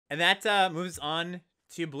And that moves on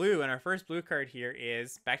to blue. And our first blue card here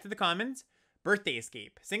is back to the commons. Birthday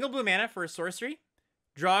Escape. Single blue mana for a sorcery.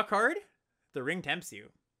 Draw a card. The ring tempts you.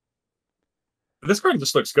 This card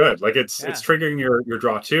just looks good. Like it's triggering your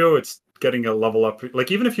draw 2. It's getting a level up.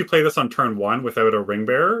 Like even if you play this on turn 1 without a ring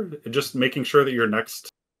bearer, just making sure that your next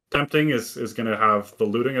tempting is going to have the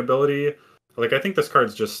looting ability. Like I think this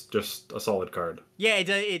card's just a solid card. Yeah,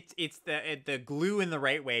 it's the glue in the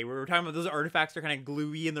right way. We were talking about those artifacts are kind of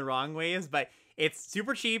gluey in the wrong ways, but it's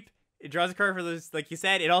super cheap. It draws a card for those, like you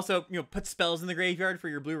said. It also puts spells in the graveyard for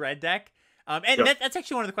your blue-red deck. That's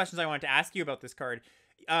actually one of the questions I wanted to ask you about this card.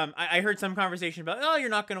 I heard some conversation about, oh, you're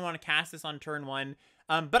not going to want to cast this on turn 1.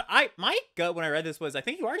 But my gut when I read this was, I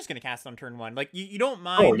think you are just going to cast it on turn 1. Like, you don't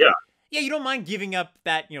mind. Oh, yeah. Yeah, you don't mind giving up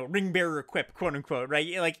that, ring bearer equip, quote unquote,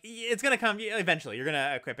 right? Like, it's going to come eventually. You're going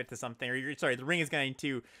to equip it to something, or the ring is going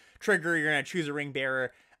to trigger. You're going to choose a ring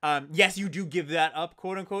bearer. Yes, you do give that up,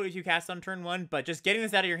 quote unquote, if you cast on turn 1, but just getting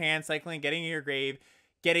this out of your hand, cycling, getting it in your grave,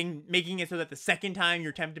 making it so that the second time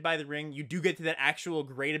you're tempted by the ring, you do get to that actual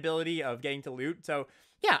great ability of getting to loot. So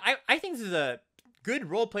yeah, I think this is a good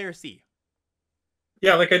role player C.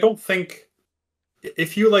 Yeah, like I don't think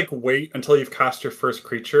if you like wait until you've cast your first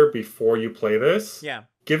creature before you play this, yeah,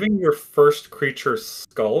 giving your first creature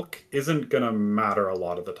Skulk isn't gonna matter a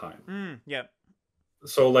lot of the time. Yep.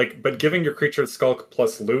 So like, but giving your creature Skulk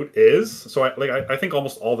plus loot is so. I think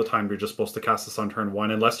almost all the time you're just supposed to cast this on turn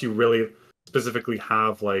 1, unless you really specifically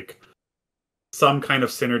have like some kind of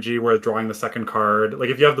synergy where drawing the second card. Like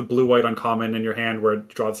if you have the blue-white uncommon in your hand where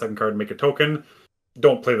draw the second card and make a token,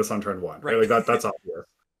 don't play this on turn 1. Right? Like that's obvious.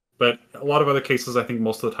 But a lot of other cases, I think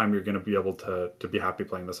most of the time you're going to be able to be happy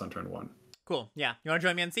playing this on turn 1. Cool. Yeah. You want to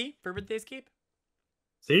join me on C for Birthday Escape?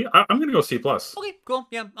 C? I'm going to go C+. Okay, cool.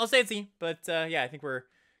 Yeah, I'll say it's C. But yeah, I think we're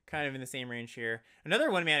kind of in the same range here. Another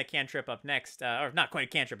 1-mana cantrip up next. Or not quite a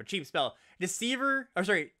cantrip, a cheap spell. Deceive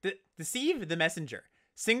the Messenger.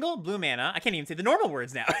 Single blue mana. I can't even say the normal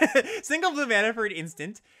words now. Single blue mana for an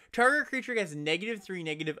instant. Target creature gets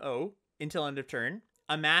 -3/-0 until end of turn.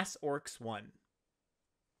 Amass Orcs 1.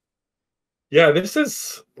 Yeah, this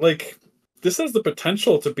has the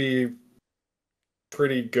potential to be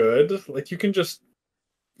pretty good. Like you can just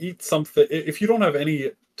eat something if you don't have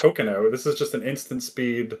any token out. This is just an instant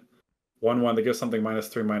speed 1/1 that gives something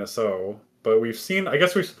 -3/-0. But we've seen,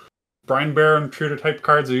 Brine Bear and Intruder type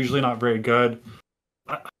cards are usually not very good.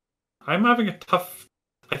 I'm having a tough.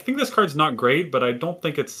 I think this card's not great, but I don't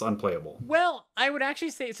think it's unplayable. Well, I would actually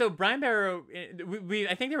say so. Brine Barrow,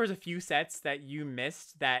 I think there was a few sets that you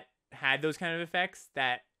missed that had those kind of effects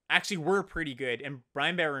that actually were pretty good. And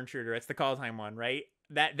Brine Barrow Intruder, it's the call time one, right?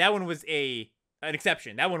 That one was an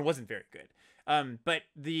exception. That one wasn't very good. But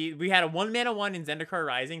we had a 1-mana 1 in Zendikar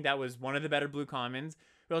Rising. That was one of the better blue commons.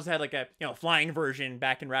 We also had like a flying version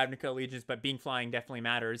back in Ravnica Allegiance, but being flying definitely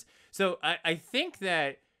matters. So I think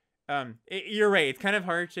that you're right. It's kind of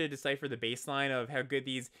hard to decipher the baseline of how good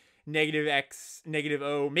these -X,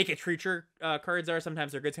 -O, make it creature cards are.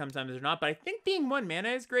 Sometimes they're good, sometimes they're not. But I think being 1 mana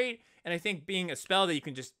is great, and I think being a spell that you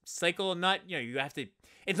can just cycle, you have to.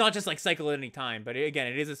 It's not just like cycle at any time, but again,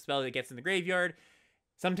 it is a spell that gets in the graveyard.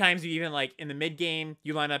 Sometimes you even like in the mid game,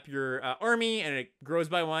 you line up your army and it grows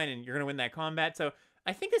by 1, and you're gonna win that combat. So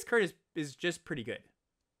I think this card is just pretty good.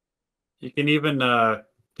 You can even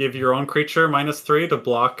give your own creature -3 to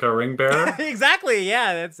block a ring bearer. Exactly.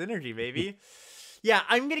 Yeah, that's synergy, baby. Yeah,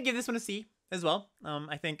 I'm gonna give this one a C as well.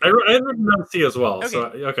 I think I written down C as well. Okay. So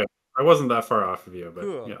okay, I wasn't that far off of you, but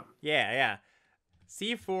cool. Yeah.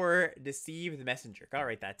 C for Deceive the Messenger. Got it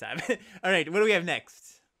right that time. All right, what do we have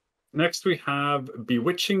next? Next we have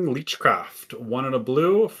Bewitching Leechcraft. 1 and a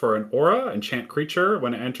blue for an aura, enchant creature.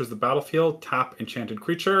 When it enters the battlefield, tap enchanted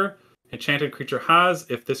creature. Enchanted creature has,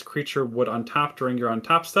 if this creature would untap during your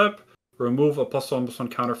untap step, remove a +1/+1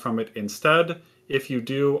 counter from it instead. If you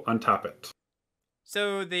do, untap it.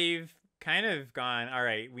 So they've kind of gone, all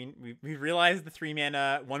right, we realized the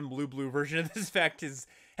 3-mana 1 blue version of this effect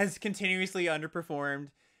has continuously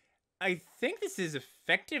underperformed. I think this is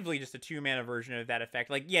effectively just a 2-mana version of that effect.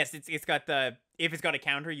 Like, yes, it's got if it's got a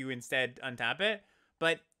counter, you instead untap it,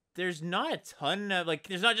 but there's not a ton of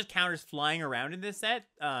there's not just counters flying around in this set.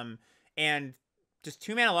 And just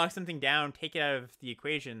 2 mana lock something down, take it out of the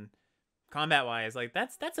equation, combat wise,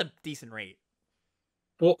 that's a decent rate.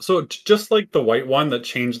 Well, so just like the white one that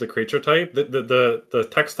changed the creature type, the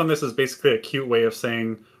text on this is basically a cute way of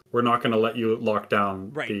saying we're not going to let you lock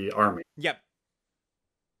down the army. Yep.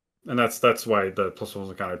 And that's why the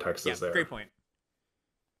 +1 counter text is there. Great point.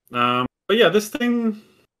 But yeah, this thing,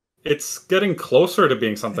 it's getting closer to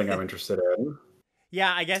being something I'm interested in.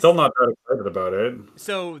 Yeah, I guess. Still not that excited about it.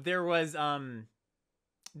 So there was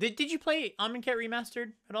Did you play Amonkhet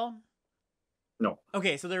Remastered at all? No.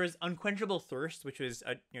 Okay, so there was Unquenchable Thirst, which was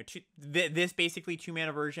a this basically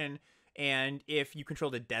 2-mana version, and if you control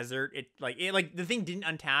the desert, it the thing didn't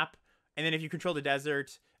untap, and then if you control the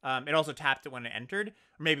desert, it also tapped it when it entered,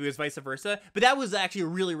 or maybe it was vice versa. But that was actually a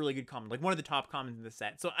really really good common, like one of the top commons in the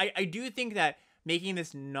set. So I do think that making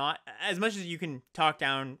this not as much as you can talk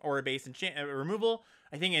down aura base and removal,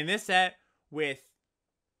 I think in this set with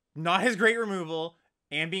not as great removal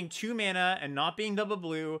and being 2 mana and not being double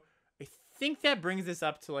blue, I think that brings this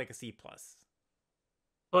up to like a C+.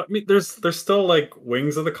 Well, I mean, there's still like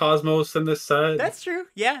Wings of the Cosmos in this set. That's true.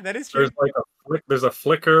 Yeah, that is true. There's like there's a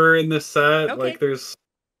Flicker in this set. Okay. Like there's.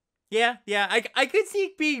 Yeah. I could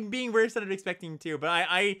see it being worse than I'm expecting too, but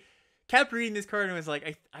I kept reading this card and was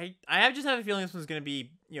like, I just have a feeling this one's gonna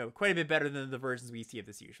be quite a bit better than the versions we see of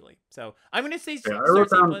this usually. So I'm gonna say Yeah, I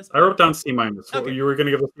wrote down C-. Okay. You were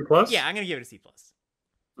gonna give it a C+? Yeah, I'm gonna give it a C+.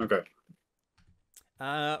 Okay.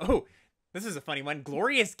 Oh, this is a funny one.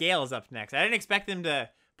 Glorious Gale is up next. I didn't expect them to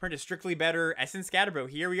print a strictly better Essence Scatter, but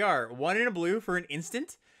here we are. 1 in a blue for an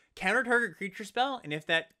instant. Counter target creature spell, and if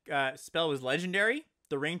that spell was legendary,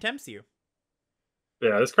 the ring tempts you.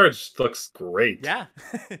 Yeah, this card just looks great. Yeah.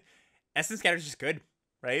 Essence Scatter is just good,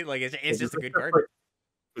 right? Like, it's just a good card.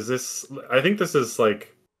 Is this... I think this is,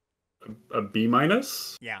 like, a B-.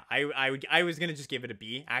 Yeah, I was going to just give it a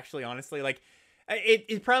B, actually, honestly. Like,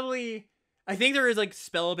 it probably... I think there is, like,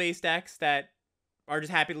 spell-based decks that are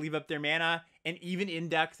just happy to leave up their mana, and even in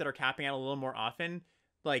decks that are capping out a little more often,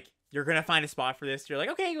 like, you're going to find a spot for this. You're like,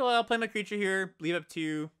 okay, well, I'll play my creature here, leave up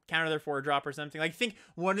 2, counter their 4-drop or something. Like, I think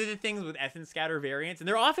one of the things with Essence Scatter variants, and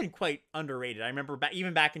they're often quite underrated. I remember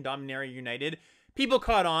even back in Dominaria United, people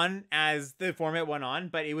caught on as the format went on,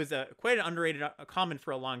 but it was quite an underrated common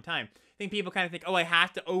for a long time. I think people kind of think, oh, I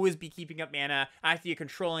have to always be keeping up mana. I have to be a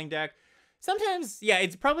controlling deck. Sometimes, yeah,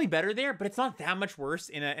 it's probably better there, but it's not that much worse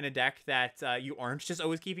in a deck that you aren't just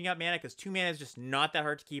always keeping up mana, because 2 mana is just not that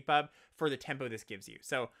hard to keep up for the tempo this gives you.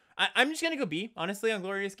 So I'm just going to go B, honestly, on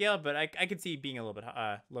Glorious Gale, but I could see being a little bit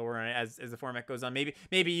lower on it as the format goes on.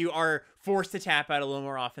 Maybe you are forced to tap out a little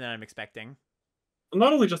more often than I'm expecting.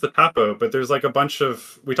 Not only just the tap out, but there's like a bunch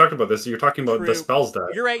of... We talked about this. You're talking about the spells deck.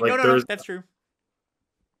 You're right. Like, no, that's true.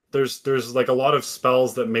 There's like a lot of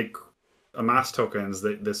spells that make amass tokens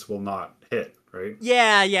that this will not hit, right?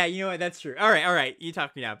 Yeah, you know what? That's true. All right. You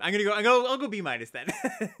talked me up. I'll go B- then.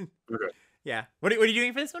 Okay. Yeah. What are you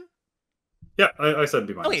doing for this one? Yeah, I said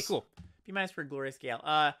B-. Okay, cool. B- for Glorious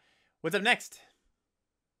Gale. What's up next?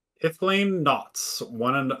 Ithilane Knots.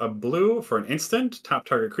 1 in a blue for an instant. Tap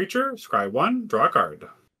target creature. Scry 1. Draw a card.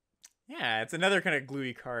 Yeah, it's another kind of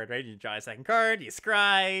gluey card, right? You draw a second card, you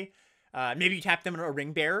scry. Maybe you tap them in a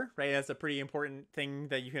ring bearer, right? That's a pretty important thing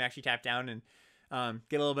that you can actually tap down and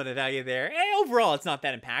get a little bit of value there. And overall, it's not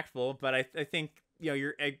that impactful, but I think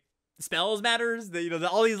your spells matters.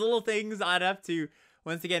 All these little things add up to,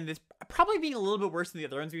 once again, this probably being a little bit worse than the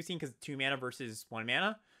other ones we've seen because 2 mana versus 1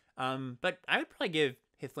 mana. But I would probably give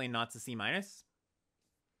Ithilane Knots a C-.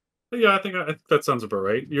 Yeah, I think that sounds about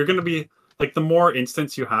right. You're going to be like, the more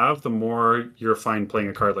instants you have, the more you're fine playing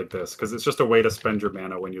a card like this, because it's just a way to spend your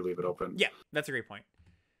mana when you leave it open. Yeah, that's a great point.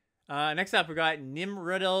 Next up, we got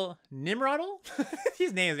Nimrodal.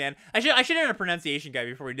 These names, man. I should have done a pronunciation guide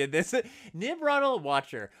before we did this. Nimrodal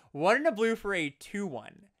Watcher. 1 in a blue for a 2/1.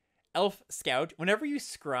 Elf Scout. Whenever you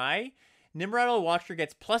scry, Nimrodal Watcher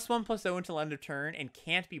gets +1/+0 until end of turn and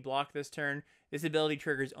can't be blocked this turn. This ability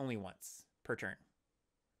triggers only once per turn.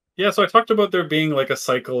 Yeah, so I talked about there being like a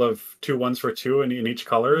cycle of 2/1s for 2 in each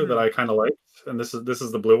color that I kind of liked, and this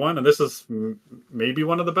is the blue one, and this is maybe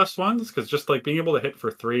one of the best ones, because just like being able to hit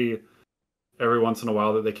for 3 every once in a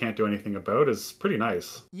while that they can't do anything about is pretty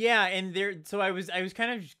nice. Yeah, and so I was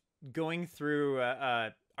kind of going through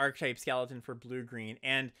archetype skeleton for blue green,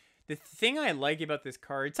 and the thing I like about this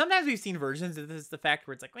card, sometimes we've seen versions of this, the fact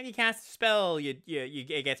where it's like when you cast a spell, it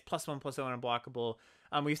gets +1/+0 unblockable.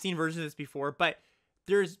 We've seen versions of this before, but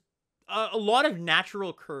there's a lot of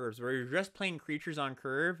natural curves where you're just playing creatures on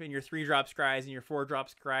curve, and your 3-drop scries and your 4-drop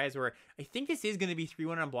scries, where I think this is going to be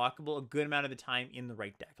 3/1 unblockable a good amount of the time in the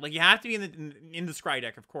right deck. Like, you have to be in the scry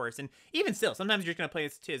deck, of course, and even still, sometimes you're just going to play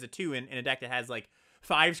this as a 2 in a deck that has like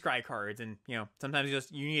 5 scry cards, and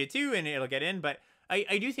sometimes you need a 2 and it'll get in, but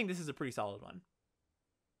I do think this is a pretty solid one.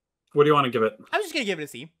 What do you want to give it? I'm just going to give it a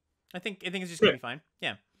C. I think it's just going to be fine.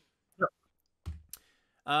 Yeah.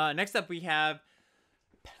 Next up, we have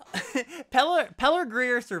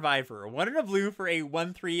Pelargreer Survivor. 1 in a blue for a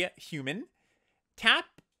 1/3 human. Tap,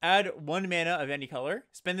 add 1 mana of any color.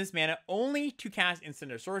 Spend this mana only to cast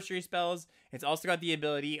instant or sorcery spells. It's also got the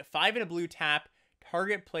ability 5 in a blue tap.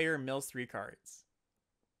 Target player mills 3 cards.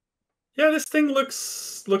 Yeah, this thing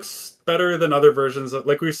looks better than other versions of,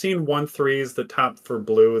 like, we've seen 1/3s that tap for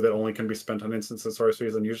blue that only can be spent on instants and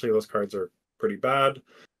sorceries, and usually those cards are pretty bad.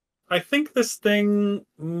 I think this thing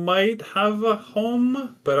might have a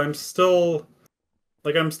home, but I'm still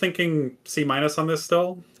like I'm thinking C minus on this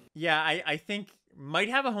still. Yeah, I think might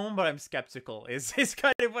have a home, but I'm skeptical. Is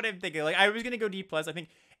kind of what I'm thinking. Like I was gonna go D plus. I think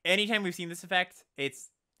anytime we've seen this effect, it's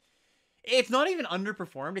not even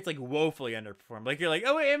underperformed. It's like woefully underperformed. Like you're like,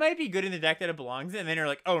 oh, it might be good in the deck that it belongs in, and then you're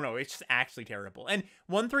like, oh no, it's just actually terrible. And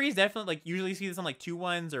 1/3 is definitely like usually you see this on like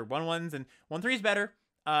 2/1s or 1/1s, and 1/3 is better.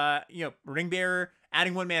 Ring Bearer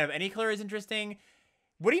adding 1 mana of any color is interesting.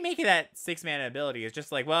 What do you make of that 6 mana ability? It's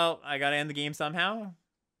just like, well, I gotta end the game somehow.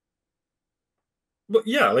 But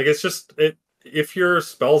yeah, like it's just it if your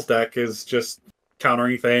spells deck is just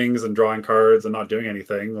countering things and drawing cards and not doing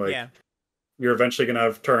anything, like Yeah. you're eventually gonna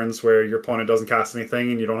have turns where your opponent doesn't cast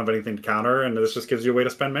anything and you don't have anything to counter, and this just gives you a way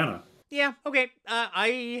to spend mana. Yeah, okay.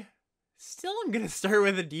 I still am gonna start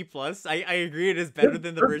with a D plus. I agree it is better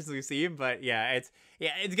than the Sure. versions we've seen, but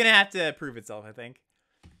it's gonna have to prove itself, I think.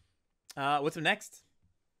 What's up next?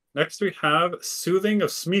 Next, we have Soothing of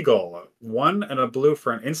Smeagol. 1 and a blue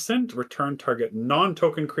for an instant. Return target non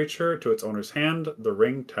token creature to its owner's hand. The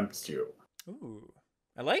ring tempts you. Ooh,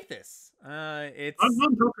 I like this. It's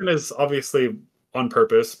Non token is obviously on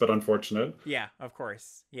purpose, but unfortunate. yeah, of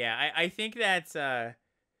course. Yeah, I think that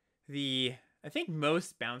the I think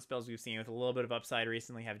most bounce spells we've seen with a little bit of upside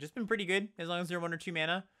recently have just been pretty good as long as they're 1 or 2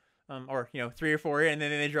 mana, or 3 or 4, and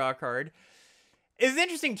then they draw a card. It's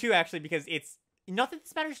interesting too, actually, because it's not that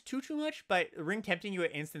this matters too much, but ring tempting you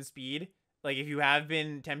at instant speed. Like if you have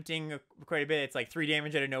been tempting quite a bit, it's like 3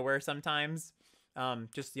 damage out of nowhere sometimes.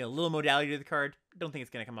 Just little modality to the card. Don't think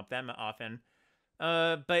it's gonna come up that often.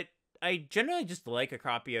 But I generally just like a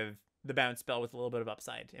copy of the bounce spell with a little bit of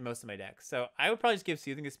upside in most of my decks. So I would probably just give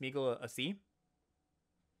Soothing of Smeagol a C.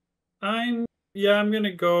 I'm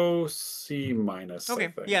gonna go C minus, I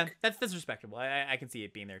Okay, yeah, think. that's respectable. I can see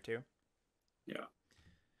it being there too. Yeah.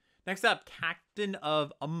 Next up, Captain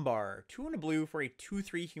of Umbar. 2 and a blue for a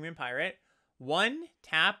 2/3 human pirate. 1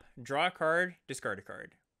 tap, draw a card, discard a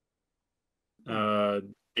card. Uh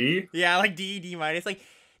D? Yeah, like D minus. Like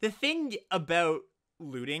the thing about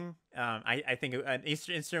looting, I think an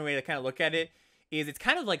interesting way to kind of look at it is it's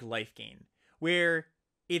kind of like life gain, where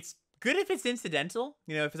it's good if it's incidental,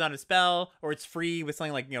 if it's on a spell or it's free with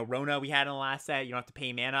something like Rona we had in the last set, you don't have to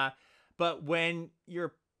pay mana. But when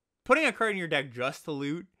you're putting a card in your deck just to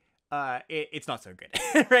loot, it's not so good,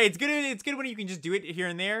 right? It's good when you can just do it here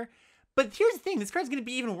and there. But here's the thing: this card's gonna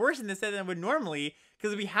be even worse in this set than it would normally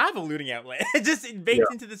because we have a looting outlet just Yeah.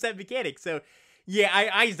 baked into the set mechanic. So yeah,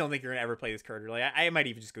 I just don't think you're gonna ever play this card really. I might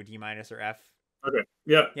even just go D minus or F. Okay.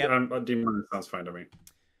 Yeah, Yep. D minus sounds fine to me.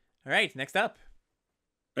 All right, next up.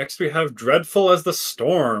 Next, we have Dreadful as the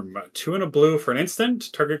Storm. 2 and a blue for an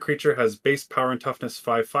instant. Target creature has base power and toughness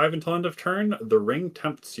 5/5 until end of turn. The ring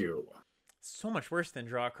tempts you. So much worse than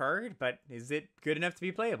draw a card, but is it good enough to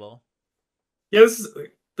be playable? Yeah,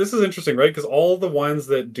 this is interesting, right? Because all the ones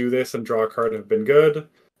that do this and draw a card have been good,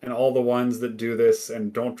 and all the ones that do this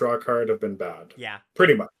and don't draw a card have been bad. Yeah,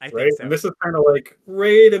 Pretty much, I right? think so. And this is kind of like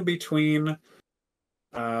right in between.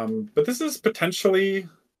 But this is potentially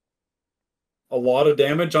a lot of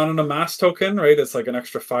damage on an amass token, right? It's like an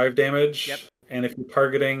extra 5 damage. Yep. And if you're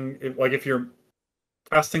targeting, if you're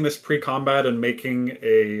casting this pre-combat and making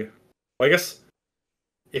I guess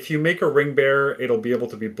if you make a ring bear, it'll be able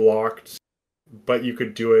to be blocked, but you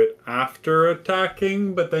could do it after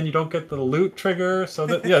attacking, but then you don't get the loot trigger. So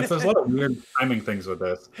there's a lot of weird timing things with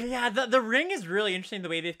this. Yeah, the ring is really interesting the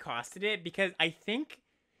way they've costed it because I think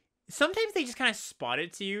sometimes they just kind of spot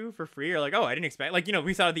it to you for free or like, oh, I didn't expect, like,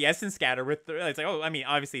 we saw the Essence Scatter with it's like, oh, I mean,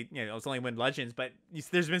 obviously, it's only Wind Legends, but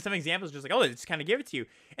there's been some examples just like, oh, they just kind of give it to you.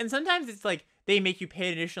 And sometimes it's like they make you pay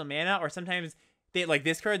an additional mana, or sometimes they, like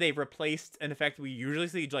this card, they've replaced an effect we usually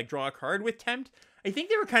see, like draw a card with Tempt. I think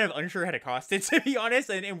they were kind of unsure how to cost it, to be honest.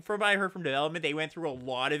 And from what I heard from development, they went through a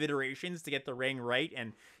lot of iterations to get the ring right.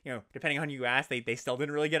 And, depending on who you ask, they still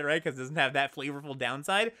didn't really get it right because it doesn't have that flavorful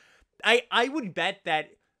downside. I would bet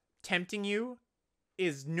that tempting you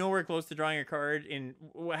is nowhere close to drawing a card in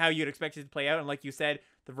how you'd expect it to play out. And like you said,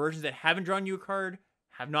 the versions that haven't drawn you a card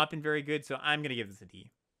have not been very good. So I'm going to give this a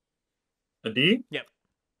D. A D? Yep.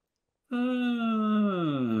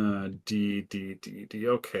 D.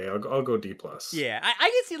 Okay, I'll go D plus. Yeah, I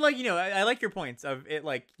can see, like, I like your points of it,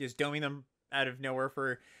 like, just doming them out of nowhere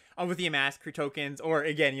for with the amass tokens, or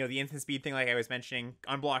again, the instant speed thing, like I was mentioning,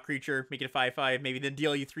 unblock creature, make it a 5/5, maybe then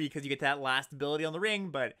deal you 3 because you get that last ability on the ring.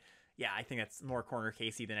 But yeah, I think that's more corner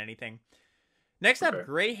casey than anything. Next up, Okay.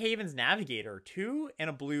 Greyhaven's Navigator. 2 and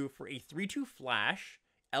a blue for a 3/2 flash.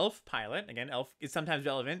 Elf pilot. Again, elf is sometimes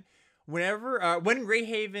relevant. When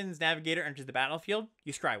Greyhaven's Navigator enters the battlefield,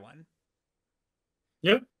 you scry 1.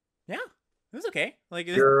 Yeah. Yeah, it was okay. Like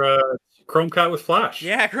You're Chrome Cat with Flash.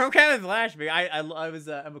 yeah, Chrome Cat with Flash.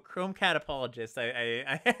 I'm a Chrome Cat apologist.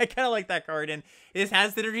 I kind of like that card, and this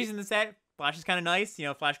has synergies in the set. Flash is kind of nice. You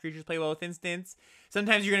know, Flash creatures play well with instants.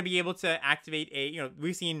 Sometimes you're going to be able to activate a. You know,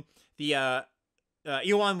 we've seen the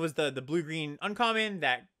Ewan was the blue green uncommon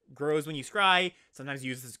that grows when you scry. Sometimes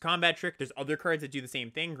uses this combat trick. There's other cards that do the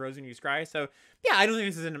same thing, grows when you scry. So yeah, I don't think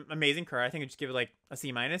this is an amazing card. I think I just give it like a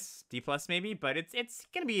C minus, D plus maybe, but it's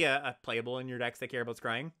gonna be a playable in your decks that care about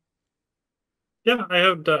scrying. Yeah, I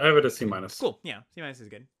have it a C minus. Cool. Yeah, C minus is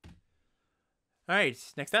good. All right,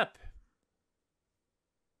 next up.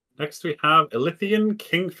 Next we have Elithian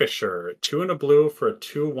Kingfisher. 2 and a blue for a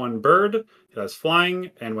 2/1 bird. It has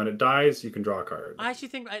flying, and when it dies, you can draw a card. I actually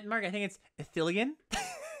think, Mark, I think it's Ithilien.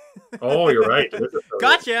 Oh, you're right. It is a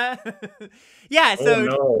Gotcha. Yeah. So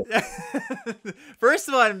oh, no.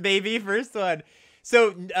 first one, baby, first one. So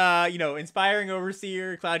you know, Inspiring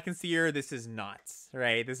Overseer, Cloud Concealer. This is nuts,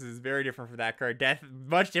 right? This is very different from that card.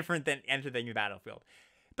 Much different than Enter the New Battlefield.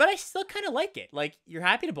 But I still kind of like it. Like, you're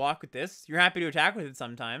happy to block with this. You're happy to attack with it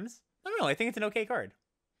sometimes. I don't know. I think it's an okay card.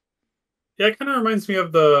 Yeah, it kind of reminds me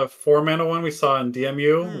of the 4-mana one we saw in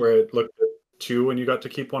DMU, where it looked at 2 and you got to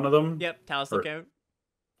keep one of them. Yep, Talus Lookout.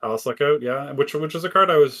 Talus Lookout, yeah, which is a card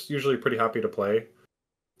I was usually pretty happy to play.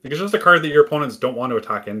 It's just a card that your opponents don't want to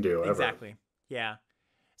attack into, ever. Exactly. Yeah.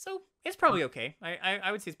 So, it's probably okay. I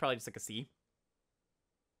would say it's probably just like a C.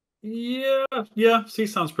 Yeah, C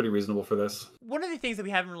sounds pretty reasonable for this. One of the things that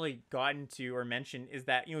we haven't really gotten to or mentioned is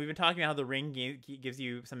that, you know, we've been talking about how the ring gives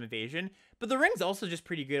you some evasion, but the ring's also just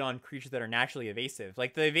pretty good on creatures that are naturally evasive.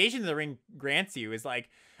 Like, the evasion the ring grants you is like,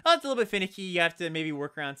 oh, it's a little bit finicky. You have to maybe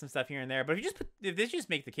work around some stuff here and there. But if this just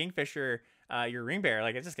make the Kingfisher your ring bearer,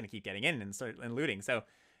 like, it's just gonna keep getting in and start and looting. So,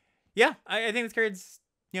 yeah, I think this card's,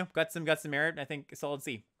 you know, got some merit. I think a solid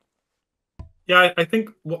C. Yeah, I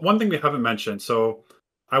think one thing we haven't mentioned. So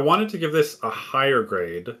I wanted to give this a higher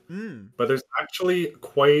grade, but there's actually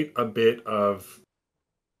quite a bit of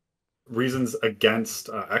reasons against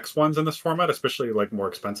X1s in this format, especially like more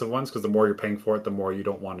expensive ones, because the more you're paying for it, the more you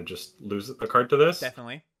don't want to just lose a card to this.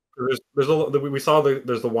 Definitely. There's we saw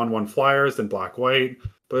there's the 1/1 flyers in black white,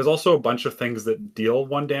 but there's also a bunch of things that deal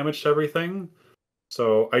 1 damage to everything.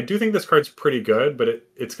 So I do think this card's pretty good, but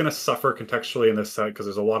it's going to suffer contextually in this set because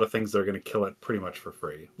there's a lot of things that are going to kill it pretty much for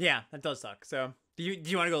free. Yeah, that does suck. So do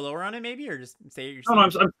you want to go lower on it maybe, or just say it No, yourself?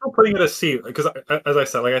 I'm still putting it as C because, as I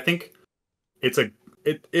said, like I think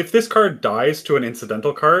if this card dies to an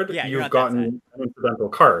incidental card, Yeah, you've gotten an incidental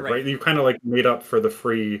card, right? You kind of like made up for the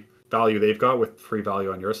free value they've got with free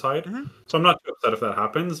value on your side. So I'm not too upset if that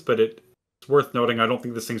happens, but it's worth noting I don't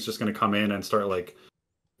think this thing's just going to come in and start like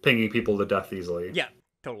pinging people to death easily. Yeah,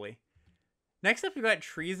 totally. Next up, we got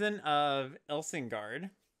Treason of Elsingard.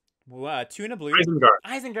 2 and a blue.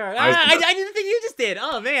 Isengard. I didn't think you just did.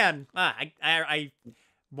 Oh man. I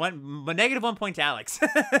negative 1 point to Alex.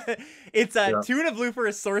 It's 2 and a blue for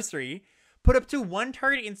a sorcery. Put up to 1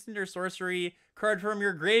 target instant or sorcery card from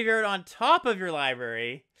your graveyard on top of your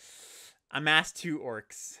library. Amass 2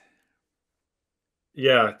 orcs.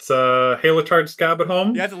 Yeah, it's a Halotard Scab at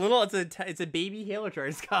home. Yeah, it's a baby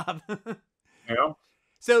Halotard Scab. Yeah.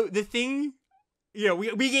 So the thing, you know,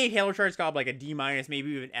 we gave Halotard Scab like a D minus,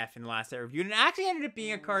 maybe even F in the last set review, and it actually ended up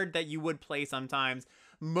being a card that you would play sometimes,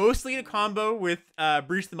 mostly in a combo with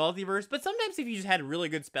Breach the Multiverse. But sometimes if you just had really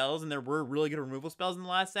good spells and there were really good removal spells in the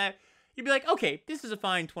last set, you'd be like, okay, this is a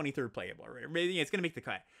fine 23rd playable. Right? Maybe it's gonna make the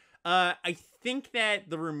cut. I think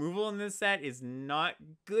that the removal in this set is not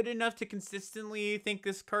good enough to consistently think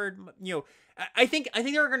this card, you know, I think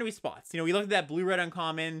there are going to be spots. You know, we looked at that blue-red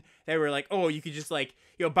uncommon that were like, oh, you could just like,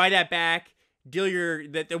 you know, buy that back, deal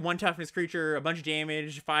the 1 toughness creature a bunch of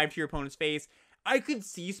damage, 5 to your opponent's face. I could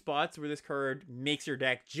see spots where this card makes your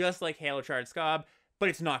deck just like Halotard Scab, but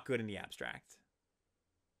it's not good in the abstract.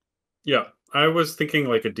 Yeah, I was thinking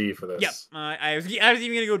like a D for this. Yep, I was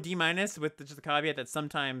even gonna go D minus with just the caveat that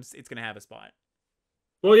sometimes it's gonna have a spot.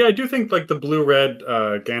 Well, yeah, I do think like the blue-red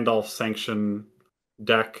Gandalf Sanction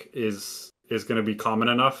deck is going to be common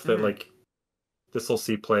enough that like this will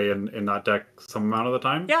see play in that deck some amount of the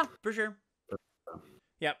time. Yeah, for sure.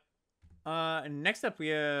 Yep. Next up we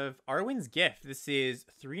have Arwen's Gift. This is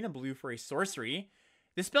 3 and a blue for a sorcery.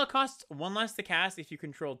 This spell costs 1 less to cast if you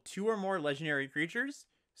control 2 or more legendary creatures.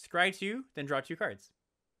 Scry 2, then draw 2 cards.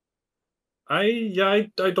 I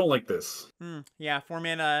don't like this. Yeah, 4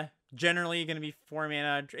 mana. Generally going to be 4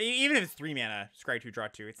 mana. Even if it's 3 mana, scry 2, draw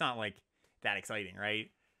 2. It's not like that exciting, right?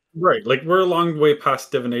 Right. Like we're a long way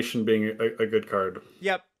past divination being a good card.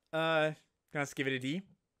 Yep. Let's give it a D.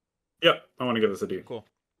 Yep. I want to give this a D. Cool.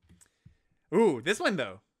 Ooh, this one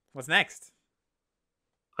though. What's next?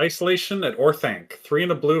 Isolation at Orthanc. 3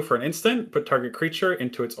 and a blue for an instant. Put target creature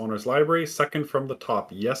into its owner's library. Second from the top.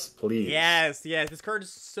 Yes, please. Yes, yes. This card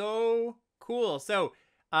is so cool. So,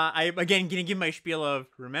 I'm again gonna give my spiel of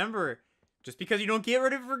remember, just because you don't get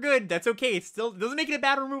rid of it for good, that's okay. It still doesn't make it a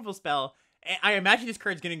bad removal spell. I imagine this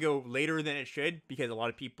card's gonna go later than it should because a lot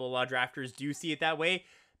of people, a lot of drafters do see it that way.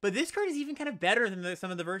 But this card is even kind of better than some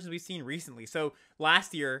of the versions we've seen recently. So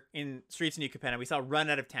last year in Streets of New Capenna, we saw Run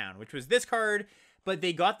Out of Town, which was this card, but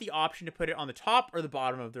they got the option to put it on the top or the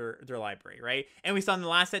bottom of their library, right? And we saw in the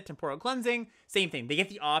last set, Temporal Cleansing, same thing. They get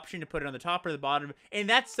the option to put it on the top or the bottom, and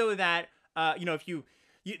that's so that, if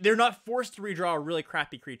they're not forced to redraw a really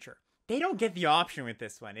crappy creature. They don't get the option with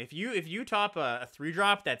this one. If you top a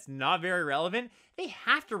 3-drop that's not very relevant, they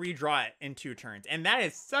have to redraw it in 2 turns. And that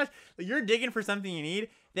is you're digging for something you need,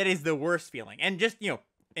 that is the worst feeling. And just,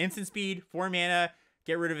 instant speed, 4 mana,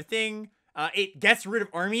 get rid of a thing. It gets rid of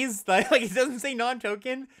armies. Like it doesn't say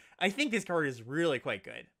non-token. I think this card is really quite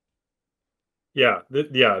good. Yeah.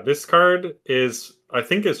 This card is, I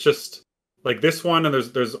think it's just like this one, and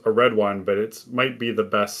there's a red one, but it might be the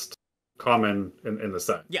best common in the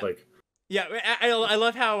set. Yeah. Like, yeah, I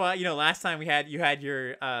love how last time you had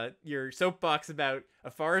your soapbox about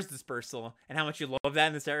Afar's Dispersal and how much you love that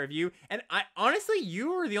in the set review, and I honestly,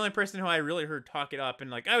 you were the only person who I really heard talk it up, and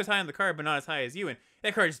like I was high on the card but not as high as you, and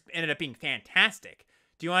that card just ended up being fantastic.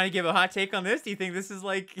 Do you want to give a hot take on this? Do you think this is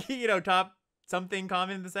like top something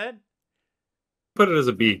common in the set? put it as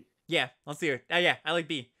a B. Yeah, let's see it. Yeah, I like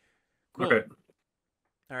B. Cool. Okay.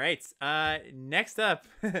 All right. Next up,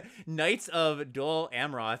 Knights of Dol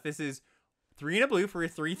Amroth. This is 3 and a blue for a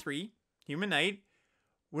 3/3 human knight.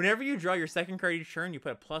 Whenever you draw your second card each turn, you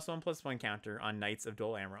put a +1/+1 counter on Knights of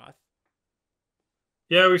Dol Amroth.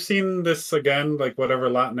 Yeah, we've seen this again, like whatever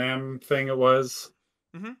Latinam thing it was.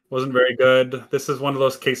 Mm-hmm. Wasn't very good. This is one of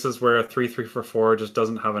those cases where a 3/3 for 4 just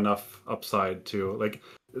doesn't have enough upside to, like,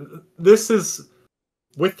 this is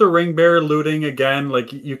with the ring bearer looting again,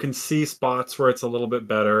 like you can see spots where it's a little bit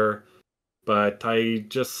better, but I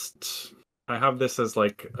have this as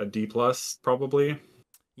like a D plus probably.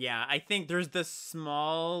 Yeah, I think there's this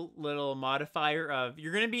small little modifier of this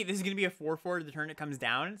is gonna be a 4/4 the turn it comes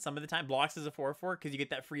down. Some of the time blocks as a 4/4 because you get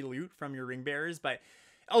that free loot from your ring bearers, but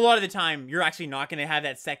a lot of the time you're actually not gonna have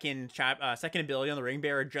that second ability on the ring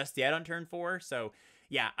bearer just yet on turn 4. So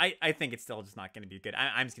yeah, I think it's still just not gonna be good.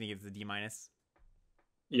 I'm just gonna give this a D minus.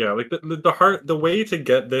 Yeah, like the way to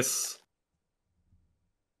get this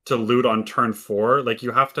to loot on turn 4, like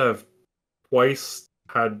you have to have twice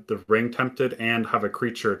had the ring tempted and have a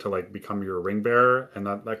creature to like become your ring bearer, and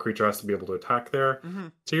that creature has to be able to attack there. Mm-hmm.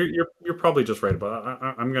 So you're probably just right, but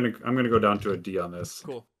I'm gonna go down to a D on this.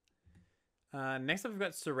 Cool. Next up, we've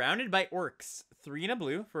got Surrounded by Orcs. 3 and a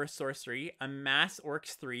blue for a sorcery. Amass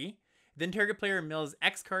Orcs 3. Then target player mills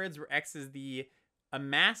X cards, where X is the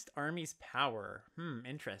amassed army's power.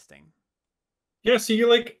 Interesting. Yeah, so you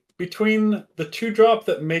like between the 2-drop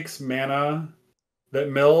that makes mana that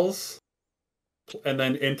mills, and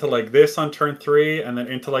then into like this on turn 3, and then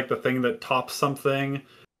into like the thing that tops something.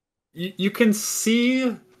 You can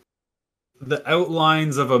see the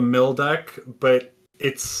outlines of a mill deck, but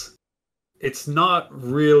it's not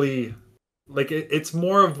really like it's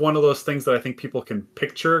more of one of those things that I think people can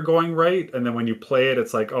picture going right, and then when you play it,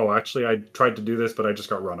 it's like, oh, actually, I tried to do this, but I just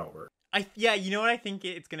got run over. You know what I think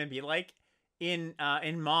it's gonna be like in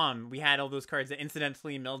Mom. We had all those cards that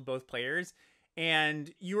incidentally milled both players.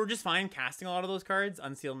 And you were just fine casting a lot of those cards.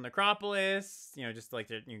 Unsealed Necropolis, just like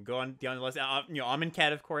you go on the list.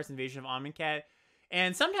 Amonkhet, of course, Invasion of Amonkhet.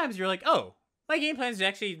 And sometimes you're like, oh, my game plan is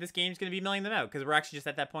actually this game's going to be milling them out because we're actually just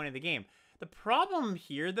at that point of the game. The problem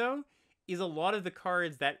here, though, is a lot of the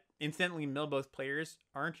cards that instantly mill both players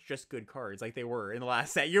aren't just good cards like they were in the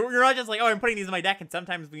last set. You're not just like, oh, I'm putting these in my deck, and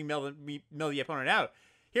sometimes we mill the opponent out.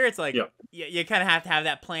 Here it's like, you kind of have to have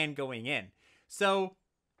that plan going in. So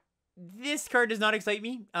this card does not excite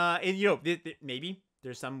me. And maybe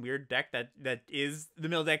there's some weird deck that is the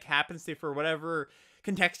mill deck happens to, for whatever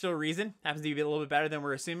contextual reason, happens to be a little bit better than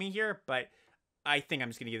we're assuming here. But I think I'm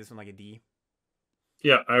just gonna give this one like a D.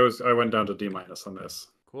 Yeah, I went down to D minus on this.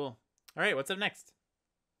 Cool. All right, what's up next?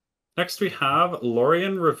 Next we have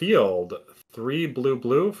Lorien Revealed. 3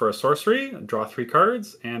 blue for a sorcery, draw 3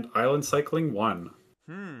 cards, and Island Cycling 1.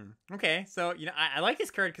 Okay, so I like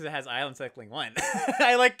this card because it has Island Cycling 1.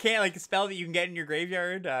 I like a spell that you can get in your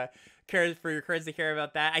graveyard. Care for your cards to care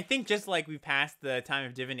about that. I think just like we passed the time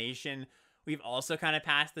of divination We've also kind of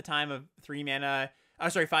passed the time of 5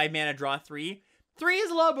 mana, draw 3. 3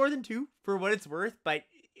 is a lot more than 2 for what it's worth, but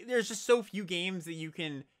there's just so few games that you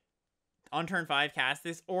can on turn 5 cast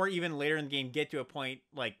this, or even later in the game get to a point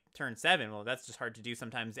like turn 7. Well, that's just hard to do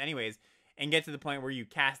sometimes anyways, and get to the point where you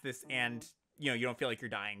cast this and you don't feel like you're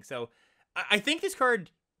dying. So I think this card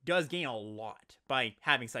does gain a lot by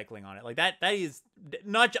having cycling on it. Like that is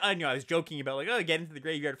not, I was joking about like, oh, get into the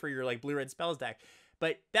graveyard for your like blue-red spells deck,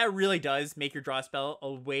 but that really does make your draw spell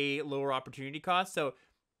a way lower opportunity cost. So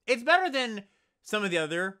it's better than some of the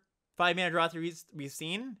other 5 mana draw 3s we've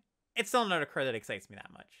seen. It's still not a card that excites me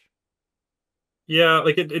that much. Yeah,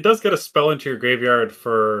 like it does get a spell into your graveyard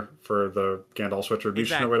for the Gandalf's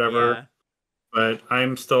Retribution or whatever. Yeah. But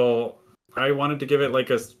I wanted to give it like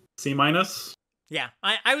a C minus. Yeah,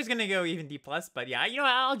 I was gonna go even D plus, but yeah,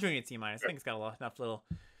 I'll join you at C minus. I think it's got enough little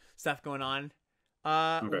stuff going on.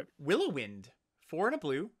 Okay. Willowind, 4 and a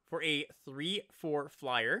blue for a 3/4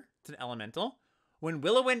 flyer. It's an elemental. When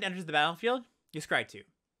Willowind enters the battlefield, you scry 2.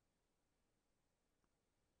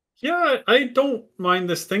 Yeah, I don't mind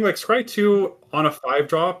this thing. Like Scry 2 on a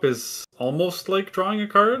 5-drop is almost like drawing a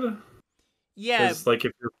card. Yeah. Because like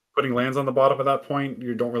if you're putting lands on the bottom at that point,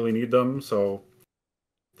 you don't really need them. So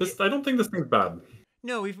I don't think this thing's bad.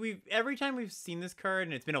 No, we've every time we've seen this card,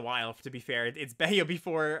 and it's been a while to be fair. It's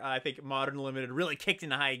before I think Modern Limited really kicked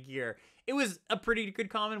into high gear. It was a pretty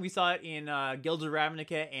good common. We saw it in Guilds of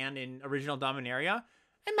Ravnica and in Original Dominaria.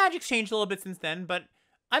 And Magic's changed a little bit since then, but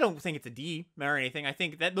I don't think it's a D or anything. I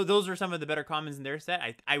think that those are some of the better commons in their set.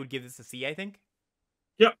 I would give this a C, I think.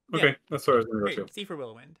 Yeah, okay. That's what I was going to go to. C for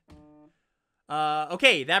Willowwind.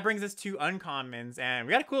 Okay, that brings us to uncommons, and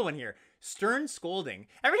we got a cool one here. Stern Scolding.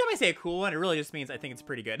 Every time I say a cool one, it really just means I think it's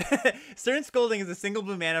pretty good. Stern Scolding is a single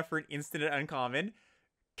blue mana for an instant at uncommon.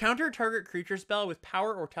 Counter target creature spell with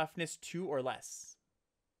power or toughness 2 or less.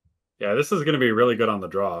 Yeah, this is going to be really good on the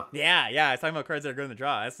draw. Yeah. I was talking about cards that are good on the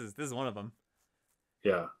draw. This is one of them.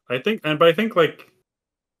 Yeah, I think I'm going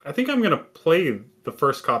to play the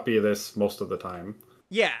first copy of this most of the time.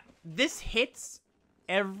 Yeah, this hits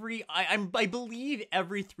I believe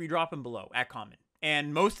every 3-drop and below at common,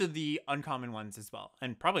 and most of the uncommon ones as well,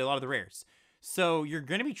 and probably a lot of the rares. So you're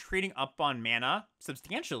going to be trading up on mana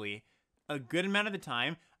substantially a good amount of the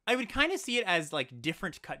time. I would kind of see it as like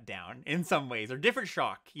different cut down in some ways, or different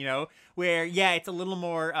shock, where yeah, it's a little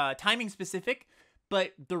more timing specific,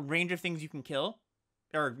 but the range of things you can kill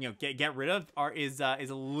or get rid of is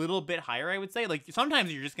a little bit higher, I would say. Like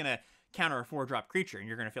sometimes you're just gonna counter a 4-drop creature and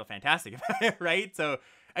you're gonna feel fantastic about it, right? So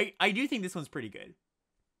I do think this one's pretty good.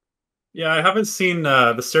 Yeah, I haven't seen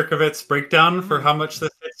the Circovitz breakdown for how much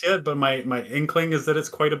this hits yet, but my inkling is that it's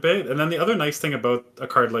quite a bit. And then the other nice thing about a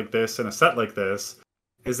card like this and a set like this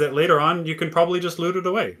is that later on you can probably just loot it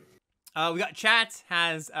away. We got Chat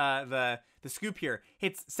has the scoop here.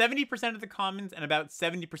 Hits 70% of the commons and about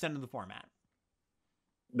 70% of the format.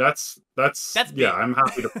 That's big. Yeah, I'm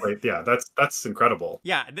happy to play. Yeah, that's incredible.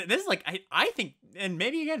 Yeah, this is like I think, and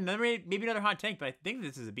maybe again another hot take, but I think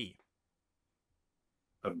this is a B.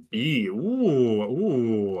 A B.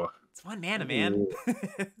 Ooh. It's 1 mana, man.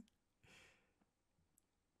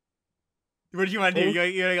 What did you want to do?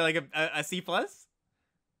 You want to go like a C plus?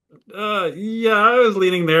 Yeah, I was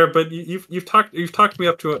leaning there, but you've talked me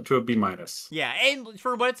up to a B minus. Yeah, and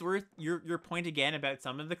for what it's worth, your point again about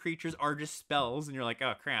some of the creatures are just spells, and you're like,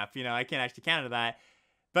 oh crap, I can't actually counter that.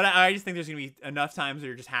 But I just think there's gonna be enough times where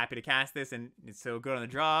you're just happy to cast this, and it's so good on the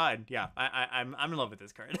draw, and yeah, I'm in love with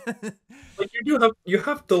this card. Like you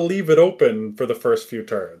have to leave it open for the first few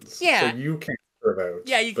turns. Yeah. So you can't serve out.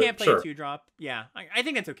 Yeah, you can't play sure. a 2-drop. Yeah, I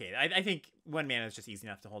think that's okay. I think 1 mana is just easy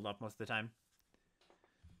enough to hold up most of the time.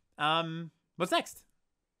 What's next?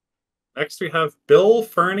 Next we have Bill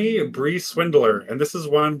Fernie, Bree Swindler, and this is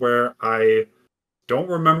one where I don't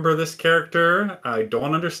remember this character. I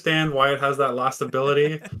don't understand why it has that last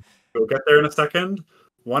ability. We'll get there in a second.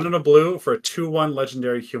 1 and a blue for a 2/1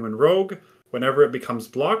 legendary human rogue. Whenever it becomes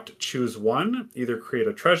blocked, choose 1. Either create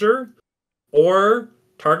a treasure, or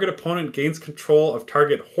target opponent gains control of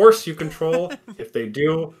target horse you control. If they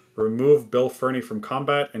do, remove Bill Fernie from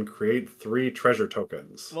combat and create 3 treasure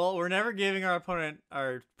tokens. Well, we're never giving our opponent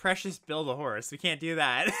our precious Bill the horse. We can't do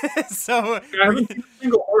that. So I haven't seen a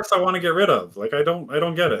single horse I want to get rid of. Like I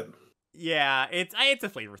don't get it. Yeah, it's a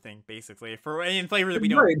flavor thing basically. For any flavor that we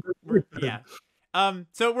don't. Yeah.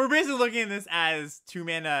 So we're basically looking at this as 2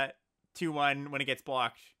 mana, 2/1. When it gets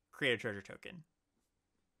blocked, create a treasure token.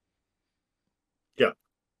 Yeah.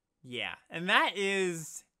 Yeah, and that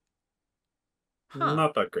is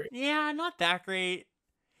not that great. Yeah, not that great.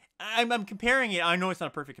 I'm comparing it. I know it's not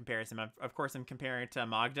a perfect comparison. Of course, I'm comparing it to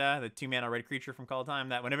Magda, the 2-mana red creature from Call Time.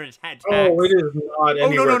 That whenever it attacks. Oh, it is not Oh no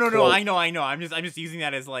anywhere close. I know. I'm just using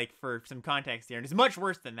that as like for some context here, and it's much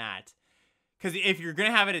worse than that. Because if you're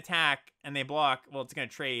gonna have it attack and they block, well, it's gonna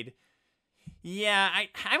trade. Yeah,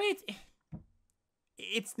 I mean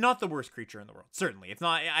it's not the worst creature in the world. Certainly, it's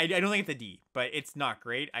not. I don't think it's a D, but it's not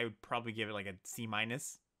great. I would probably give it like a C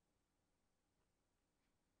minus.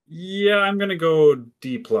 Yeah, I'm gonna go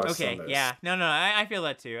D plus on Okay, this. yeah, no, I feel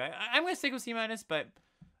that too. I'm gonna stick with C minus, but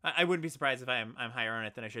I wouldn't be surprised if I'm higher on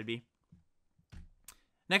it than I should be.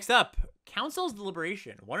 Next up, Council's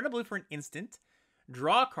Deliberation. 1 and a blue for an instant.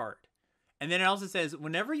 Draw a card. And then it also says,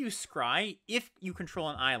 whenever you scry, if you control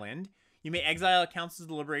an island, you may exile Council's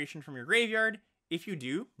Deliberation from your graveyard. If you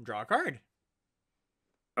do, draw a card.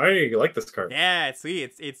 I like this card. Yeah, it's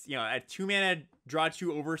sweet. It's you know, a 2-mana draw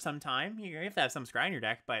 2 over some time. You have to have some scry in your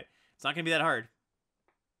deck, but it's not going to be that hard.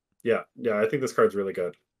 Yeah, I think this card's really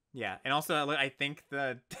good. Yeah, and also I think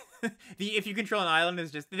the if you control an island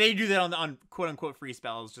is just they do that on quote unquote free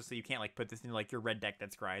spells just so you can't like put this into like your red deck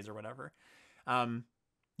that scries or whatever.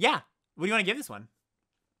 Yeah. What do you want to give this one?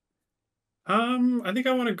 I think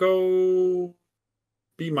I want to go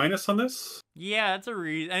B minus on this. Yeah, that's a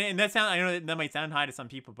reason. And that sound I know that might sound high to some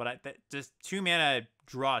people, but that just 2-mana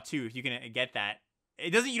draw 2 if you can get that. It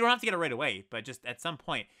doesn't. You don't have to get it right away, but just at some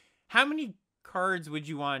point, how many cards would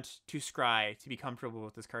you want to scry to be comfortable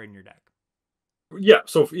with this card in your deck? Yeah,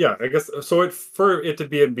 so yeah, I guess so. For it to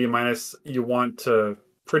be a B minus, you want to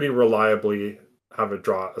pretty reliably have it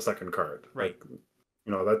draw a second card. Right.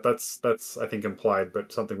 Like, that's I think implied,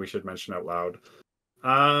 but something we should mention out loud.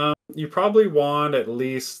 You probably want at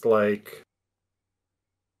least like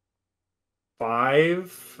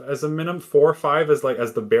 5 as a minimum, 4 or 5 as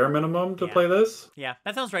the bare minimum to play this. Yeah,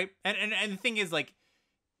 that sounds right. And the thing is, like,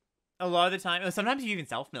 a lot of the time, sometimes you even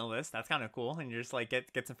self mill this. That's kind of cool, and you're just like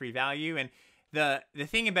get some free value. And the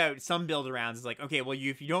thing about some build arounds is like, okay, well,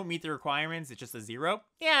 if you don't meet the requirements, it's just a 0.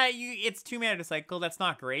 Yeah, it's 2-mana to cycle. That's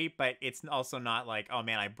not great, but it's also not like, oh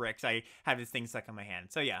man, I bricked. I have this thing stuck in my hand.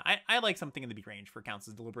 So yeah, I like something in the B range for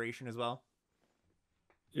Council's Deliberation as well.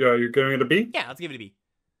 Yeah, you're giving it a B? Yeah, let's give it a B.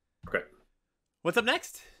 Okay. What's up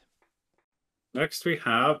next? Next we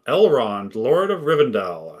have Elrond, Lord of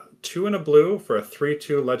Rivendell. 2 and a blue for a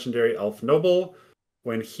 3/2 legendary elf noble.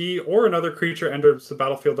 When he or another creature enters the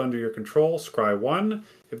battlefield under your control, scry 1.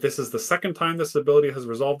 If this is the second time this ability has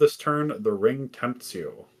resolved this turn, the ring tempts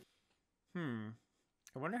you. I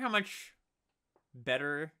wonder how much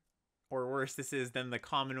better or worse this is than the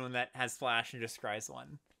common one that has flash and just scries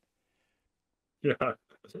 1. Yeah.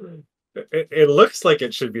 It looks like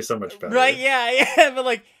it should be so much better. Right, yeah, but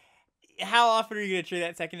like, how often are you gonna trade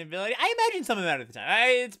that second ability? I imagine some amount of the time.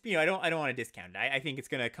 I don't want to discount it. I think it's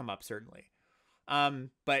gonna come up certainly.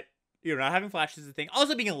 But not having flash is a thing.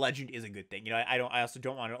 Also, being a legend is a good thing. I also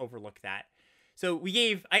don't want to overlook that. So we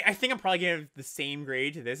gave. I think I'm probably gonna give the same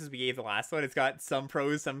grade to this as we gave the last one. It's got some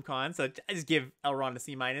pros, some cons. So I just give Elrond a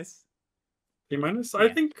C minus. C minus. Yeah. I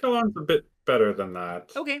think Elrond's a bit better than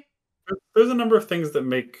that. Okay. There's a number of things that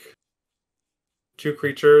make 2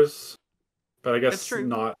 creatures, but I guess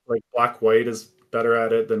not like black white is better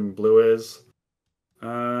at it than blue is.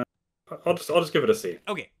 I'll just give it a C.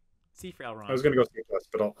 Okay, C for Elrond. I was gonna go C plus,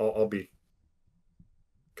 but I'll be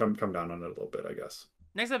come down on it a little bit, I guess.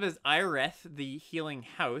 Next up is Ireth, the Healing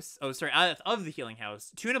House. Oh, sorry, Ireth of the Healing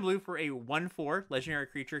House. 2 and a blue for a 1/4 legendary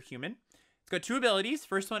creature human. It's got 2 abilities.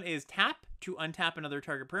 First one is tap to untap another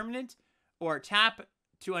target permanent, or tap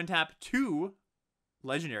to untap 2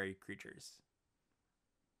 legendary creatures.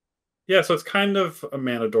 Yeah, so it's kind of a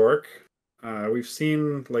mana dork. We've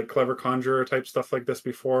seen like Clever Conjurer type stuff like this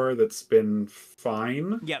before that's been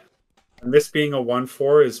fine. Yep. And this being a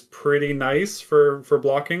 1/4 is pretty nice for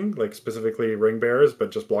blocking, like specifically ring bearers,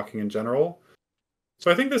 but just blocking in general.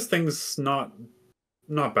 So I think this thing's not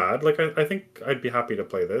bad. Like I think I'd be happy to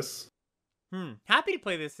play this. Happy to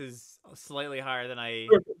play this is slightly higher than I...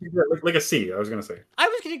 Like a C, I was going to say. I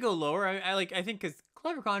was going to go lower. I think because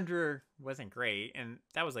Clever Conjurer wasn't great, and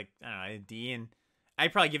that was like, I don't know, a D, and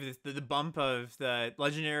I'd probably give this the bump of the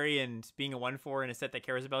legendary and being a 1/4 in a set that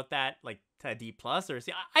cares about that, like to a D plus or a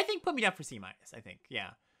C. I think put me down for C minus. I think, yeah.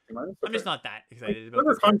 Okay. I'm just not that excited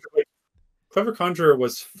about Clever Conjurer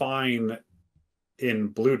was fine in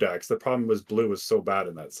blue decks. The problem was blue was so bad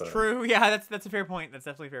in that set. True, yeah, that's a fair point. That's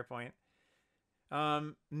definitely a fair point.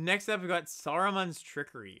 Next up we got Saruman's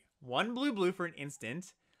Trickery. 1 blue for an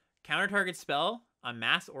instant. Counter target spell on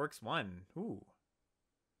Mass Orcs 1. Ooh.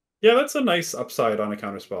 Yeah, that's a nice upside on a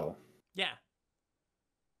counterspell. Yeah.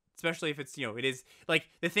 Especially if it's, it is, like,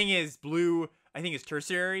 the thing is, blue I think is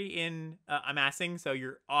tertiary in amassing. So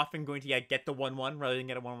you're often going to get the 1/1 rather than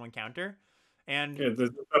get a 1/1 counter. And Yeah,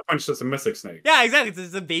 that punch is a Mystic Snake. yeah, exactly.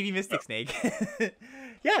 It's a baby Yeah. Mystic Snake.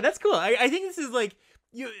 Yeah, that's cool. I think this is like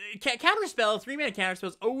counterspell, 3-mana counterspell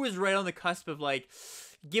is always right on the cusp of like,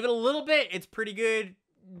 give it a little bit, it's pretty good.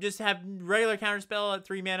 Just have regular counterspell at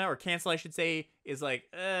 3 mana, or cancel, I should say, is like,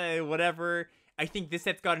 whatever. I think this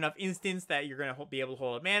set's got enough instance that you're gonna be able to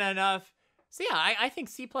hold up mana enough. So yeah, I think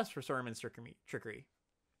C+ for Sorman's Trickery.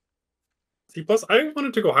 C plus. I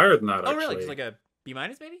wanted to go higher than that. Oh, Actually. really? Just like a B-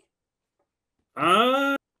 maybe?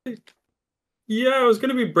 Uh, yeah, I was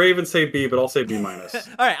gonna be brave and say B, but I'll say B minus.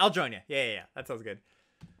 All right, I'll join you. Yeah. That sounds good.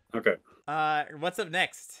 Okay. What's up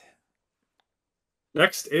next?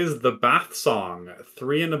 Next is the Bath Song.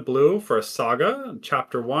 3 in a blue for a saga.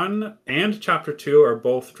 Chapter 1 and Chapter 2 are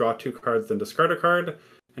both draw 2 cards, then discard a card.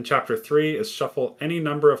 And Chapter 3 is shuffle any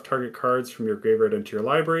number of target cards from your graveyard into your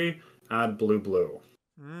library. Add blue.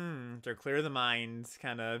 So Clear the Mind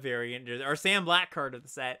kind of variant, or Sam Black card of the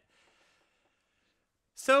set.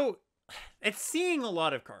 So it's seeing a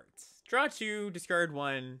lot of cards. Draw 2, discard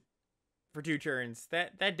 1 for 2 turns.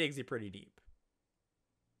 That digs you pretty deep.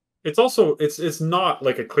 It's also it's not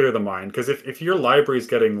like a Clear the Mind, because if your library's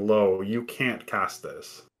getting low, you can't cast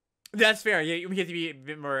this. That's fair. Yeah, we have to be a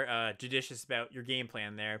bit more judicious about your game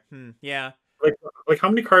plan there. Yeah. Like how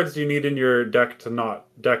many cards do you need in your deck to not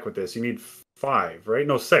deck with this? You need 5, right?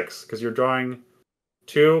 No, 6, because you're drawing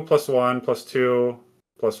 2 plus 1 plus 2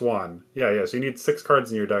 plus 1. Yeah. So you need 6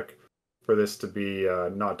 cards in your deck for this to be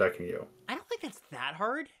not decking you. I don't think that's that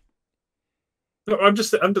hard. No, I'm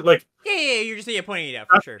like, Yeah. You're just pointing it out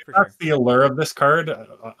for sure. That's the allure of this card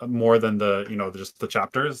more than the just the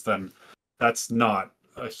chapters. Then that's not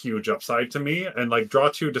a huge upside to me. And like draw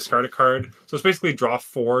 2, discard a card. So it's basically draw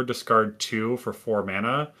 4, discard 2 for 4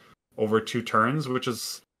 mana over 2 turns, which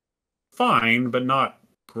is fine, but not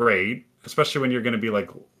great. Especially when you're going to be like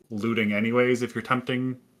looting anyways if you're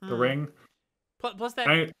tempting the ring. Plus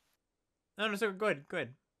that. No. So go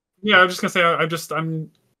ahead. Yeah, I was just gonna say I'm.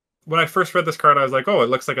 When I first read this card, I was like, oh, it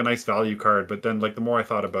looks like a nice value card. But then, like, the more I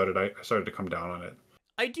thought about it, I started to come down on it.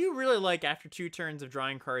 I do really like after 2 turns of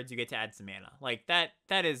drawing cards, you get to add some mana. Like, that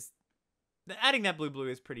is... Adding that blue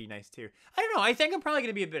is pretty nice, too. I don't know. I think I'm probably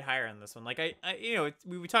going to be a bit higher on this one. Like,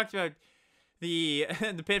 we talked about the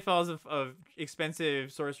the pitfalls of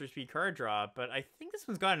expensive Sorcerer Speed card draw, but I think this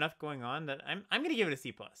one's got enough going on that I'm going to give it a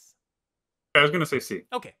C+. I was going to say C.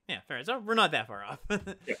 Okay, yeah, fair. So we're not that far off.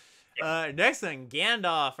 Yeah. Next one,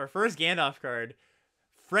 Gandalf. Our first Gandalf card.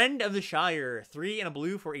 Friend of the Shire. 3 and a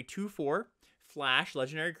blue for a 2/4 flash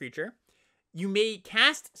legendary creature. You may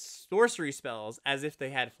cast sorcery spells as if they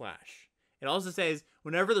had flash. It also says,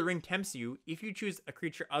 whenever the ring tempts you, if you choose a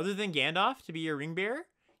creature other than Gandalf to be your ring bearer,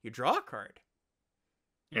 you draw a card.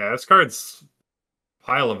 Yeah, this card's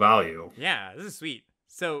pile of value. Yeah, this is sweet.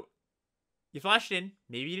 So, you flash it in.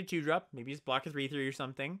 Maybe you did 2-drop. Maybe you just block a 3/3 or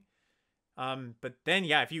something. But then,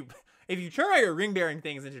 yeah, if you turn all your ring-bearing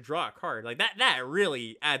things into draw a card, like that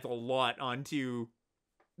really adds a lot onto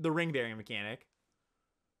the ring-bearing mechanic.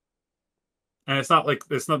 And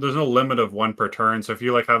there's no limit of 1 per turn. So if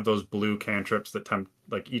you like have those blue cantrips that tempt,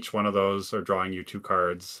 like each one of those are drawing you 2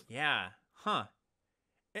 cards. Yeah, huh.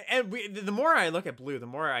 And the more I look at blue, the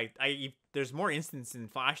more there's more instance in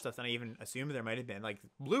flash stuff than I even assumed there might have been. Like,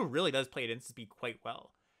 blue really does play at instant speed quite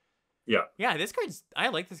well. Yeah, this card's... I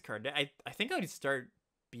like this card. I think I would start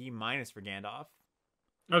B- for Gandalf.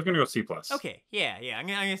 I was gonna go C+. Okay, yeah. I'm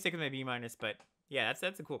gonna stick with my B-, but yeah,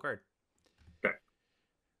 that's a cool card. Okay.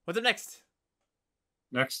 What's up next?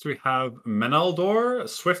 Next we have Meneldor,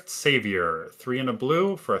 Swift Savior. 3 and a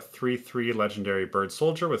blue for a 3/3 legendary bird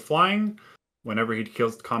soldier with flying. Whenever he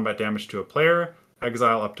deals combat damage to a player,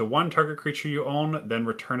 exile up to 1 target creature you own, then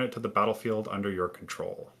return it to the battlefield under your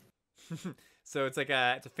control. So it's like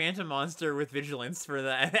it's a phantom monster with vigilance for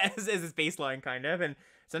the as its baseline kind of, and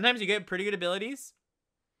sometimes you get pretty good abilities.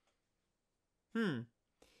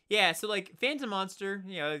 Yeah, so like phantom monster,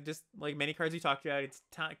 just like many cards we talked about, its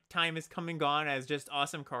time is come and gone as just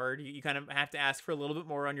awesome card. You kind of have to ask for a little bit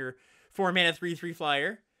more on your 4 mana 3/3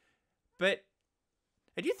 flyer, but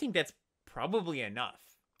I do think that's probably enough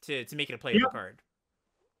to make it a playable card.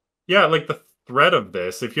 Yeah, like the threat of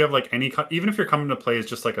this, if you have like even if you're coming to play as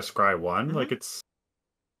just like a scry 1, like it's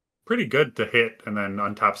pretty good to hit and then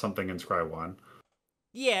untap something and scry 1.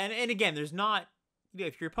 Yeah, and again, there's not,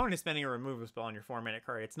 if your opponent is spending a removal spell on your 4-mana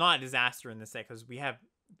card, it's not a disaster in this set, because we have,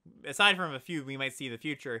 aside from a few we might see in the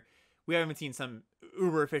future, we haven't seen some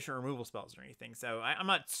uber efficient removal spells or anything. So I'm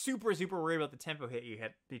not super worried about the tempo hit you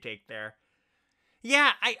take there.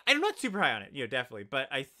 Yeah, I'm not super high on it, definitely, but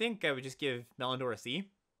I think I would just give Melandor a C.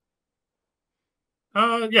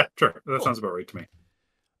 Yeah, sure. That Cool. sounds about right to me.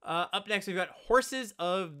 Up next, we've got Horses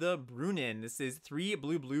of the Brunnen. This is 3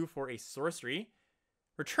 blue for a sorcery.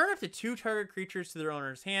 Return up to 2 target creatures to their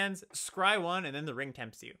owner's hands, scry 1, and then the ring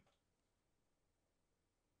tempts you.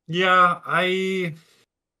 Yeah, I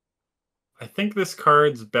think this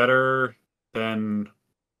card's better than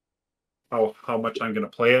how much I'm gonna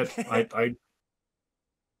play it.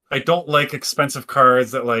 I don't like expensive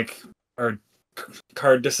cards that like are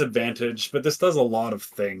card disadvantage, but this does a lot of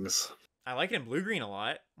things. I like it in blue-green a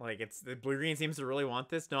lot. Like, it's the blue-green seems to really want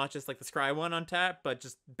this, not just like the scry 1 on tap, but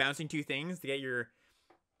just bouncing 2 things to get your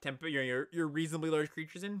your reasonably large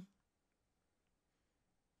creatures in.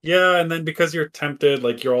 Yeah, and then because you're tempted,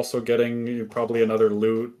 like you're also getting probably another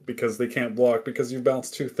loot because they can't block because you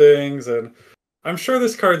bounced 2 things, and I'm sure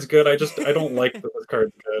this card's good. I don't like that this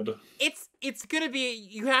card's good. It's gonna be,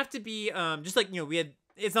 you have to be just like, we had,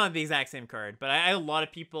 it's not the exact same card, but I had a lot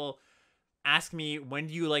of people ask me, when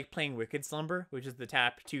do you like playing Wicked Slumber, which is the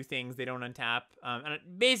tap 2 things they don't untap. And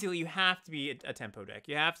basically you have to be a tempo deck.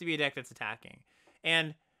 You have to be a deck that's attacking.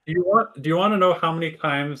 And Do you want to know how many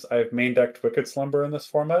times I've main decked Wicked Slumber in this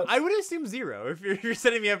format? I would assume 0 if you're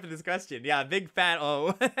setting me up for this question. Yeah, big fat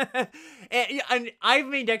O. and I've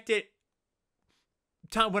main decked it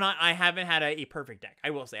when I haven't had a perfect deck. I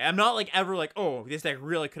will say, I'm not like ever like, oh, this deck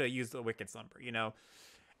really could have used the Wicked Slumber,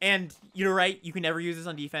 And you're right, you can never use this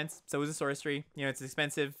on defense. So is a sorcery. It's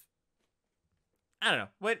expensive. I don't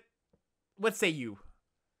know. What say you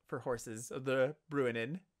for Horses of the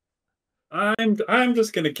Bruinen? I'm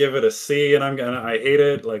just gonna give it a C, and I hate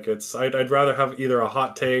it. Like I'd rather have either a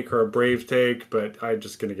hot take or a brave take, but I'm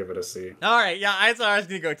just gonna give it a C. All right, yeah, I thought I was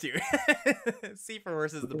gonna go too. C for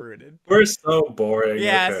Horses of the Bruinen. We're so boring.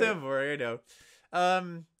 Yeah, Okay. so boring. I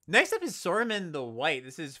know. Next up is Sorman the White.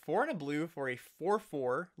 This is 4 and a blue for a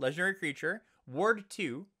 4/4 legendary creature. Ward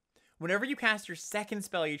 2. Whenever you cast your second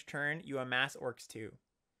spell each turn, you amass Orcs 2.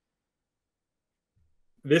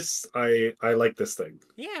 This I like this thing.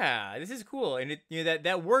 Yeah, this is cool, and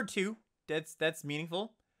that Ward 2, that's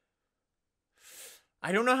meaningful.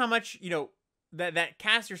 I don't know how much that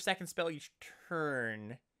cast your second spell each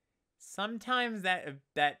turn. Sometimes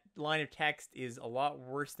that line of text is a lot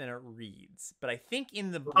worse than it reads, but I think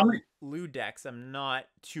in the blue decks, I'm not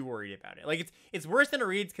too worried about it. Like it's worse than it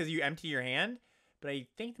reads because you empty your hand, but I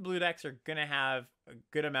think the blue decks are gonna have a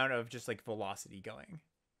good amount of just like velocity going.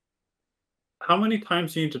 How many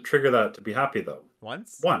times do you need to trigger that to be happy though?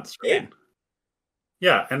 Once? Once, right? Yeah.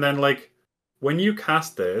 Yeah, and then like when you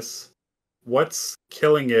cast this, what's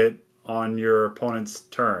killing it on your opponent's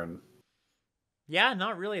turn? Yeah,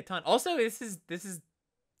 not really a ton. Also, this is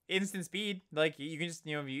instant speed. Like you can just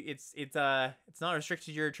it's not restricted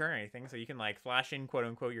to your turn or anything, so you can like flash in quote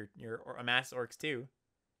unquote your amass Orcs too.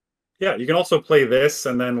 Yeah, you can also play this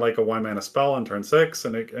and then like a 1-mana spell on turn 6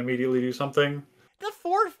 and it immediately do something. The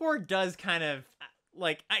 4/4 does kind of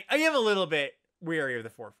like I am a little bit weary of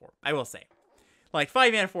the 4/4. I will say, like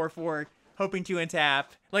 5-mana 4/4, hoping to untap.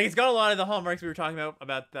 Like it's got a lot of the hallmarks we were talking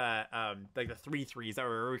about the like the 3/3s that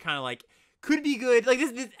were kind of like could be good. Like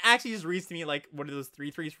this actually just reads to me like one of those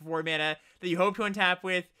 3/3s for 4 mana that you hope to untap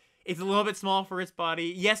with. It's a little bit small for its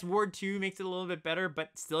body. Yes, Ward 2 makes it a little bit better,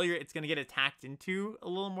 but still it's gonna get attacked into a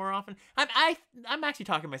little more often. I'm actually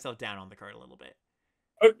talking myself down on the card a little bit.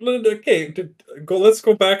 Okay, let's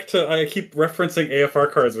go back to, I keep referencing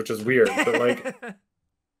AFR cards, which is weird, but like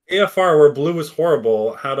AFR where blue was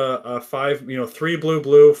horrible had a 5, 3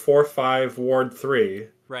 blue 4/5 Ward 3.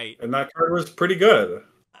 Right. And that card was pretty good.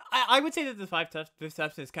 I would say that the 5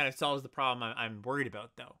 toughness kind of solves the problem I'm worried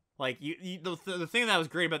about though. Like the thing that was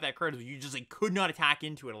great about that card is you just like could not attack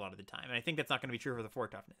into it a lot of the time, and I think that's not going to be true for the 4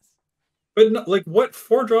 toughness. But no, like what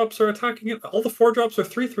 4-drops are attacking it? All the 4-drops are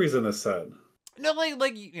 3/3s in this set. No,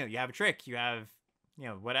 like you have a trick, you have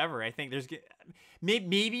whatever. I think there's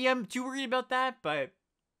maybe I'm too worried about that, but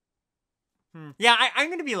yeah, I'm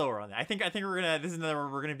gonna be lower on that. I think we're gonna, this is another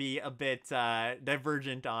one we're gonna be a bit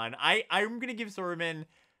divergent on. I'm gonna give Sorman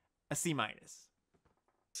a C-.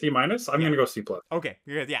 C-? I'm gonna go C+. Okay,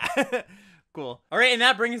 good. Yeah. Cool. All right, and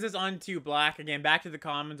that brings us on to black. Again, back to the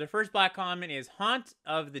commons. Our first black common is Haunt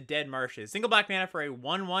of the Dead Marshes. Single black mana for a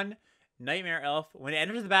 1/1 Nightmare Elf. When it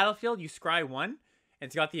enters the battlefield, you scry 1. And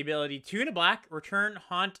it's got the ability 2 and a black, return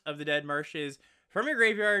Haunt of the Dead Marshes from your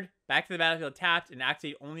graveyard back to the battlefield tapped, and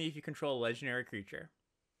activate only if you control a legendary creature.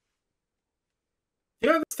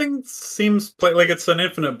 Yeah, this thing seems like it's an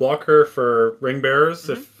infinite blocker for ring bearers,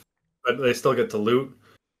 but they still get to loot.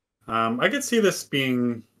 I could see this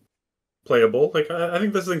being playable. Like I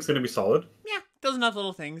think this thing's going to be solid. Yeah, does enough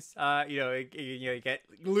little things. You get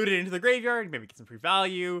looted into the graveyard, maybe get some free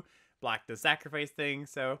value. black does sacrifice thing.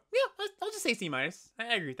 So yeah, I'll just say C minus.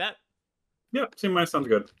 I agree with that. Yeah, C minus sounds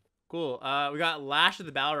good. Cool. We got Lash of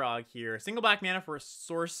the Balrog here. Single black mana for a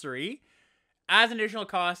sorcery. As an additional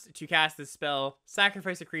cost to cast this spell,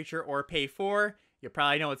 sacrifice a creature or pay 4. You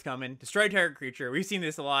probably know what's coming. Destroy target creature. We've seen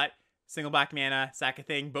this a lot. Single black mana, sack a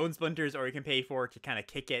thing, bone splinters, or you can pay 4 to kind of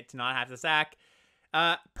kick it to not have to sack.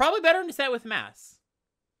 Probably better in a set with mass.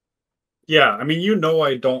 Yeah, I mean,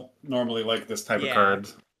 I don't normally like this type of card.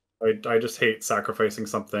 I just hate sacrificing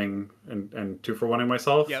something and 2-for-1ing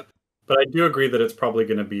myself. Yep. But I do agree that it's probably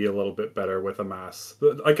going to be a little bit better with a mass.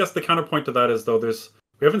 I guess the counterpoint to that is, though,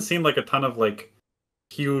 we haven't seen like a ton of like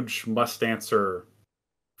huge must answer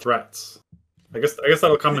threats. I guess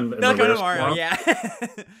that'll come in That'll come tomorrow. tomorrow. Yeah,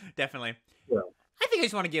 definitely. Yeah. I think I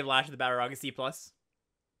just want to give Lash of the Balrog a C plus.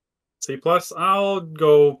 C plus. I'll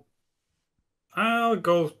go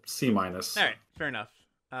C minus. All right, fair enough.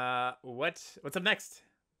 What's up next?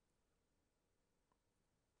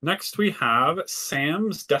 Next we have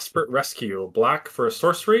Sam's Desperate Rescue. Black for a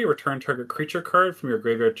sorcery. Return target creature card from your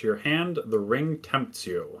graveyard to your hand. The ring tempts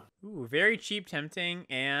you. Ooh, very cheap, tempting,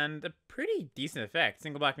 and a pretty decent effect.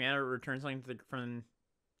 Single black mana returns something from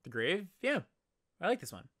the grave. Yeah, I like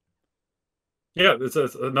this one. Yeah, it's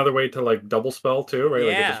another way to like double spell too, right?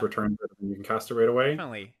 Like it Yeah. just returns it and you can cast it right away.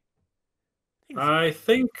 Definitely. I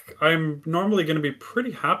think I'm normally going to be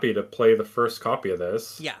pretty happy to play the first copy of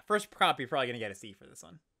this. Yeah, first copy, you're probably going to get a C for this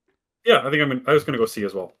one. Yeah, I was going to go C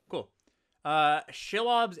as well. Cool.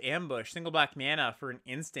 Shilob's Ambush, single black mana for an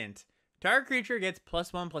instant. Target creature gets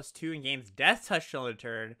 +1/+2 and gains Death Touch on a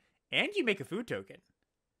turn, and you make a food token.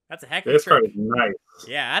 That's a heck of a trick. This card is nice.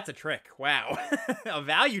 Yeah, that's a trick. Wow. A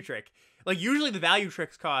value trick. Like, usually the value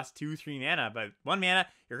tricks cost 2-3 mana, but 1 mana,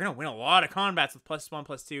 you're going to win a lot of combats with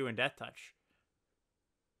 +1/+2 and Death Touch.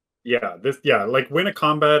 Yeah, like win a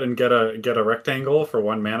combat and get a rectangle for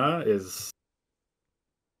 1 mana is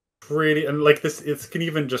pretty, and like this, it can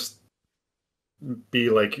even just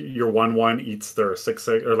be like your 1/1 eats their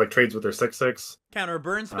 6/6 or like trades with their 6/6. Counter a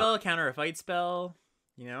burn spell, counter a fight spell.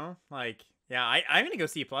 You know, like, yeah, I'm gonna go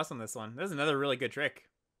C plus on this one. This is another really good trick.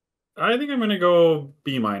 I think I'm gonna go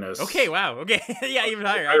B minus. Okay, wow. Okay, yeah, even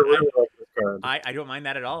higher. I really like this card. I don't mind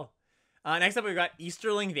that at all. Next up, we've got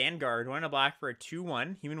Easterling Vanguard. 1 black for a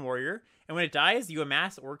 2/1 human warrior, and when it dies, you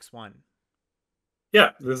amass Orcs 1.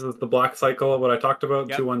 Yeah, this is the black cycle of what I talked about.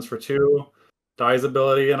 Yep. 2/1s for 2, dies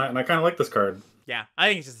ability, and I kind of like this card. Yeah, I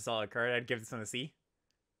think it's just a solid card. I'd give this one a C.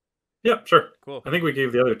 Yeah, sure. Cool. I think we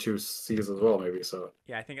gave the other 2 C's as well, maybe. So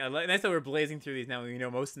yeah, I think nice that we're blazing through these now. We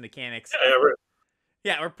know most of the mechanics.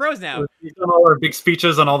 Yeah, we're pros now. We've done all our big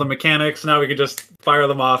speeches on all the mechanics. Now we can just fire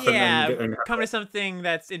them off. Yeah, and come to something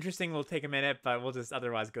that's interesting. We'll take a minute, but we'll just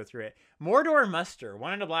otherwise go through it. Mordor Muster.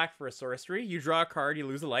 1 black for a sorcery. You draw a card, you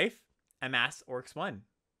lose a life. Amass Orcs 1.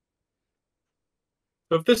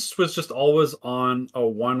 So if this was just always on a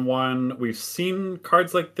 1/1, we've seen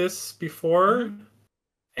cards like this before,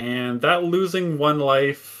 and that losing 1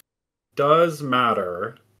 life does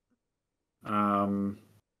matter.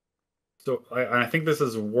 So I think this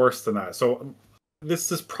is worse than that. So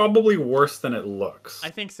this is probably worse than it looks.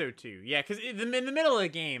 I think so too. Yeah, because in the middle of the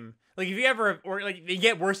game, like if you ever, or like they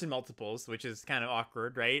get worse in multiples, which is kind of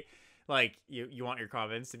awkward, right? Like you want your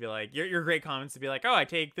comments to be like your great comments to be like, oh, I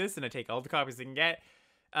take this and I take all the copies I can get.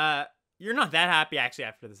 You're not that happy actually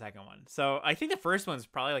after the second one. So I think the first one's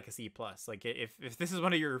probably like a C plus. Like if this is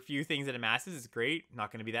one of your few things that amasses, it's great.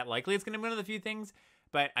 Not going to be that likely it's going to be one of the few things,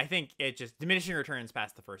 but I think it just diminishing returns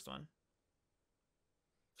past the first one.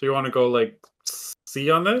 So you want to go like C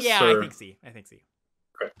on this? Yeah, or? I think C.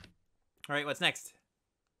 Okay. All right, what's next?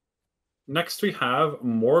 Next we have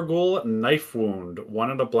Morgul Knife Wound.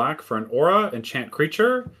 1 black for an aura, enchant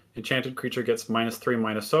creature. Enchanted creature gets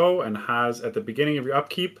 -3/-0 and has at the beginning of your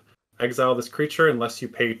upkeep, exile this creature unless you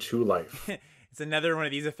pay 2 life. It's another one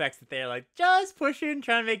of these effects that they're like just pushing,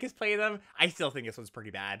 trying to make us play them. I still think this one's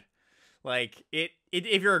pretty bad. Like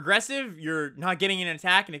if you're aggressive, you're not getting an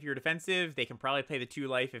attack, and if you're defensive, they can probably play the 2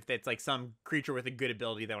 life if it's like some creature with a good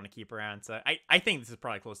ability they want to keep around. So I think this is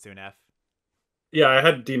probably close to an F. Yeah, I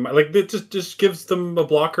had D. Like it just gives them a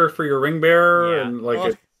blocker for your ring bearer, Yeah. and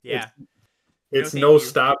like it's No, no thank you.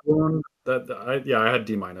 stab wound. I had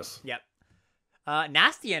D minus. Yep.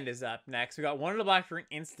 Nasty End is up next. We got 1 black for an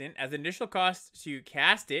instant. As an initial cost to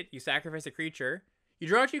cast it, you sacrifice a creature. You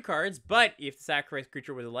draw 2 cards, but if the sacrificed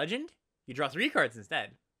creature was a legend, you draw 3 cards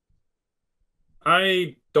instead.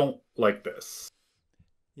 I don't like this.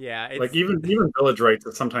 Yeah, it's... like even village rights,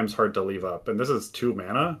 it's sometimes hard to leave up, and this is 2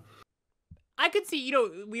 mana. I could see,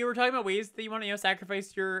 we were talking about ways that you want to,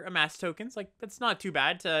 sacrifice your amass tokens. Like, that's not too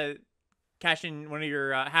bad to cash in one of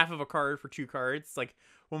your half of a card for 2 cards. Like,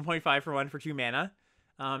 1.5 for 1 for 2 mana.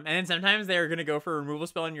 And then sometimes they're going to go for a removal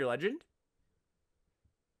spell in your legend.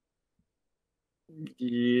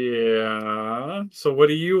 Yeah. So what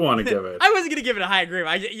do you want to give it? I wasn't going to give it a high grade.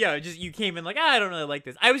 Just you came in like, I don't really like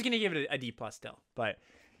this. I was going to give it a D plus still, but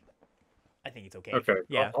I think it's okay. Okay.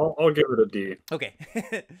 Yeah. I'll give it a D. Okay.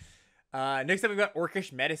 Next up, we've got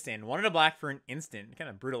Orcish Medicine. 1 and a black for an instant. Kind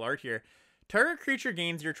of brutal art here. Target creature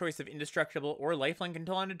gains your choice of indestructible or lifelink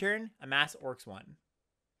until end of turn. Amass Orcs 1.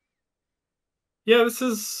 Yeah, this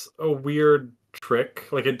is a weird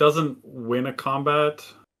trick. Like, it doesn't win a combat.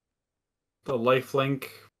 The lifelink.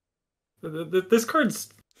 This card's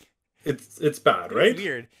it's bad, right? It's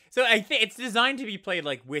weird. So I think it's designed to be played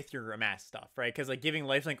like with your amass stuff, right? Because like giving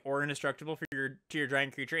lifelink or indestructible for your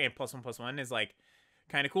giant creature and +1/+1 is like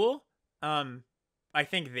kind of cool. I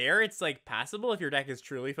think there it's like passable if your deck is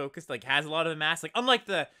truly focused, like has a lot of amass. Like unlike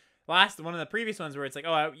the last one of the previous ones where it's like,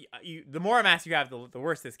 oh, the more amass you have, the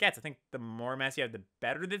worse this gets. I think the more amass you have, the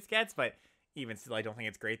better this gets. But even still, I don't think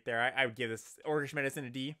it's great there. I would give this Orcish Medicine a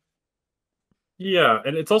D. Yeah,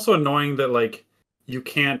 and it's also annoying that like you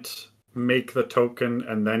can't make the token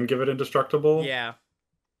and then give it indestructible. Yeah.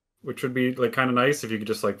 Which would be like kind of nice if you could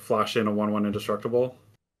just like flash in a 1/1 indestructible.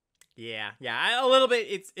 Yeah, a little bit.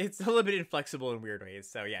 It's a little bit inflexible in weird ways.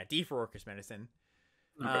 So yeah, D for Orcish Medicine.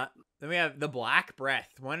 Okay. Then we have the Black Breath.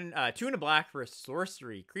 2 and a black for a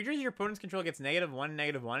sorcery. Creatures your opponent's control gets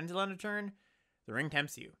 -1/-1 until end of turn. The ring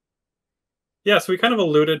tempts you. Yeah, so we kind of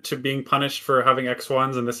alluded to being punished for having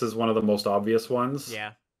X1s, and this is one of the most obvious ones.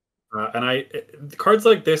 Yeah. And cards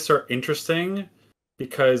like this are interesting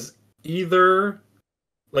because either,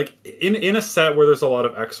 like in a set where there's a lot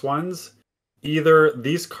of X1s, either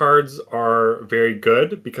these cards are very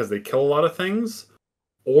good because they kill a lot of things,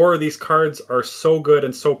 or these cards are so good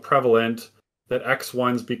and so prevalent that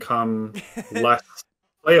X1s become less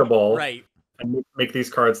playable, Right. and make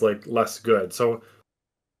these cards like less good. So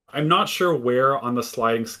I'm not sure where on the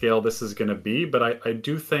sliding scale this is going to be, but I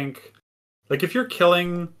do think, like, if you're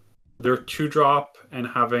killing their 2-drop and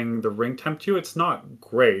having the ring tempt you, it's not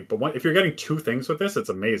great. But if you're getting 2 things with this, it's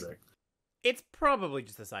amazing. It's probably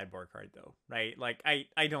just a sideboard card, though, right? Like,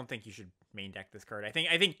 I don't think you should main deck this card. I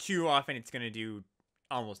think too often it's going to do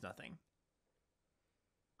almost nothing.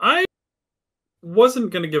 I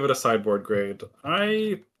wasn't going to give it a sideboard grade.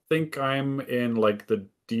 I think I'm in, like, the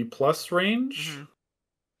D+ range. Mm-hmm.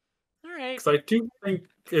 All right. Because I do think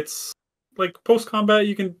it's, like, post-combat,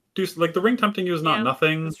 you can do, like, the ring tempting you is not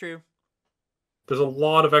nothing. That's true. There's a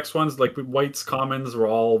lot of X1s, like, White's commons were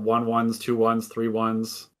all 1/1s, 2/1s,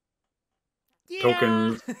 3/1s. Yeah.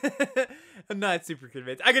 Tokens. I'm not super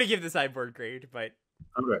convinced. I'm going to give the sideboard grade, but...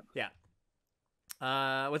 Okay. Yeah.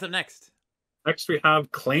 What's up next? Next we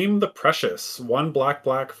have Claim the Precious. 1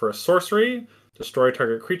 black for a sorcery. Destroy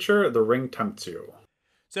target creature. The ring tempts you.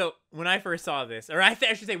 So when I first saw this, or I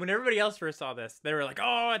should say when everybody else first saw this, they were like,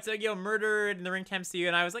 oh, it's like, murder and the ring tempts you.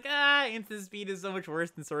 And I was like, instant speed is so much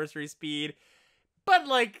worse than sorcery speed. But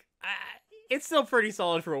like, it's still pretty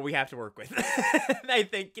solid for what we have to work with. I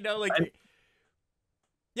think,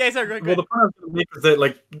 yeah, sorry, go ahead. Well, the point I was going to make is that,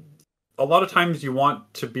 like, a lot of times you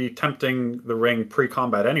want to be tempting the ring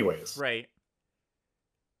pre-combat anyways. Right.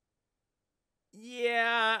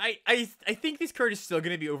 Yeah, I think this card is still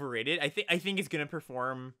going to be overrated. I think it's going to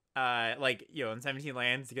perform, in 17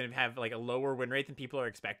 lands, it's going to have, like, a lower win rate than people are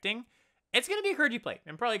expecting. It's going to be a card you play,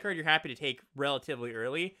 and probably a card you're happy to take relatively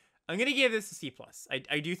early. I'm going to give this a C+.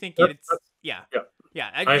 I do think yeah.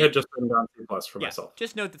 I had just written down C+ for myself.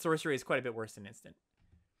 Just note that sorcery is quite a bit worse than instant.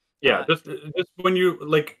 Yeah, just when you,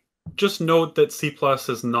 like, just note that C+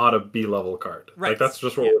 is not a B-level card. Right. Like, that's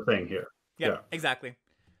just what we're saying here. Yeah, exactly.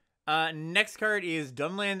 Next card is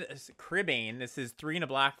Dunland Cribane. This is 3 and a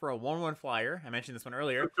black for a 1/1 flyer. I mentioned this one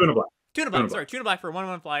earlier. 2 and a black. 2 and a black. Sorry, 2 and a black for a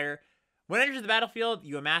 1/1 flyer. When it enters the battlefield,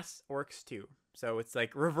 you amass Orcs 2. So it's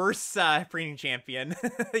like reverse Preening Champion.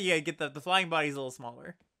 Yeah, get the flying body's a little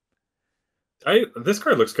smaller. This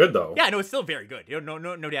card looks good though. Yeah, no, it's still very good.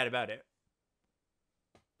 No doubt about it.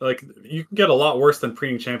 Like, you can get a lot worse than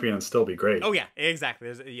Preening Champion and still be great. Oh yeah,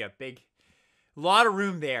 exactly. There's big, lot of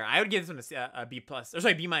room there. I would give this one a B+. Or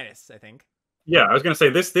sorry, B-, I think. Yeah, I was gonna say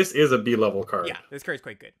this is a B-level card. Yeah, this card is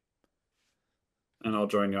quite good. And I'll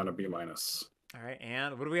join you on a B-. All right,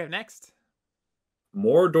 and what do we have next?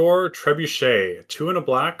 Mordor Trebuchet. 2 and a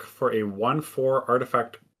black for a 1/4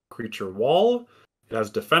 artifact creature wall. It has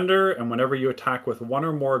Defender, and whenever you attack with 1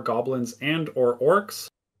 or more goblins and or orcs,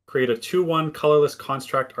 create a 2/1 colorless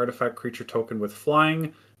construct artifact creature token with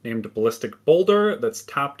flying named Ballistic Boulder that's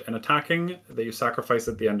tapped and attacking that you sacrifice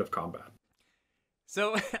at the end of combat.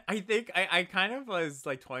 So I think I kind of was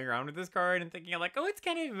like toying around with this card and thinking like, oh, it's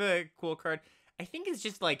kind of a cool card. I think it's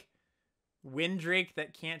just like Windrake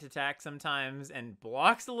that can't attack sometimes and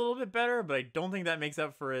blocks a little bit better, but I don't think that makes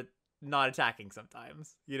up for it not attacking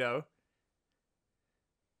sometimes, you know?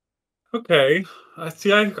 Okay.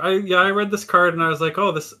 See, I read this card and I was like,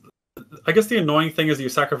 oh, this. I guess the annoying thing is you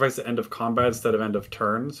sacrifice the end of combat instead of end of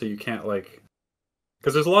turn, so you can't like.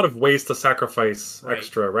 Because there's a lot of ways to sacrifice Right.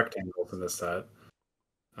 extra rectangles in this set.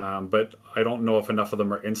 But I don't know if enough of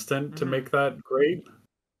them are instant to make that great.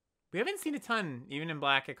 We haven't seen a ton, even in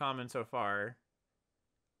Black at Common so far.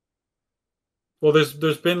 Well,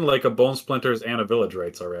 there's been like a Bone Splinters and a Village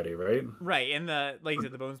Rites already, right? Right, and the like you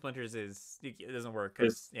said, the Bone Splinters it doesn't work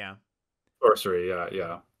It's because yeah. sorcery,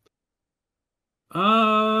 yeah.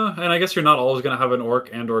 And I guess you're not always gonna have an orc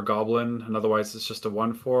and or goblin, and otherwise it's just a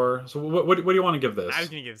 1/4. So what do you want to give this? I was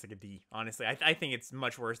gonna give this like a D. Honestly, I think it's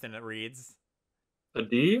much worse than it reads. A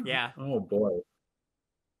D? Yeah. Oh boy.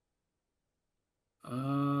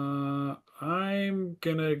 I'm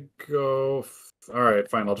gonna go. All right,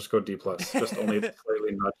 fine. I'll just go D plus. Just only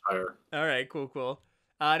slightly nudge higher. All right, cool.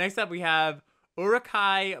 Next up we have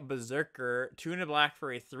Urukai Berserker, 2 and a black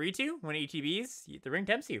for a 3/2. When ETBs, the ring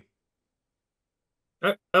tempts you.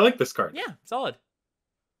 I like this card. Yeah, solid.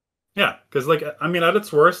 Yeah, because like I mean, at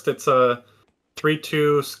its worst, it's a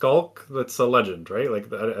 3/2 skulk that's a legend, right? Like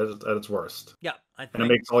at its worst. Yeah, and it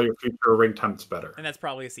makes all your future ring tempts better. And that's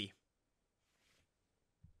probably a C.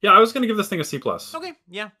 Yeah, I was gonna give this thing a C plus. Okay,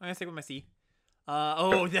 yeah, I'm gonna stick with my C.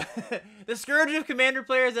 The Scourge of Commander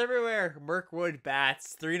players everywhere. Mirkwood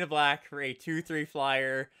Bats, 3 and a black for a 2/3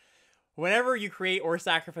 flyer. Whenever you create or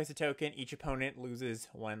sacrifice a token, each opponent loses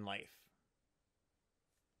 1 life.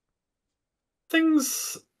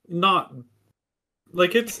 Things not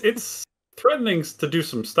like it's threatening to do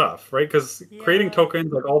some stuff, right? Because creating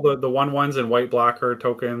tokens, like all the 1/1s and white black are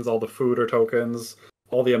tokens, all the food are tokens,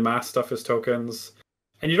 all the amass stuff is tokens.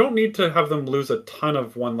 And you don't need to have them lose a ton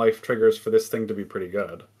of 1 life triggers for this thing to be pretty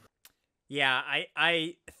good. Yeah,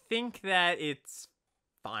 I think that it's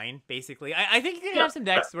fine, basically. I think you can have some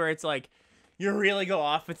decks where it's like, you really go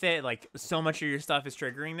off with it, like, so much of your stuff is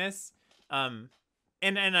triggering this. And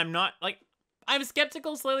I'm not, like, I'm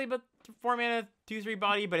skeptical slightly about 4 mana, 2/3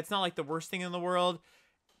 body, but it's not, like, the worst thing in the world.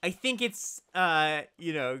 I think it's,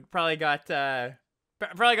 you know, probably got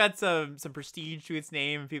some prestige to its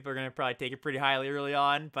name. People are gonna probably take it pretty highly early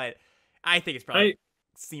on, but I think it's probably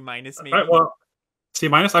C minus maybe. Well, C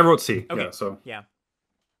minus. I wrote C. Okay. Yeah. So yeah.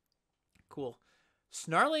 Cool.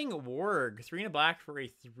 Snarling Warg, 3 and a black for a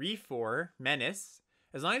 3/4 menace.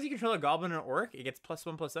 As long as you control a goblin or orc, it gets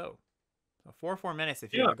 +1/+0. A 4/4 menace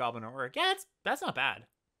if you have a goblin or orc. Yeah, that's not bad.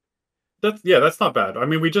 That's not bad. I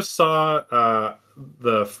mean, we just saw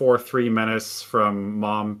the 4/3 menace from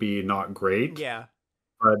Mom be not great. Yeah.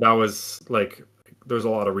 That was like there's a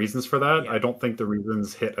lot of reasons for that. Yeah. I don't think the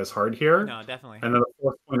reasons hit as hard here. No, definitely. And then the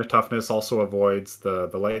 4th point of toughness also avoids the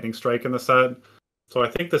lightning strike in the set. So I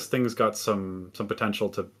think this thing's got some potential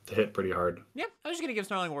to hit pretty hard. Yeah, I was just gonna give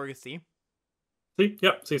Snarling Warg a C. See,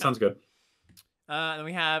 yep, C sounds good. Then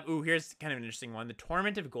we have here's kind of an interesting one: the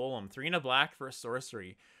Torment of Golem, 3 and a black for a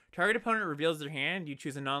sorcery. Target opponent reveals their hand. You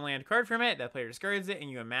choose a non-land card from it. That player discards it,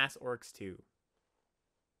 and you amass orcs too.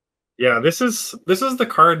 Yeah, this is the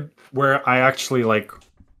card where I actually like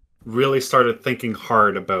really started thinking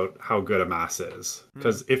hard about how good amass is.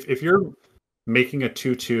 Because if you're making a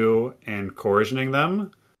 2/2 and coercioning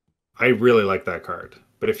them, I really like that card.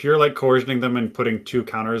 But if you're like coercioning them and putting 2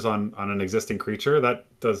 counters on an existing creature,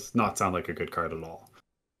 that does not sound like a good card at all.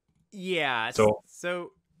 Yeah. So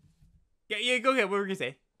yeah. Go ahead. What were you gonna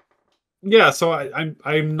say? Yeah. So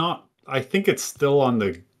I'm not. I think it's still on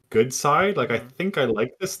the good side. Like I think I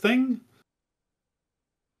like this thing,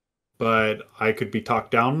 but I could be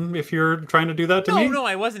talked down if you're trying to do that to me. No,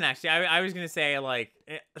 I wasn't actually. I was gonna say like,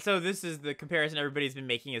 so this is the comparison everybody's been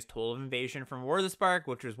making is Toll of Invasion from War of the Spark,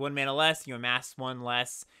 which was 1 mana less, you amass 1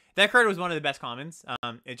 less. That card was one of the best commons.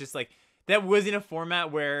 It's just like that was in a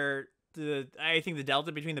format where I think the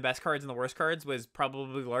delta between the best cards and the worst cards was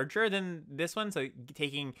probably larger than this one. So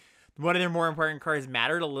taking one of their more important cards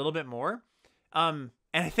mattered a little bit more.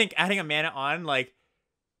 And I think adding a mana on like.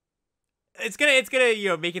 It's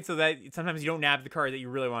gonna make it so that sometimes you don't nab the card that you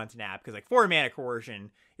really want to nab because like 4 mana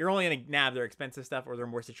coercion, you're only gonna nab their expensive stuff or their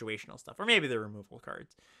more situational stuff or maybe their removable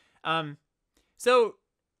cards. So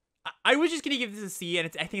I was just gonna give this a C,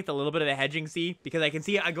 and I think it's a little bit of a hedging C because I can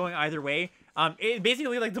see it going either way. It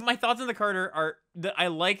basically like my thoughts on the card are that I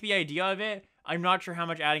like the idea of it. I'm not sure how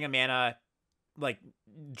much adding a mana like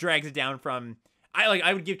drags it down from.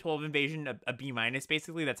 I would give 12 Invasion a B minus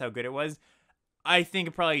basically. That's how good it was. I think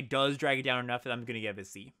it probably does drag it down enough that I'm going to give it a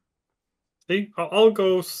C. See, I'll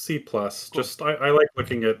go C plus. Cool. Just I like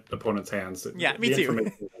looking at opponents' hands. Yeah, me The too.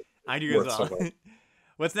 information is I do as worth so well. much.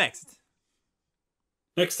 What's next?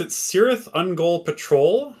 Next, it's Cirith Ungol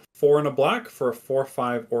Patrol, 4 and a black for a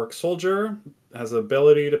 4/5 Orc Soldier. Has the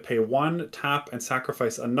ability to pay 1, tap, and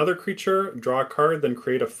sacrifice another creature, draw a card, then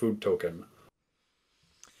create a food token.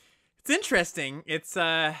 It's interesting. It's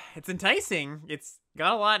enticing. It's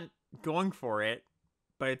got a lot going for it,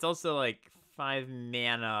 but it's also like 5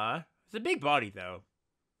 mana. It's a big body though.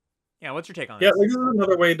 Yeah, what's your take on Yeah, this? like this is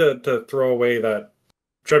another way to throw away that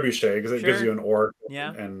trebuchet because it gives Sure. you an orc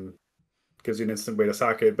Yeah. and gives you an instant way to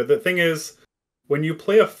sack it. But the thing is, when you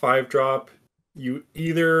play a 5-drop, you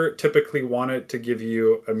either typically want it to give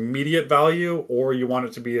you immediate value or you want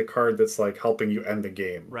it to be a card that's like helping you end the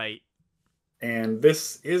game. Right. And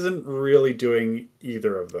this isn't really doing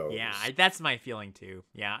either of those. Yeah, that's my feeling too.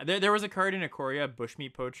 Yeah, there was a card in Ikoria,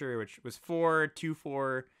 Bushmeat Poacher, which was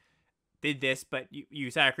 4/2/4. Did this, but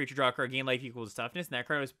you sack a creature, draw a card, gain life equals toughness, and that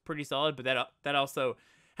card was pretty solid. But that also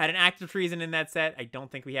had an active treason in that set. I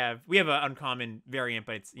don't think we have an uncommon variant,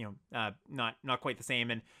 but it's not quite the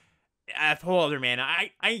same. And a whole other man.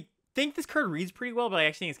 I think this card reads pretty well, but I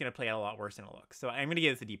actually think it's gonna play out a lot worse than it looks. So I'm gonna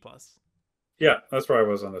give this a D plus. Yeah, that's where I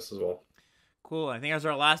was on this as well. Cool. I think that's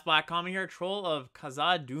our last black common here. Troll of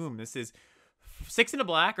Khazad-dûm. This is 6 in a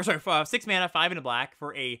black, or sorry, 6 mana, 5 in a black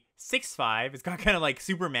for a 6/5. It's got kind of like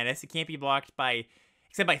super menace. It can't be blocked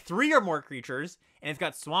except by 3 or more creatures, and it's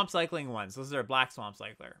got swamp cycling 1. So this is our black swamp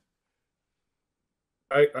cycler.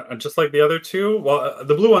 I just like the other two. Well,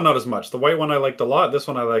 the blue one not as much. The white one I liked a lot. This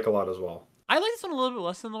one I like a lot as well. I like this one a little bit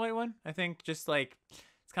less than the white one. I think just like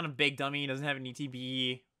it's kind of big dummy. Doesn't have an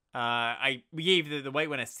ETB. We gave the white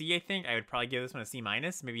one a C. I think I would probably give this one a C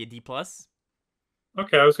minus, maybe a D plus.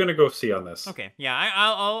 Okay, I was gonna go C on this. Okay, yeah,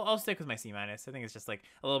 I'll stick with my C minus. I think it's just like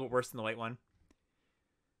a little bit worse than the white one.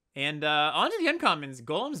 And on to the uncommons.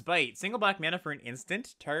 Golem's Bite. Single black mana for an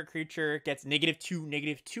instant. Target creature gets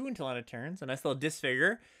 -2/-2 until end of turn. So nice little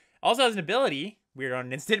disfigure. Also has an ability, weird on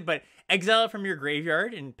an instant, but exile it from your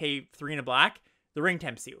graveyard and pay 3 in a black. The ring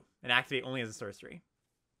tempts you and activate only as a sorcery.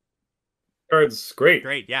 Card's great.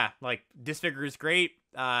 Great, yeah. Like disfigure is great.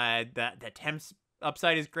 The tempts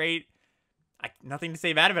upside is great. Nothing to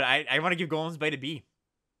say bad about it. I want to give Golem's Bite a B.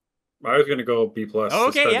 I was gonna go B plus. Oh,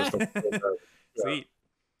 okay, yeah. Yeah. Sweet.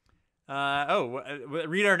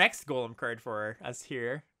 Read our next Golem card for us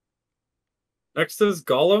here. Next is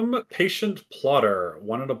Golem Patient Plotter.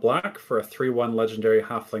 1 and a black for a 3/1 legendary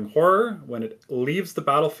halfling horror. When it leaves the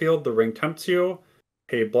battlefield, the ring tempts you.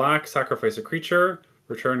 Pay black, sacrifice a creature.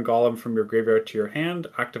 Return Golem from your graveyard to your hand.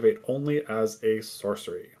 Activate only as a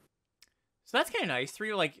sorcery. So that's kind of nice.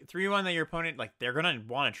 3/1 that your opponent, like, they're gonna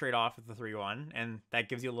want to trade off with the 3/1, and that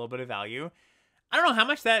gives you a little bit of value. I don't know how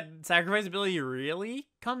much that sacrifice ability really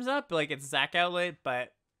comes up. Like, it's a sack outlet,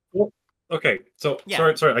 but Well, okay, so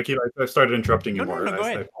yeah. sorry. I started interrupting you No, more. go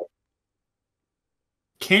ahead.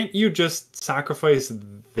 Can't you just sacrifice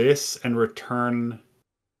this and return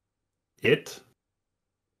it?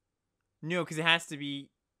 No, because it has to be.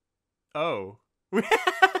 Oh,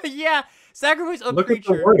 yeah. Sacrifice a Look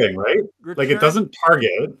creature. at the wording, right? Like it doesn't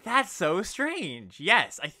target. That's so strange.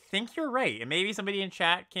 Yes, I think you're right, and maybe somebody in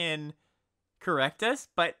chat can correct us,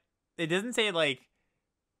 but it doesn't say like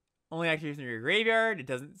only activates from your graveyard. It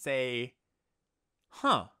doesn't say,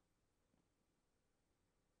 huh?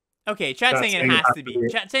 Okay, chat saying it has to be.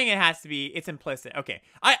 Chat saying it has to be. It's implicit. Okay,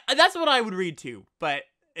 that's what I would read too, but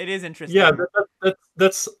it is interesting. Yeah,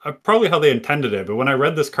 that's probably how they intended it. But when I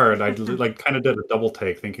read this card, I like kind of did a double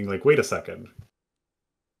take, thinking like, wait a second.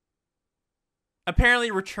 Apparently,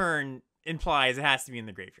 return implies it has to be in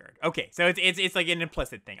the graveyard. Okay, so it's like an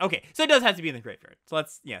implicit thing. Okay, so it does have to be in the graveyard. So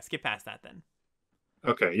let's skip past that then.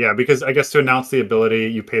 Okay, yeah, because I guess to announce the ability,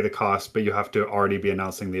 you pay the cost, but you have to already be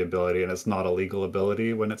announcing the ability, and it's not a legal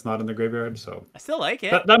ability when it's not in the graveyard. So I still like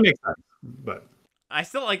it. That makes sense, but I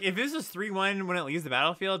still like if this was 3/1 when it leaves the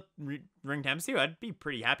battlefield, ring tempts you. I'd be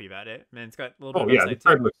pretty happy about it. I mean, it's got a little bit. Oh yeah, the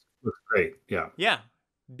card looks great. Yeah. Yeah,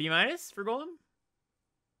 B minus for Golem.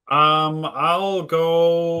 I'll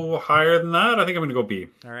go higher than that. I think I'm gonna go B.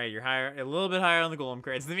 All right, you're a little bit higher on the Golem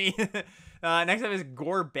cards than me. Next up is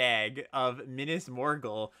Gore Bag of Minas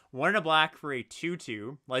Morgul. 1 and a black for a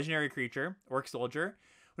 2/2 legendary creature, Orc Soldier.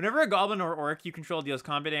 Whenever a goblin or orc you control deals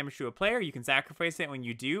combat damage to a player, you can sacrifice it. When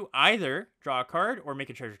you do, either draw a card or make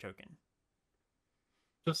a treasure token.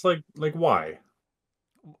 Just like why?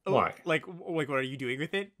 Why? Like what are you doing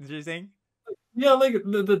with it? Is what you're saying? Yeah, like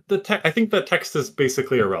the text. I think the text is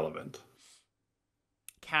basically irrelevant.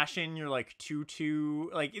 Cash in your like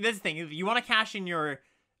 2/2. Like that's the thing. If you want to cash in your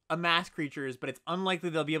amass creatures, but it's unlikely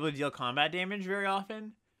they'll be able to deal combat damage very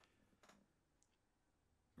often.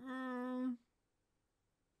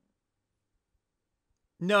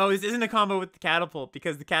 No, this isn't a combo with the catapult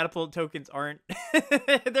because the catapult tokens aren't.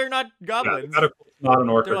 They're not Yeah, goblins. Catapult's not an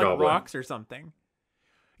orc They're or like goblin. rocks or something.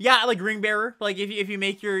 Yeah, like ring bearer. Like if you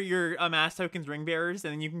make your mass tokens ring bearers,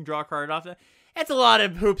 and then you can draw a card off. It's a lot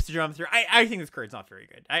of hoops to jump through. I think this card's not very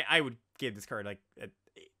good. I would give this card like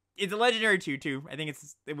it's a legendary 2/2. I think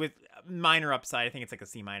it's with minor upside. I think it's like a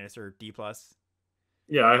C- or D+.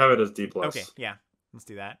 Yeah, I have it as D+. Okay, yeah, let's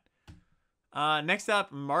do that. Next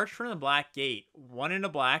up, March from the Black Gate. 1 in a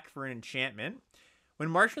black for an enchantment. When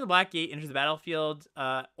March from the Black Gate enters the battlefield,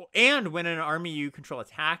 and when an army you control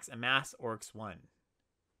attacks, amass orcs 1.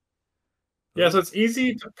 Yeah, so it's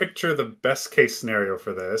easy to picture the best case scenario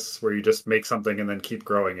for this, where you just make something and then keep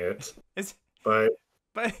growing it. But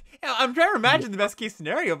yeah, I'm trying to imagine the best case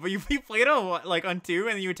scenario. But you play it on like on 2,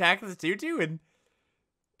 and then you attack as a 2/2, and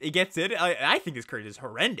it gets it. I think this card is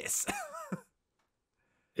horrendous.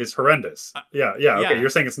 It's horrendous. Yeah. Okay, yeah. you're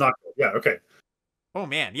saying it's not good. Yeah, okay. Oh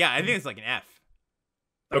man, yeah, I think it's like an F.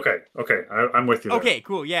 Okay, I'm with you there. Okay,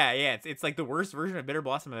 cool. Yeah. It's like the worst version of Bitter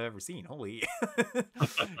Blossom I've ever seen. Holy.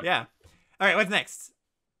 Yeah. All right, what's next?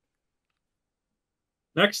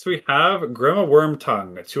 Next, we have Grima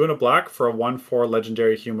Wormtongue. 2 in a black for a 1/4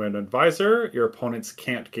 legendary human advisor. Your opponents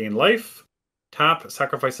can't gain life. Tap,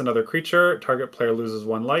 sacrifice another creature. Target player loses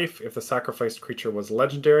 1 life. If the sacrificed creature was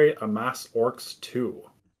legendary, amass orcs 2.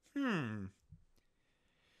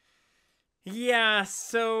 Yeah,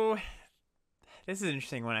 so this is an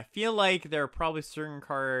interesting one. I feel like there are probably certain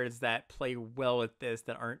cards that play well with this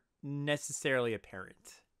that aren't necessarily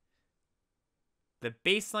apparent. The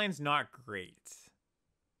baseline's not great.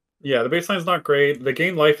 Yeah, the baseline's not great. The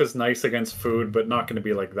gain life is nice against food, but not going to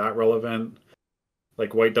be like that relevant.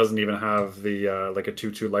 Like white doesn't even have the like a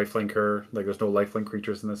 2/2 lifelinker. Like there's no lifelink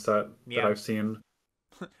creatures in this set that I've seen.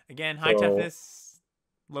 Again, high toughness,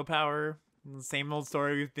 low power, same old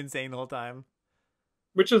story we've been saying the whole time.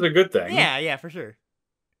 Which is a good thing. Yeah, for sure.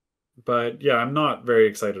 But yeah, I'm not very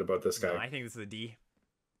excited about this guy. No, I think this is a D.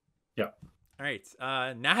 Yeah. All right,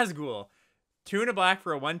 Nazgul. 2 in a black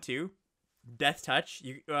for a 1/2. Death touch.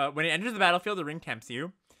 You when it enters the battlefield, the ring tempts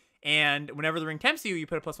you. And whenever the ring tempts you, you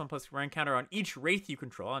put a +1/+1 counter on each wraith you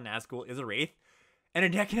control. And Nazgul is a wraith. And a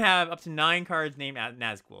deck can have up to 9 cards named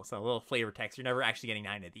Nazgul. So a little flavor text. You're never actually getting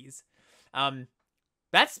 9 of these.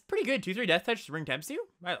 That's pretty good. 2/3 death touch, ring tempts you.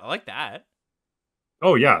 I like that.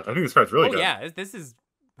 Oh yeah, I think this card's really good. Oh yeah, this is.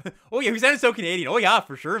 Oh yeah, we sounded so Canadian. Oh yeah,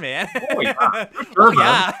 for sure, man. Oh yeah, for sure, oh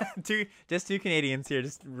yeah. two Canadians here,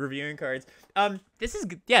 just reviewing cards. This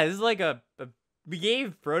is like a we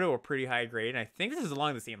gave Frodo a pretty high grade, and I think this is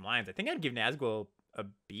along the same lines. I think I'd give Nazgul a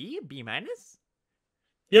B minus.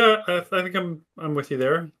 Yeah, I think I'm with you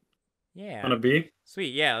there. Yeah. On a B.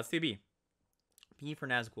 Sweet. Yeah, let's do B. B for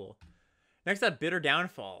Nazgul. Next up, Bitter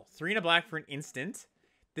Downfall. 3 in a black for an instant.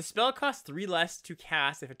 This spell costs 3 less to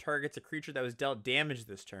cast if it targets a creature that was dealt damage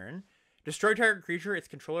this turn. Destroy target creature, its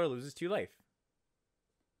controller loses 2 life.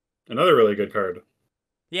 Another really good card.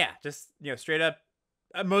 Yeah, just straight up.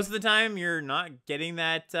 Most of the time, you're not getting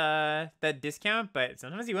that that discount, but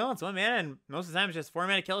sometimes you will. It's 1 mana, and most of the time it's just 4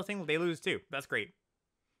 mana kill a thing. They lose 2. That's great.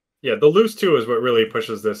 Yeah, the lose 2 is what really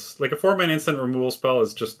pushes this. Like a 4-mana instant removal spell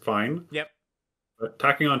is just fine. Yep. But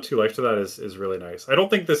tacking on 2 life to that is really nice. I don't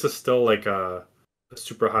think this is still like a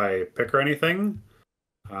super high pick or anything.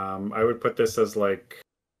 I would put this as like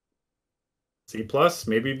C+,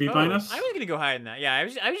 maybe B-. I was gonna go higher than that. Yeah, I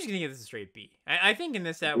was just gonna give this a straight B. I think in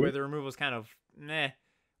this set where the removal is kind of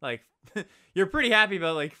like you're pretty happy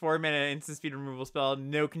about like 4 mana instant speed removal spell,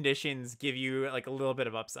 no conditions, give you like a little bit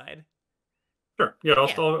of upside. Sure. Yeah, I'll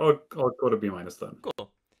go to B- then.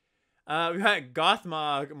 Cool. We got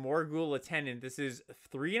Gothmog Morgul Attendant. This is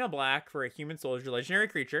 3 in a black for a human soldier, legendary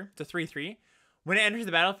creature. It's a 3/3. When it enters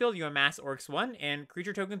the battlefield, you amass orcs 1, and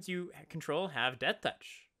creature tokens you control have death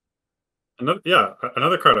touch.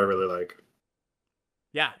 Another card I really like.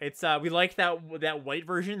 Yeah, it's we like that white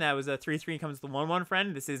version that was a 3/3 comes with the 1/1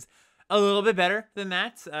 friend. This is a little bit better than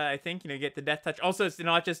that. I think you get the death touch. Also, it's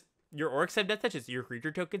not just your orcs have death touch; it's your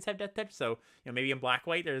creature tokens have death touch. So maybe in black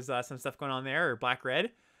white there's some stuff going on there, or black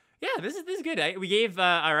red. Yeah, this is good. I gave the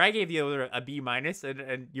other a B-,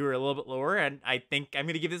 and you were a little bit lower, and I think I'm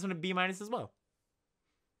gonna give this one a B- as well.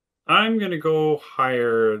 I'm gonna go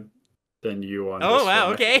higher than you on this. Oh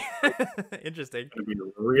wow, okay. Interesting. It's gonna be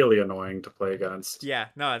really annoying to play against. Yeah,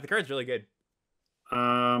 no, the card's really good.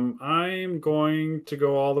 I'm going to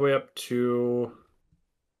go all the way up to.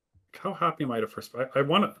 How happy am I to first? I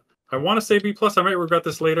want to say B+. I might regret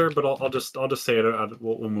this later, but I'll just say it.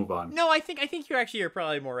 We'll move on. No, I think you're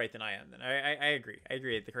probably more right than I am. Then I agree. I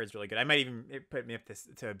agree that the card's really good. I might even put me up this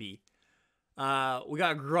to a B. We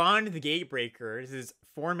got Grond the Gatebreaker. This is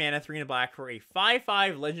 4 mana, 3 and a black for a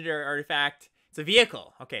 5/5 legendary artifact. It's a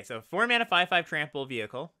vehicle. Okay, so 4 mana, 5/5 trample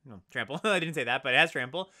vehicle. No, trample. I didn't say that, but it has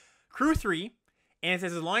trample. Crew 3. And it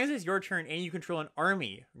says, as long as it's your turn and you control an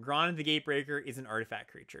army, Grond the Gatebreaker is an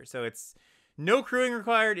artifact creature. So it's no crewing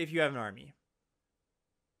required if you have an army.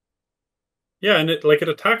 Yeah, and it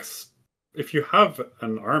attacks. If you have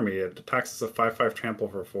an army, it attacks as a 5/5 trample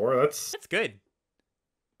for 4. That's good.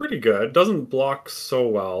 Pretty good. Doesn't block so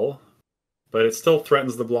well, but it still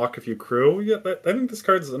threatens the block if you crew. Yeah, I think this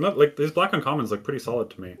card's not like these black uncommons look pretty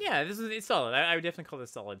solid to me. Yeah, it's solid. I would definitely call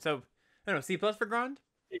this solid. So I don't know, C+ for Grond?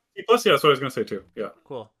 C+, yeah, that's what I was gonna say too. Yeah.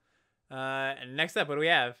 Cool. And next up, what do we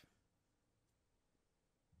have?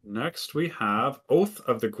 Next, we have Oath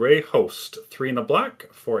of the Grey Host. 3 in the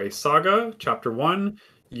black for a saga. Chapter 1,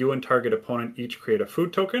 you and target opponent each create a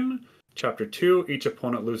food token. Chapter 2, each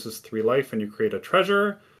opponent loses 3 life and you create a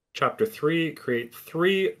treasure. Chapter 3, create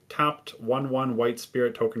 3 tapped 1/1 white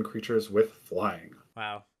spirit token creatures with flying.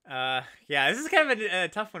 Wow. Yeah, this is kind of a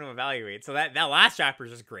tough one to evaluate. So that last chapter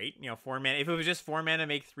is just great. 4 mana. If it was just 4 mana,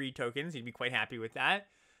 make 3 tokens, you'd be quite happy with that.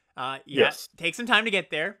 Yes. Take some time to get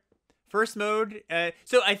there. First mode.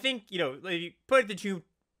 So I think if you put the 2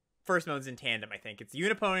 first modes in tandem, I think it's you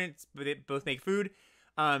and opponents, but they both make food,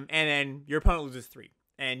 and then your opponent loses 3,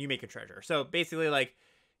 and you make a treasure. So basically, like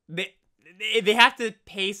they have to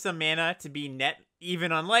pay some mana to be net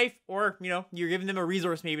even on life, or you're giving them a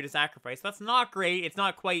resource maybe to sacrifice. That's not great. It's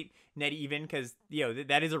not quite net even because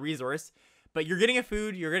that is a resource, but you're getting a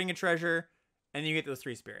food, you're getting a treasure, and then you get those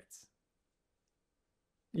 3 spirits.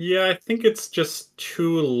 Yeah, I think it's just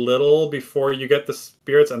too little before you get the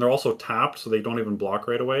spirits, and they're also tapped, so they don't even block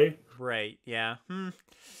right away. Right. Yeah.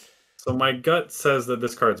 So my gut says that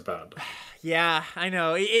this card's bad. Yeah, I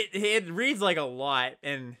know. It reads like a lot,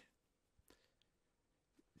 and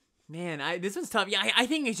man, this one's tough. Yeah, I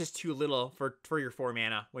think it's just too little for your 4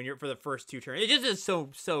 mana when you're for the first 2 turns. It just is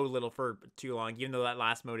so little for too long, even though that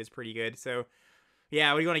last mode is pretty good. So,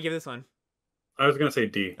 yeah, what do you want to give this one? I was gonna say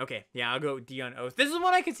D. Okay, yeah, I'll go D on Oath. This is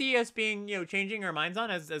one I could see us being changing our minds on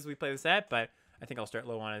as we play the set, but I think I'll start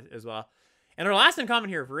low on it as well. And our last uncommon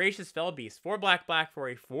here, Voracious Fellbeast, 4 black for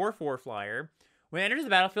a 4/4 flyer. When it enters the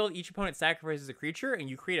battlefield, each opponent sacrifices a creature, and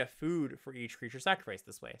you create a food for each creature sacrificed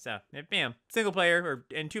this way. So, bam, single player or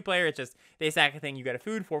and 2 player, it's just they sack a thing, you got a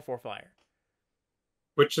food, 4/4 flyer.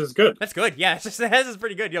 Which is good. That's good. Yeah, it's just this is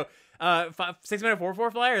pretty good. 6 mana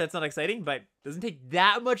 4/4 flyer. That's not exciting, but doesn't take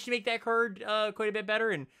that much to make that card quite a bit better.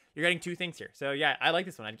 And you're getting 2 things here. So yeah, I like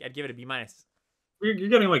this one. I'd give it a B-. You're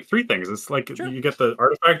getting like 3 things. It's like Sure. You get the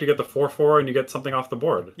artifact, you get the 4/4, and you get something off the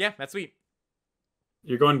board. Yeah, that's sweet.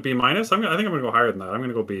 You're going B-. I think I'm gonna go higher than that. I'm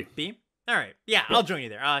gonna go B. B. All right. Yeah, I'll join you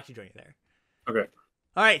there. I'll actually join you there. Okay.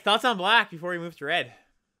 All right. Thoughts on black before we move to red?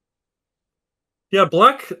 Yeah,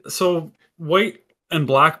 black. So white and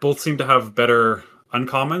black both seem to have better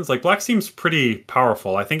uncommons. Like black seems pretty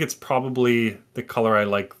powerful. I think it's probably the color I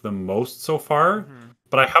like the most so far. Mm-hmm.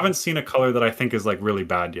 But I haven't seen a color that I think is like really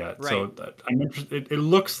bad yet. Right. So I'm interested. It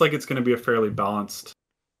looks like it's going to be a fairly balanced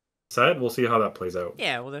set. We'll see how that plays out.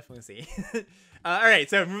 Yeah, we'll definitely see. All right.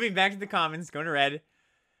 So moving back to the commons, going to red.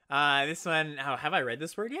 This one. Oh, have I read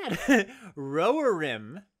this word yet?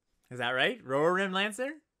 Rohirrim. Is that right? Rohirrim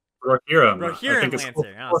Lancer. Rohirrim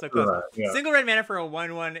Lancer. Oh, so close. Yeah. Single red mana for a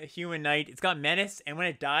 1/1 human knight. It's got menace, and when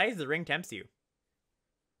it dies, the ring tempts you.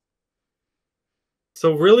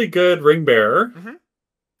 So really good ring bearer. Mm-hmm.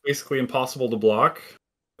 Basically impossible to block,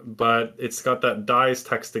 but it's got that dies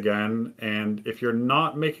text again. And if you're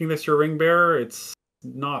not making this your ring bearer, it's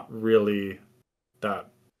not really that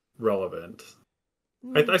relevant.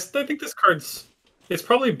 I think this card's it's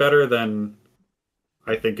probably better than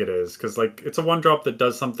I think it is, because like it's a 1-drop that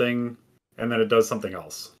does something and then it does something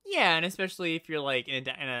else. Yeah, and especially if you're like in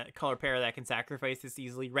a color pair that can sacrifice this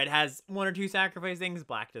easily. Red has 1 or 2 sacrifice things.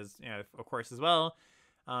 Black does, of course, as well.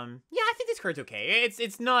 Yeah, I think this card's okay.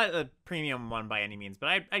 It's not a premium one by any means,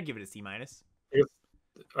 but I'd give it a C-.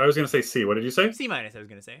 I was gonna say C. What did you say? C-. I was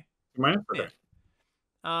gonna say. C-? Okay.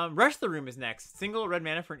 Yeah. Rush the Room is next. Single red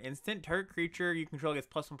mana for an instant. Target creature you control gets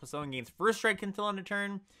 +1/+0 and gains first strike until end of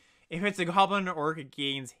turn. If it's a goblin or orc, it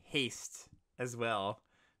gains haste as well.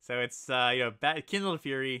 So it's Kindle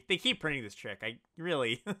Fury. They keep printing this trick. I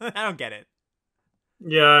don't get it.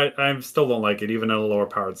 Yeah, I still don't like it, even in a lower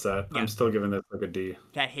powered set. Yeah. I'm still giving this like a D.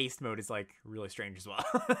 That haste mode is like really strange as well.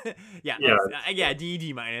 Yeah,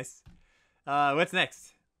 D-. What's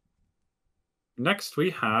next? Next we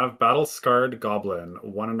have Battle Scarred Goblin.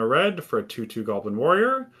 1 in a red for a 2/2 Goblin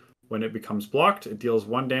Warrior. When it becomes blocked, it deals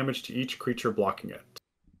 1 damage to each creature blocking it.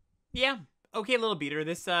 Yeah, okay little beater.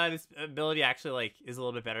 This ability actually like is a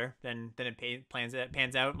little bit better than it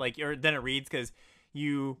pans out like or than it reads because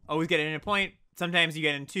you always get it in a point. Sometimes you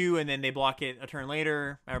get in two and then they block it a turn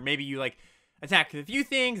later, or maybe you like attack with a few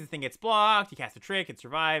things. The thing gets blocked. You cast a trick. It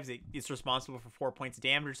survives. It's responsible for 4 points of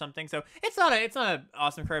damage or something. So it's not an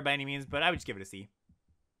awesome card by any means, but I would just give it a C.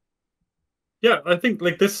 Yeah, I think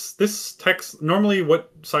like this text normally.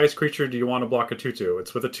 What size creature do you want to block a 2/2?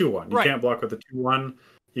 It's with a 2/1. You Right. can't block with a 2/1.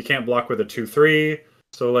 You can't block with a 2/3.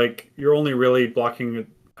 So like you're only really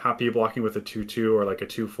happy blocking with a 2/2 or like a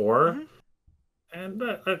 2/4. Mm-hmm. And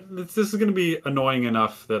this is going to be annoying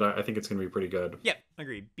enough that I think it's going to be pretty good. Yep,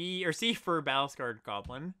 agreed. B or C for Battlescarred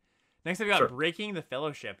Goblin. Next up, we got Sure. Breaking the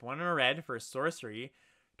Fellowship. 1 in a red for a sorcery.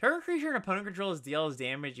 Target creature an opponent controls deals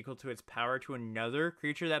damage equal to its power to another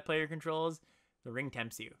creature that player controls. The ring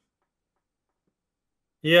tempts you.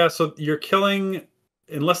 Yeah, so you're killing,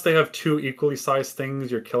 unless they have two equally sized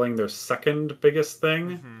things, you're killing their second biggest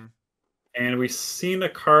thing. Mm-hmm. And we've seen a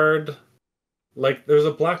card, like there's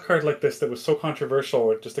a black card like this that was so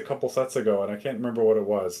controversial just a couple sets ago, and I can't remember what it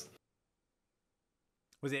was.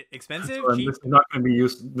 Was it expensive? So Cheap? This is not going to be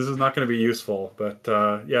This is not going to be useful, but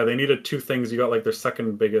yeah, they needed two things. You got like their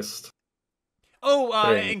second biggest. Oh,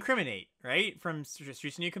 thing. Incriminate, right? From Streets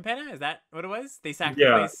of New Capenna? Is that what it was? They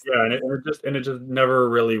sacrificed. Yeah, and it just never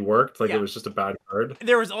really worked. Like Yeah. it was just a bad card.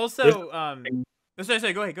 There was also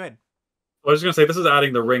sorry, go ahead. I was just gonna say this is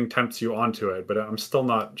adding the ring tempts you onto it, but I'm still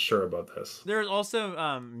not sure about this. There was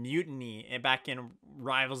also Mutiny back in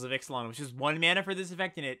Rivals of Ixalan, which is 1 mana for this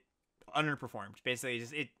effect, and it underperformed. Basically,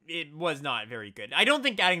 just it was not very good. I don't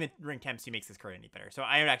think adding the ring tempts you makes this card any better. So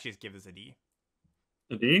I would actually just give this a D.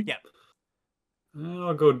 A D? Yep.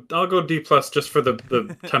 I'll go D plus just for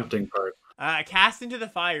the tempting part. Cast into the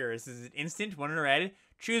Fire. This is an instant, 1 in a red.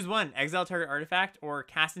 Choose one, exile target artifact, or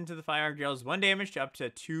cast into the fire, deals 1 damage to up to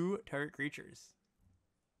 2 target creatures.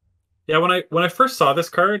 Yeah, when I first saw this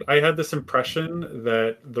card, I had this impression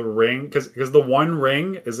that the ring, because the one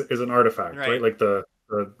ring is an artifact, right? Like the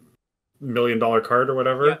 $1 million card or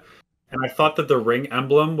whatever. Yep. And I thought that the ring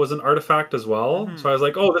emblem was an artifact as well. Mm-hmm. So I was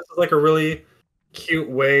like, oh, this is like a really cute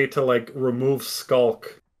way to like remove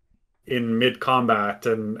Skulk in mid combat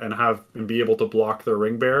and be able to block the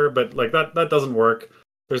ring bearer. But like that doesn't work.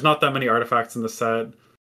 There's not that many artifacts in the set.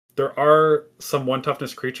 There are some 1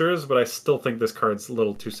 toughness creatures, but I still think this card's a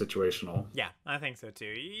little too situational. Yeah, I think so too.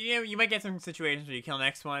 You might get some situations where you kill the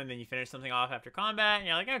next one and then you finish something off after combat and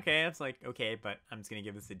you're like, okay, that's like okay, but I'm just gonna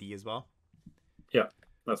give this a D as well. Yeah,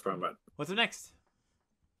 that's where I'm at. What's up next?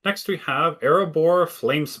 Next we have Erebor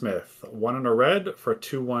Flamesmith, 1 in a red for a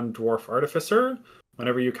 2/1 Dwarf Artificer.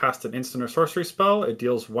 Whenever you cast an instant or sorcery spell, it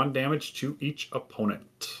deals 1 damage to each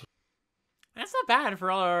opponent. That's not bad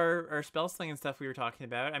for all our spell sling and stuff we were talking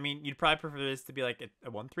about. I mean, you'd probably prefer this to be like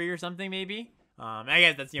a 1/3 or something, maybe. I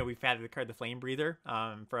guess that's, we've had the card, the Flame Breather,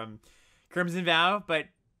 from Crimson Vow, but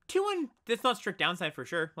 2/1, that's not strict downside for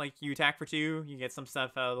sure. Like, you attack for 2, you get some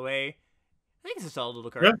stuff out of the way. I think it's a solid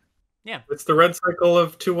little card. Yeah. It's the red cycle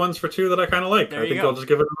of 2/1s for 2 that I kind of like. I think I'll just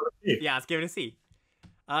give it a C. Yeah, let's give it a C.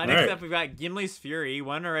 Next up, we've got Gimli's Fury,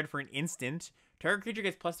 1 in a red for an instant. Target creature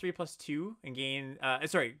gets +3/+2 and gain.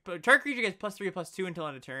 Target creature gets +3/+2 until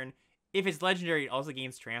end of turn. If it's legendary, it also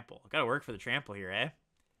gains trample. Gotta work for the trample here, eh?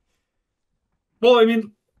 Well, I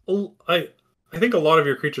mean, I think a lot of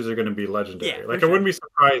your creatures are going to be legendary. Yeah, like I wouldn't be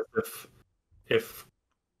surprised if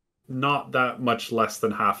not that much less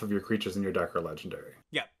than half of your creatures in your deck are legendary.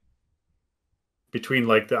 Yeah. Between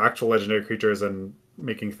like the actual legendary creatures and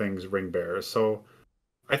making things ring bearers, so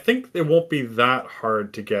I think it won't be that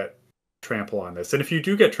hard to get trample on this. And if you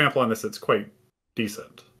do get trample on this, it's quite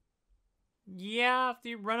decent. Yeah, if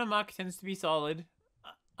you run amok, tends to be solid.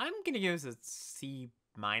 I'm gonna give this a C-.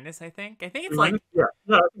 I think it's like yeah,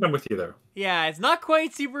 I think I'm with you there. Yeah, it's not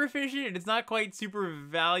quite super efficient. It's not quite super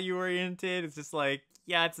value oriented. It's just like,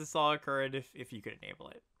 yeah, it's a solid card if you could enable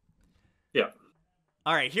it. Yeah.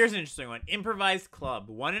 All right, here's an interesting one. Improvised Club,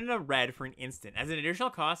 1 in a red for an instant. As an additional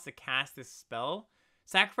cost to cast this spell,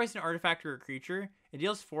 sacrifice an artifact or a creature. It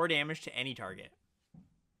deals 4 damage to any target.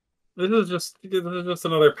 This is just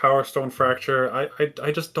another Power Stone Fracture.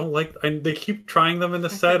 I just don't like. They keep trying them in the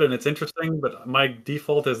set, and it's interesting. But my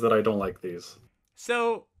default is that I don't like these.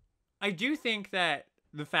 So, I do think that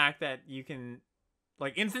the fact that you can,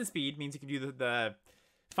 like, instant speed means you can do the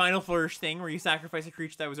final flourish thing where you sacrifice a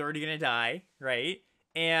creature that was already gonna die, right?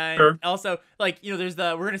 And also, like, there's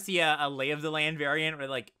we're gonna see a Lay of the Land variant where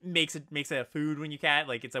like makes a food when you cat,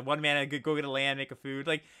 like it's a 1 mana go get a land, make a food.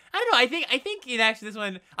 Like, I don't know, I think in actually this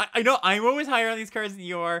one, I know I'm always higher on these cards than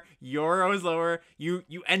you are. You're always lower. You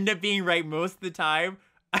end up being right most of the time.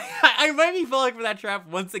 I might be falling for that trap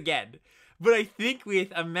once again. But I think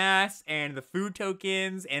with Amass and the food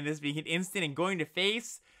tokens and this being an instant and going to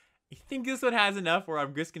face, I think this one has enough where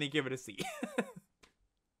I'm just going to give it a C.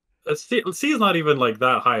 C is not even like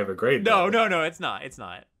that high of a grade, No, though. no, no, it's not. It's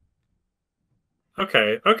not.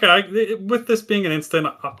 Okay, okay. With this being an instant,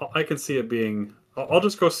 I can see it being. I'll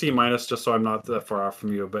just go C minus, just so I'm not that far off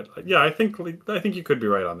from you. But yeah, I think you could be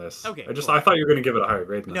right on this. Okay, I cool. thought you were going to give it a higher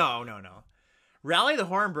grade than that. No, no, no. Rally the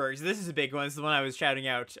Hornbergs. This is a big one. This is the one I was shouting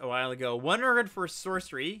out a while ago. 1 for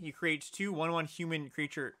sorcery. You create 2 1/1 human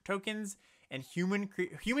creature tokens, and humans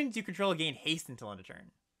you control gain haste until end of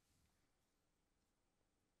turn.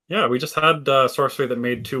 Yeah, we just had sorcery that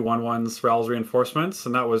made 2 1/1s Ral's reinforcements,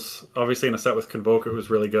 and that was obviously in a set with Convoke. It was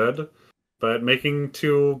really good. But making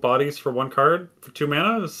 2 bodies for 1 card for 2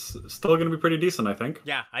 mana is still going to be pretty decent, I think.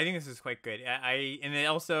 Yeah, I think this is quite good. And then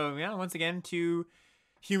also, yeah, once again, 2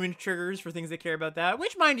 human triggers for things that care about that.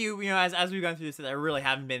 Which, mind you, as we've gone through this, there really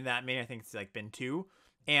haven't been that many. I think it's like been 2,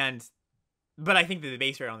 but I think that the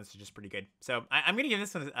base rate on this is just pretty good. So I'm gonna give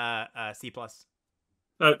this one a C plus.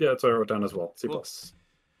 Yeah, that's what I wrote down as well. C plus. Cool.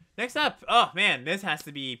 Next up, oh man, this has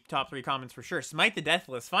to be top 3 commons for sure. Smite the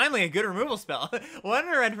Deathless. Finally, a good removal spell. 1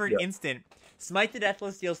 red for an instant. Smite the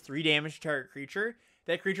Deathless deals 3 damage to target creature.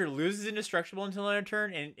 That creature loses indestructible until end of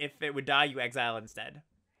turn, and if it would die, you exile instead.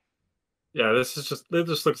 Yeah, it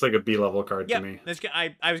just looks like a B level card to me.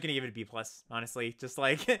 I was gonna give it a B plus, honestly. Just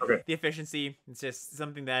like Okay. the efficiency, it's just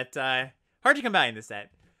something that hard to come by in this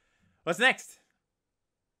set. What's next?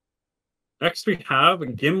 Next, we have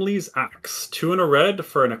Gimli's Axe. 2 and a red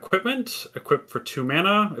for an equipment. Equipped for 2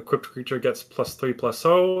 mana. Equipped creature gets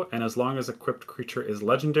 +3/+0, and as long as equipped creature is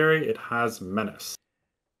legendary, it has Menace.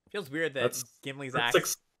 Feels weird that Gimli's that's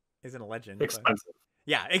Axe isn't a legend. Expensive. But...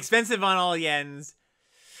 yeah, expensive on all the ends.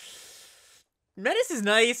 Menace is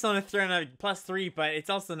nice on a turn of +3, but it's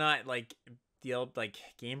also not like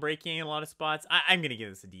game breaking in a lot of spots. I'm gonna give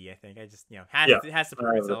this a D. I think I just it has to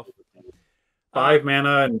prove itself. 5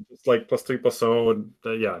 mana and just like +3/+0,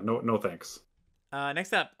 and yeah, no thanks.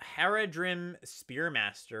 Next up, Haradrim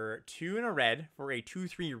Spearmaster, 2 and a red for a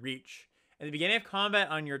 2/3 reach. At the beginning of combat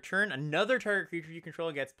on your turn, another target creature you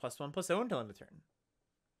control gets +1/+0 until end of turn.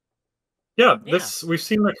 Yeah, we've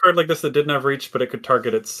seen a card like this that didn't have reach, but it could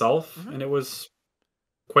target itself, and it was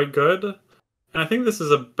quite good. And I think this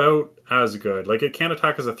is about as good. Like, it can't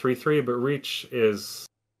attack as a 3/3, but reach is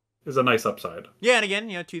a nice upside. Yeah, and again,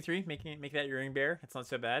 2/3, make that your ring bear. It's not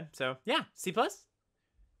so bad. So yeah, C plus.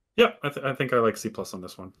 Yeah, I think I like C plus on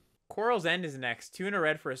this one. Coral's End is next. 2 and a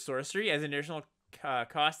red for a sorcery as an additional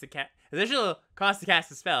cost to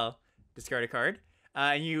cast a spell. Discard a card.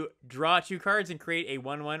 And you draw 2 cards and create a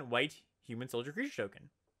 1/1 white human soldier creature token.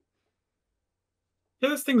 Yeah,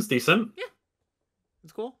 this thing's decent. Yeah,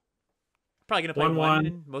 it's cool. Probably gonna play 1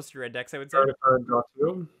 in most of your red decks, I would say. Card, draw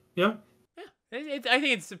 2. Yeah. I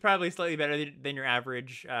think it's probably slightly better than your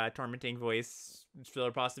average Tormenting Voice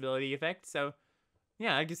filler possibility effect. So,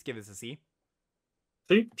 yeah, I just give this a C.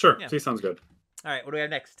 C? Sure. Yeah. C sounds good. All right, what do we have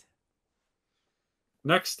next?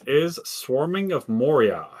 Next is Swarming of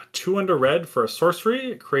Moria. 2 and a red for a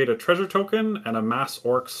sorcery. Create a treasure token and amass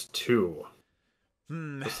orcs 2.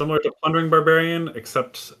 So similar to Plundering Barbarian,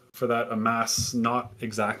 except for that amass not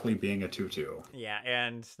exactly being a 2/2. Yeah,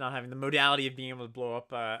 and not having the modality of being able to blow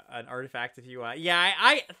up an artifact if you yeah,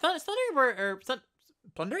 I thought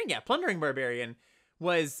Plundering Barbarian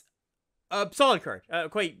was a solid card.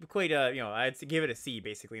 Quite I'd give it a C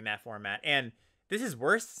basically in that format. And this is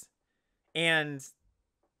worse. And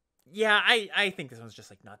yeah, I think this one's just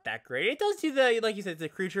like not that great. It does do the, like you said, it's a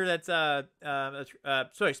creature that's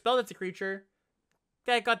spell that's a creature.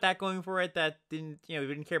 That got that going for it. That didn't, we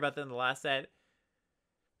didn't care about that in the last set.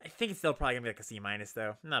 I think it's still probably gonna be like a C minus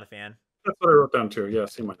though. I'm not a fan. That's what I wrote down too. Yeah,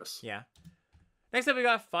 C minus. Yeah. Next up, we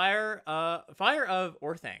got Fire of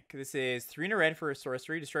Orthanc. This is 3 and a red for a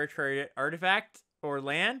sorcery. Destroy target artifact or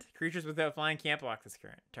land. Creatures without flying can't block this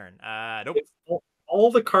current turn. Nope. All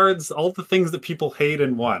the cards, all the things that people hate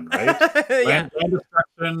in one, right? Land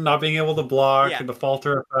destruction, not being able to block, the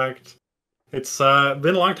falter effect. It's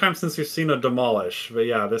been a long time since we've seen a Demolish, but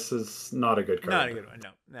yeah, this is not a good card. Not a good one,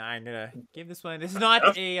 no. I'm gonna give this one. This is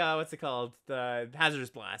not a what's it called? The Hazardous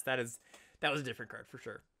Blast. That was a different card for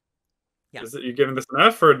sure. Yeah. Is it, you giving this an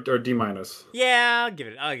F or D minus? Yeah, I'll give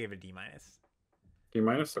it a D minus. D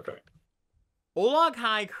minus, okay. Olog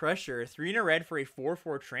High Crusher, 3 and a red for a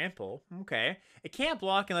 4/4 trample. Okay, it can't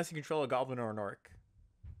block unless you control a goblin or an orc.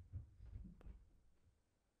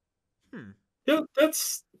 Yeah,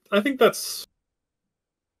 I think that's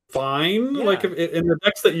fine. Yeah. Like in the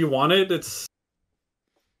decks that you wanted, it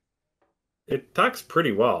attacks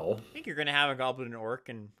pretty well. I think you're gonna have a goblin and orc,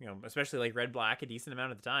 and especially like red black a decent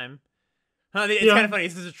amount of the time. It's Yeah. kind of funny.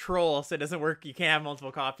 This is a troll, so it doesn't work. You can't have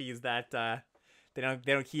multiple copies that they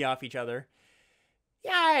don't key off each other.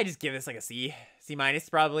 Yeah, I just give this like a C minus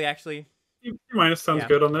probably actually. C minus sounds Yeah,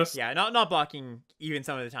 good on this. yeah. Not blocking even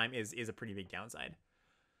some of the time is a pretty big downside.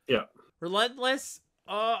 Yeah. Relentless.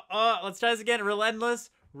 Let's try this again. Relentless.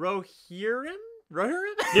 Rohirrim.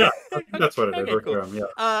 Rohirrim. Yeah, I think that's what it is. Okay, cool.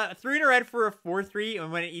 Yeah. 3 in a red for a 4/3,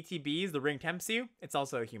 and when it ETBs, the ring tempts you. It's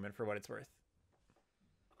also a human for what it's worth.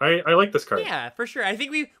 I like this card. Yeah, for sure. I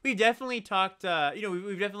think we've definitely talked.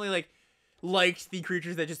 We've definitely liked the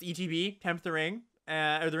creatures that just ETB tempt the ring,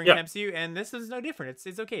 or the ring tempts you, and this is no different.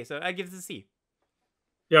 It's okay. So I give this a C.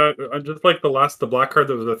 Yeah, just like the black card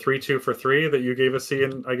that was a 3/2 for 3 that you gave a C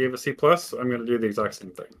and I gave a C plus. I'm gonna do the exact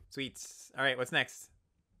same thing. Sweet. All right, what's next?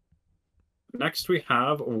 Next we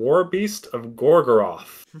have War Beast of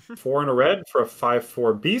Gorgoroth. 4 in a red for a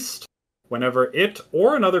 5/4 beast. Whenever it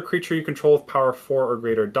or another creature you control with power 4 or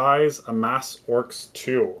greater dies, amass orcs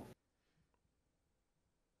 2.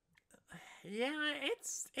 Yeah,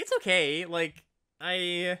 it's okay. Like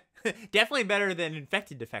I definitely better than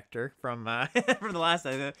Infected Defector from from the last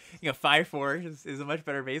time. 5/4 is a much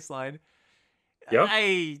better baseline. Yep.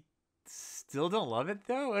 I still don't love it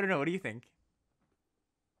though. I don't know. What do you think?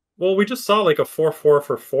 Well, we just saw like a 4/4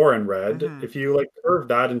 for 4 in red. Mhm. If you curve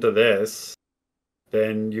that into this,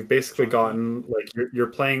 then you've basically gotten you're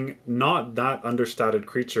playing not that understated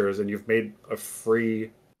creatures, and you've made a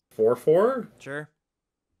free 4/4. Sure.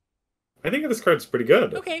 I think this card's pretty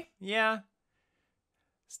good. Okay. Yeah.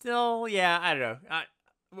 Still, yeah. I don't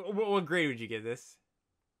know. What grade would you give this?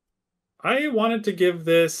 I wanted to give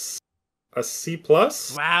this a C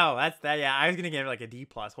plus. Wow, that's that. Yeah, I was gonna give it like a D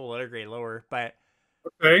plus, whole other grade lower, but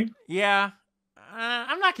Okay. yeah,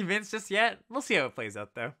 I'm not convinced just yet. We'll see how it plays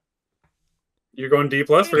out though. You're going D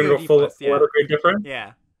plus. We're gonna go D full plus, yeah. letter grade different.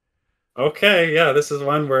 Yeah. Okay. Yeah. This is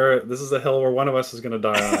a hill where one of us is gonna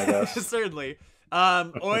die on, I guess. Certainly.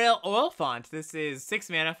 Oil font. This is 6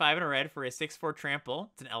 mana, 5 in a red for a 6/4 trample.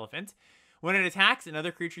 It's an elephant. When it attacks,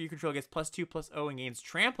 another creature you control gets +2/+0 and gains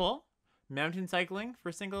trample. Mountain cycling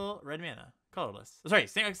for single red mana. Colorless. Sorry,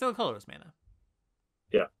 single colorless mana.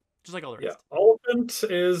 Yeah. Just like all the Yeah. rest. Elephant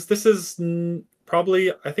is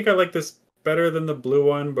probably, I think I like this better than the blue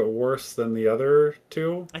one, but worse than the other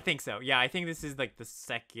two. I think so. Yeah, I think this is like the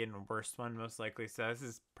second worst one, most likely. So this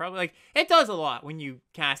is probably it does a lot when you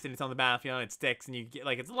cast it. It's on the battlefield and it sticks, and you get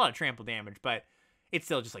it's a lot of trample damage, but it's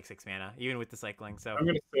still just 6 mana, even with the cycling. So I'm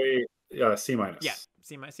gonna say C minus. yeah,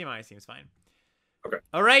 C minus seems fine. Okay.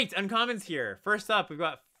 All right, uncommons here. First up, we've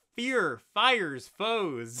got Fear, Fires,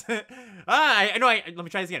 Foes. I know. Let me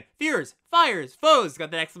try this again. Fears, Fires, Foes.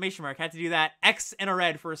 Got that exclamation mark. Had to do that. X and a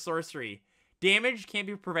red for a sorcery. Damage can't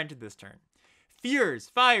be prevented this turn. Fears,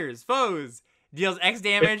 Fires, Foes. Deals X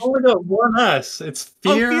damage. It's only got one S. It's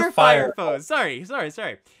Fear, Fire, Foes. Sorry.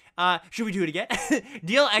 Should we do it again?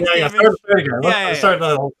 Deal X damage. Yeah,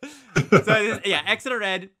 X and a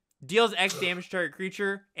red. Deals X damage to target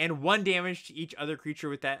creature and 1 damage to each other creature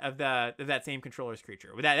with that same controller's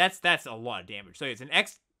creature. With that's a lot of damage. So it's an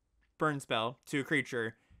X burn spell to a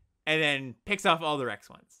creature, and then picks off all their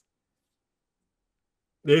X ones.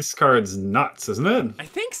 This card's nuts, isn't it? I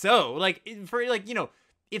think so.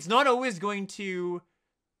 It's not always going to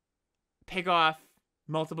pick off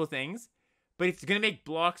multiple things, but it's gonna make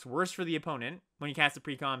blocks worse for the opponent when you cast a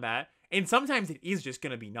pre-combat, and sometimes it is just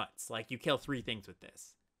gonna be nuts. Like you kill 3 things with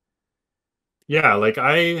this. Yeah,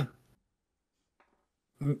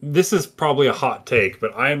 this is probably a hot take,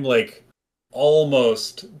 but I'm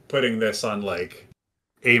almost putting this on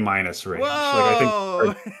A minus range. Whoa!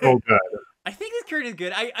 I think it's so good. I think this card is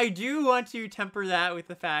good. I do want to temper that with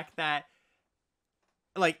the fact that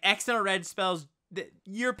X and a red spells that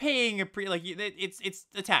you're paying it's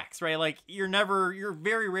attacks, right? You're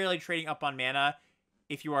very rarely trading up on mana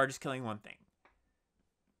if you are just killing one thing.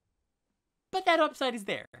 But that upside is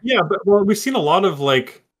there. Yeah, but we've seen a lot of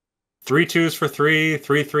 3/2s for 3,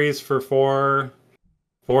 3/3s for 4,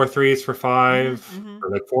 4/3s for 5,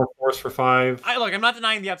 or 4/4s for 5. I'm not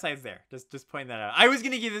denying the upside's there. Just pointing that out. I was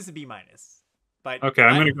gonna give this a B minus, but okay,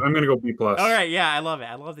 I'm gonna go B plus. All right, yeah, I love it.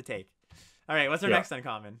 I love the take. All right, what's our next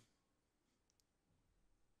uncommon?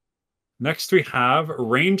 Next we have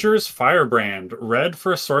Ranger's Firebrand. Red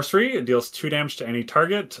for a sorcery. It deals 2 damage to any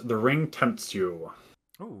target. The ring tempts you.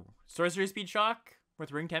 Ooh, sorcery speed shock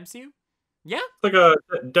with ring tempts you. Yeah, it's like a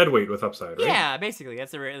dead weight with upside, right? Yeah, basically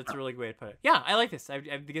that's a really good way to put it. Yeah, I like this. I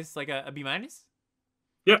guess a B minus.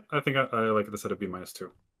 Yeah, I think I like this at a B minus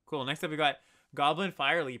too. Cool. Next up we got Goblin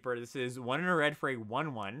Fire Leaper. This is 1 in a red for a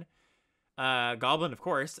 1/1. Goblin, of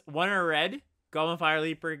course. 1 in a red. Goblin Fire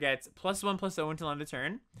Leaper gets +1/+0 until end of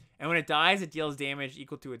turn. And when it dies, it deals damage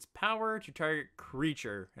equal to its power to target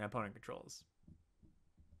creature an opponent controls.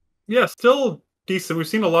 Yeah, still decent. We've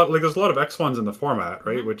seen a lot, like there's a lot of X1s in the format,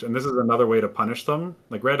 right? Mhm. And this is another way to punish them.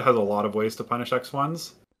 Like red has a lot of ways to punish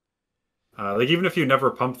X1s. Like even if you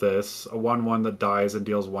never pump this, a 1/1 that dies and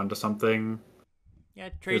deals 1 to something Yeah,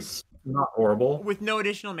 it trades is not horrible. with no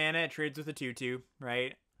additional mana. It trades with a 2/2,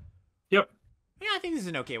 right? Yep. Yeah, I think this is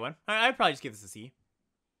an okay one. I'd probably just give this a C.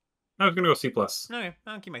 I was gonna go C plus. Okay,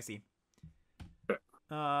 I'll keep my C. Okay.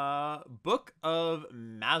 Book of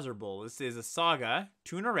Mazarbul. This is a saga,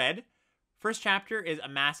 2 and a red. First chapter is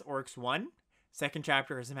Amass Orcs 1. Second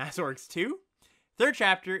chapter is Amass Orcs 2. Third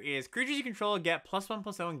chapter is creatures you control get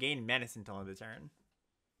 +1/+0 and gain menace until end of the turn.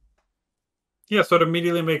 Yeah, so it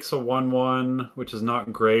immediately makes a 1/1, which is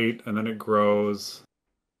not great, and then it grows,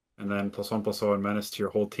 and then +1/+0 and menace to your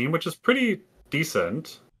whole team, which is pretty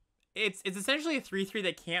decent. It's essentially a 3/3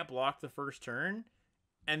 that can't block the first turn,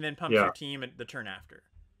 and then pumps Yeah. your team the turn after.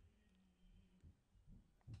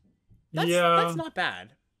 Yeah, That's not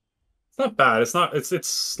bad. it's not bad. It's not. It's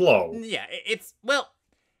slow. Yeah, it's well.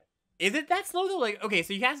 Is it that slow though? Like, okay,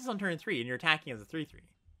 so you cast this on turn 3 and you're attacking as a 3/3.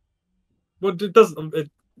 Well, it doesn't.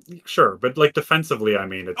 Sure, but like defensively, I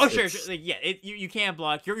mean, it's. Oh, sure. It's, Like, yeah, you can't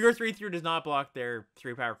block your 3/3 does not block their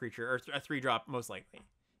 3-power creature or a 3-drop most likely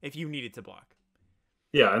if you need it to block.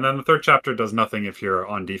 yeah, and then the third chapter does nothing if you're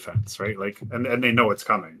on defense, right? Like, and they know it's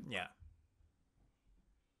coming. Yeah.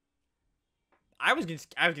 I was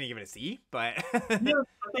gonna give it a C, but Yeah,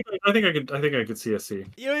 I think I could see a C.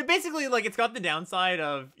 you know, basically, like, it's got the downside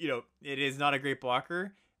of, you know, it is not a great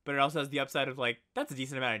blocker, but it also has the upside of, like, that's a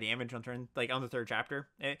decent amount of damage on turn, like, on the third chapter.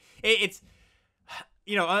 It's,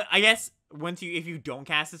 you know, I guess if you don't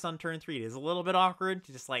cast this on turn 3, it is a little bit awkward.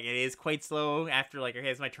 Just like it is quite slow after, like, okay,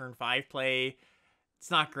 it's my turn 5 play. It's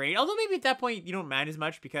not great. Although maybe at that point you don't mind as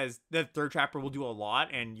much because the third chapter will do a lot,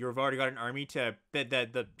 and you've already got an army to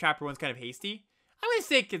the chapter 1's kind of hasty. I'm gonna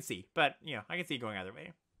say it can see, but you know, I can see it going either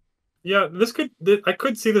way. Yeah, I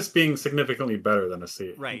could see this being significantly better than a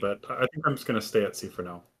C. Right. But I think I'm just gonna stay at C for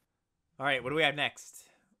now. All right, what do we have next?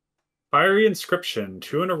 Fiery Inscription,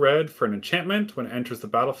 2 and a red for an enchantment. When it enters the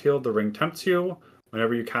battlefield, the ring tempts you.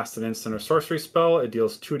 Whenever you cast an instant or sorcery spell, it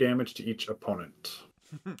deals 2 damage to each opponent.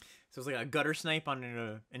 So it's like a gutter snipe on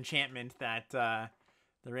an enchantment that the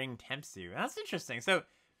ring tempts you. That's interesting. So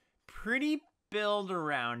pretty build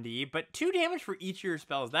aroundy, but 2 damage for each of your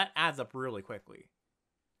spells. That adds up really quickly.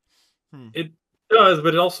 It does,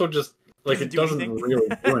 but it also just like Doesn't it do doesn't anything. really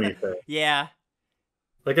do anything. Yeah.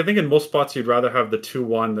 Like I think in most spots you'd rather have the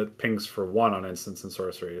 2/1 that pings for 1 on instants and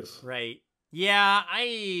sorceries. Right. Yeah,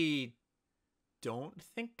 I don't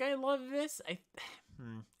think I love this.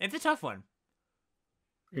 It's a tough one.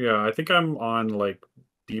 Yeah, I think I'm on like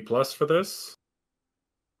D plus for this.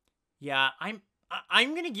 Yeah, I'm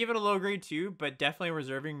gonna give it a low grade too, but definitely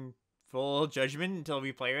reserving full judgment until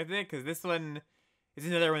we play with it, because this one is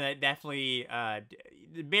another one that definitely,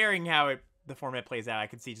 bearing how the format plays out, I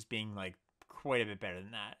could see just being like quite a bit better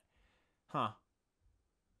than that. Huh.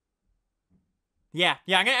 Yeah,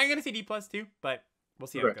 I'm gonna say D plus too, but we'll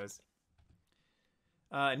see how it goes.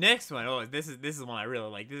 Next one. Oh, this is one I really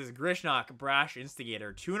like. This is Grishnok, Brash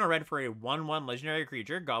Instigator. 2 and a red for a 1/1 legendary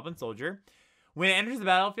creature, Goblin Soldier. When it enters the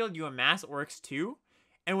battlefield, you amass Orcs 2.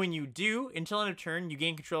 And when you do, until end of turn, you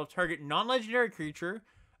gain control of target non-legendary creature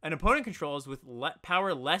an opponent controls with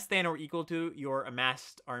power less than or equal to your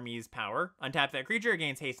amassed army's power. Untap that creature, it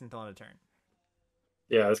gains haste until end of turn.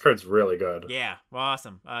 Yeah, this card's really good. Yeah, well,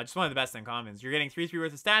 awesome. Just one of the best uncommons. You're getting 3/3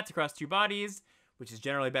 worth of stats across 2 bodies, which is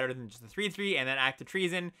generally better than just a 3/3, and then Act of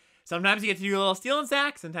Treason. Sometimes you get to do a little steal and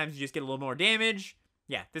sack. Sometimes you just get a little more damage.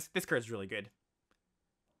 Yeah, this card's really good.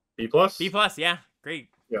 B plus. B plus, yeah, great.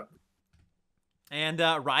 Yeah. And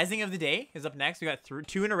Rising of the Day is up next. We got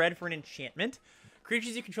 2 and a red for an enchantment.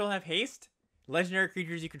 Creatures you control have haste. Legendary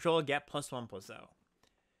creatures you control get +1/+0.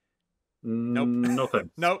 Nope. No thanks.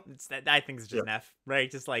 Nope. I think it's just an F, right?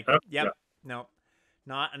 Just like, F? yep. Yeah. Nope.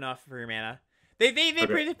 Not enough for your mana. They've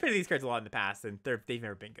played these cards a lot in the past, and they've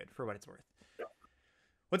never been good for what it's worth. Yeah.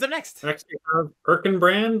 What's up next? Next we have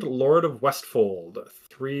Erkenbrand, Lord of Westfold.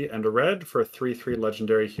 3 and a red for a 3/3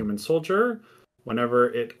 legendary human soldier. Whenever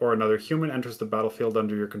it or another human enters the battlefield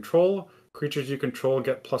under your control, creatures you control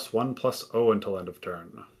get +1/+0 until end of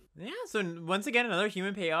turn. Yeah, so once again, another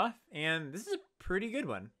human payoff, and this is a pretty good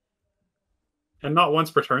one. And not once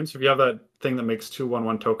per turn, so if you have that thing that makes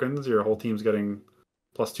 2/1/1 tokens, your whole team's getting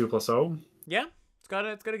 +2/+0. Yeah, it's got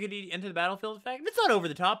a good enter the battlefield effect. It's not over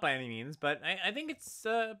the top by any means, but I think it's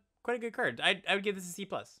quite a good card. I would give this a C+.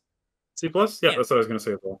 C plus? Yeah, that's what I was going to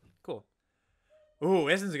say as well. Cool. Ooh,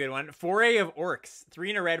 this is a good one. Foray of Orcs. 3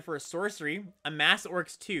 and a red for a sorcery. Amass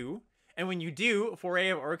Orcs 2. And when you do, Foray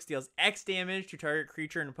of Orcs deals X damage to target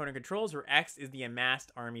creature and opponent controls, where X is the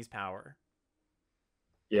amassed army's power.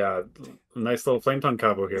 Yeah, nice little flame tongue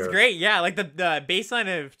combo It's here. great. Yeah, like the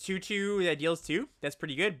baseline of 2/2 that deals 2. That's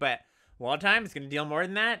pretty good. But a lot of times it's going to deal more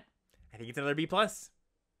than that. I think it's another B+.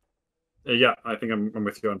 Yeah, I think I'm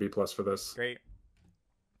with you on B+ for this. Great.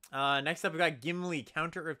 Next up, we got Gimli,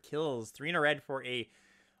 Counter of Kills. 3 and a red for a,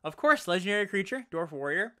 of course, legendary creature, Dwarf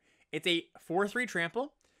Warrior. It's a 4/3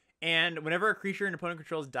 trample. And whenever a creature an opponent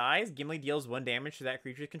controls dies, Gimli deals 1 damage to that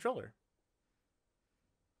creature's controller.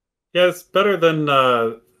 Yeah, it's better than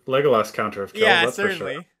Legolas Counter of Kills. Yeah, that's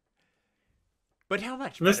certainly. for sure. But how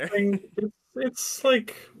much This better? thing, it's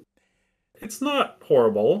like, it's not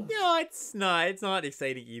horrible. No, it's not. It's not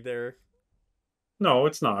exciting either. No,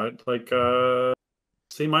 it's not. Like,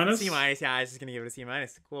 C-? C-, yeah, I was just going to give it a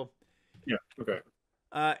C-. Cool. Yeah, okay.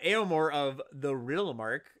 Eomor of the Riddler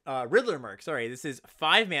Mark. Sorry, this is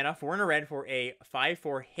 5 mana, 4 and a red for a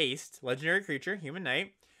 5/4 haste, legendary creature, human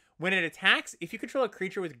knight. When it attacks, if you control a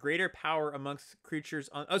creature with greater power amongst creatures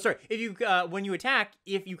on... Oh, sorry. If you when you attack,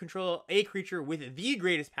 if you control a creature with the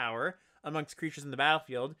greatest power amongst creatures in the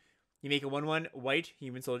battlefield, you make a 1/1 white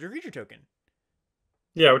human soldier creature token.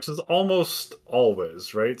 Yeah, which is almost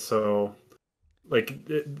always, right? So, like,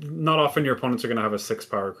 not often your opponents are going to have a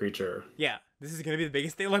 6-power creature. Yeah, this is going to be the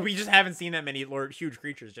biggest thing. Like, we just haven't seen that many huge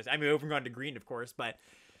creatures. I mean, we've gone to green, of course, but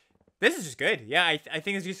this is just good. Yeah, I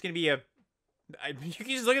think it's just going to be you can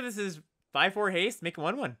just look at this as 5/4 haste, make a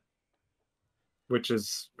 1/1. Which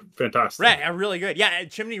is fantastic. Right, really good. Yeah,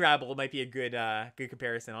 Chimney Rabble might be a good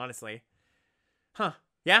comparison, honestly. Huh.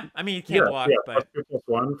 Yeah, I mean, you can't block, but...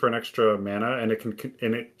 2+1 for an extra mana, and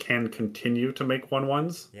it can continue to make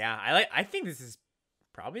 1/1s. Yeah, I think this is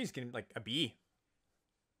probably just going to be like a B.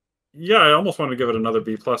 Yeah, I almost want to give it another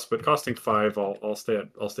B+, but costing 5, I'll stay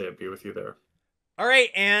at B with you there. All right,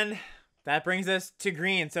 and that brings us to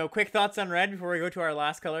green. So, quick thoughts on red before we go to our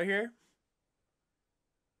last color here.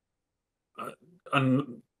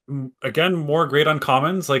 Again, more great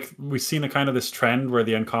uncommons. Like, we've seen a kind of this trend where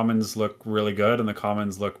the uncommons look really good and the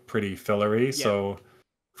commons look pretty fillery. Yeah. So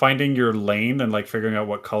finding your lane and like figuring out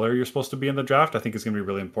what color you're supposed to be in the draft, I think is going to be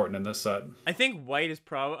really important in this set. I think white is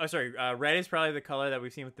red is probably the color that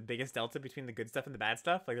we've seen with the biggest delta between the good stuff and the bad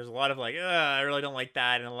stuff. Like, there's a lot of like, I really don't like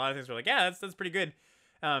that, and a lot of things were like, yeah, that's pretty good.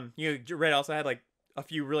 Red also had like a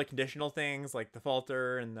few really conditional things like the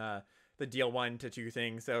falter and the deal 1 to 2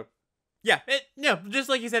 things. So yeah, just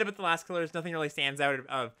like you said about the last colors, nothing really stands out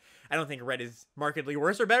of. I don't think red is markedly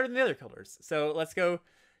worse or better than the other colors. So let's go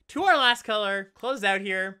to our last color, close out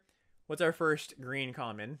here. What's our first green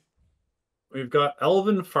common? We've got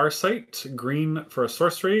Elven Farsight, green for a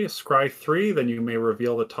sorcery, scry 3, then you may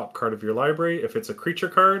reveal the top card of your library. If it's a creature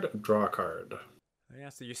card, draw a card. Yeah,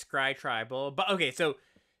 so you scry tribal. But okay, so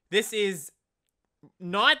this is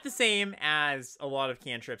not the same as a lot of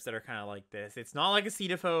cantrips that are kind of like this. It's not like a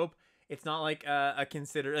Seed of Hope. It's not like a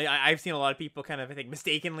Consider. Like, I've seen a lot of people kind of, I think,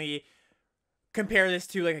 mistakenly compare this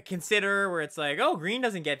to like a Consider, where it's like, oh, green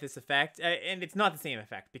doesn't get this effect, and it's not the same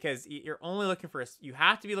effect because you're only looking for you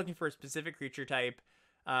have to be looking for a specific creature type.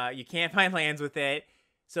 You can't find lands with it.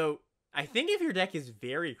 So I think if your deck is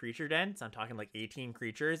very creature dense, I'm talking like 18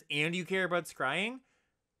 creatures, and you care about scrying,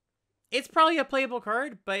 it's probably a playable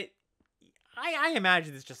card. But I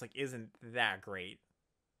imagine this just like isn't that great.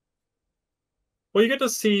 Well, you get to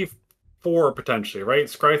see 4 potentially, right?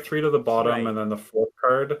 Scry 3 to the bottom, right, and then the 4th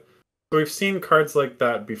card. So we've seen cards like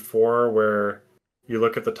that before, where you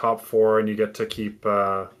look at the top 4 and you get to keep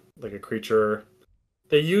like a creature.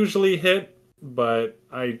 They usually hit, but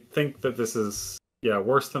I think that this is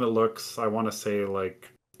worse than it looks. I want to say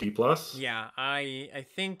like D+. Yeah, I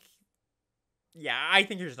think. Yeah, I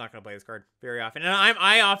think you're just not gonna play this card very often, and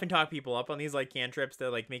I often talk people up on these like cantrips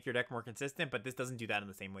to like make your deck more consistent, but this doesn't do that in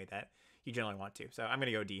the same way that you generally want to. So I'm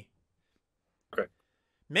gonna go D. Okay.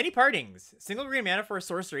 Many Partings. Single green mana for a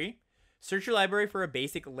sorcery. Search your library for a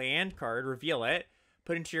basic land card, reveal it,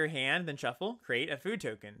 put into your hand, then shuffle, create a food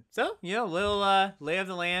token. So, little lay of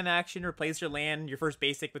the land action, replace your land, your first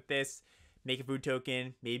basic with this, make a food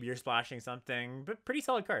token, maybe you're splashing something, but pretty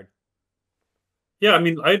solid card. Yeah, I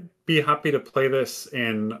mean, I'd be happy to play this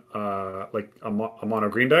in like a mono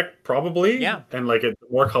green deck, probably. Yeah. And like, the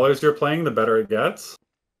more colors you're playing, the better it gets.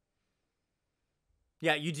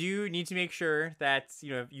 Yeah, you do need to make sure that,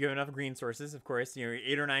 you have enough green sources, of course.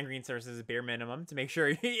 8 or 9 green sources is bare minimum to make sure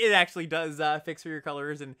it actually does fix for your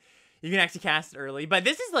colors and you can actually cast it early. But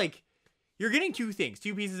this is like, you're getting 2 things,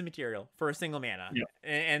 2 pieces of material for a single mana. Yeah.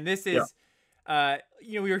 And this is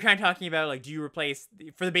We were kind of talking about like, do you replace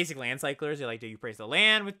for the basic land cyclers? You're like, do you replace the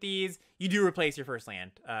land with these? You do replace your first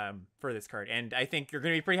land for this card, and I think you're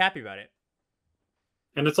gonna be pretty happy about it.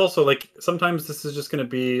 And it's also like sometimes this is just going to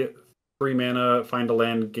be 3 mana, find a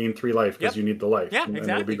land, gain 3 life because Yep. you need the life. Yeah, and it'll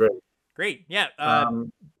be exactly. great. Great. Yeah.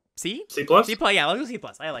 C? C plus? C plus. Yeah, I'll go C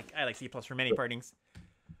plus. I like C plus for many partings.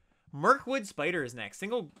 Mirkwood Spider is next.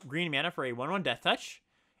 Single green mana for a 1/1 Death Touch.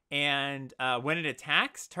 And when it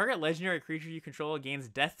attacks, target legendary creature you control gains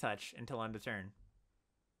Death Touch until end of turn.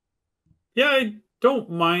 Yeah, I don't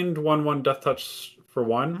mind 1/1 Death Touch for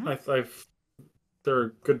one. Mm-hmm. They're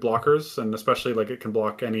good blockers, and especially like it can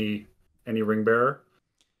block any ring bearer.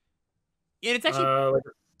 And it's actually like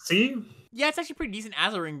C. Yeah, it's actually pretty decent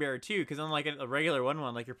as a ring bearer too, because unlike a regular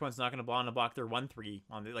 1/1, like your opponent's not going to block their 1/3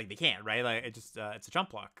 on the, like they can't, right? Like it just it's a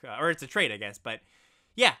jump block or it's a trade, I guess. But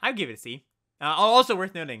yeah, I'd give it a C. Also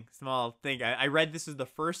worth noting, small thing. I read this is the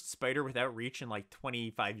first spider without reach in like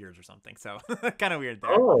 25 years or something, so kind of weird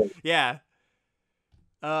there. Oh, Yeah.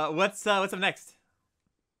 What's up next?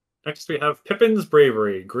 next we have Pippin's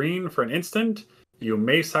Bravery. Green for an instant. You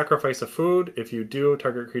may sacrifice a food. If you do,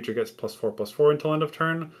 target creature gets +4/+4 until end of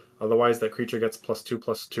turn. Otherwise, that creature gets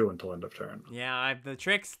 +2/+2 until end of turn. Yeah, the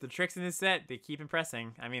tricks in this set, they keep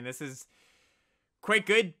impressing. I mean, this is quite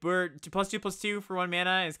good. We're +2/+2 for 1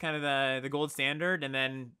 mana is kind of the gold standard, and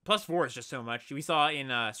then +4 is just so much. We saw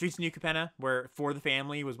in Streets of New Capenna where For the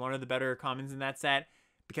Family was one of the better commons in that set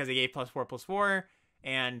because they gave +4/+4,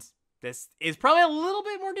 and this is probably a little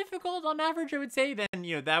bit more difficult on average, I would say, than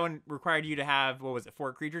that one required you to have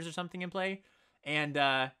 4 creatures or something in play, and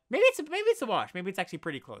maybe it's a wash. Maybe it's actually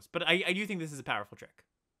pretty close, but I do think this is a powerful trick.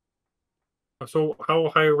 So, how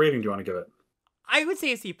high a rating do you want to give it? I would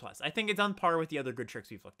say a C plus. I think it's on par with the other good tricks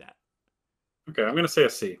we've looked at. Okay, I'm gonna say a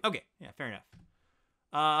C. Okay, yeah, fair enough.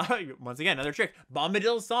 Once again, another trick.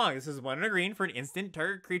 Bombadil's Song. This is 1 and a green for an instant.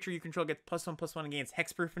 Target creature you control gets +1/+1 against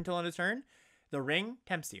hexproof until end of turn. The ring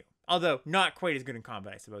tempts you. Although, not quite as good in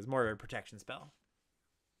combat, I suppose. More of a protection spell.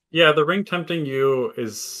 Yeah, the ring tempting you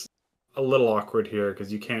is a little awkward here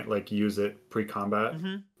because you can't like use it pre-combat,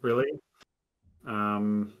 really.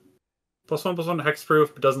 +1/+1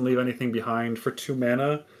 hexproof, but doesn't leave anything behind for 2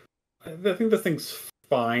 mana. I think the thing's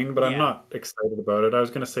fine, but I'm not excited about it. I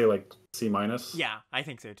was gonna say like C minus. Yeah, I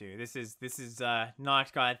think so too. This is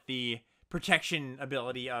not got the protection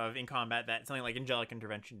ability of in combat that something like Angelic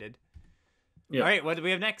Intervention did. Yeah. All right, what do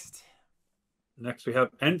we have next? Next, we have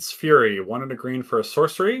Ent's Fury. 1 and a green for a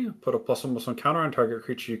sorcery. Put a +1/+1 counter on target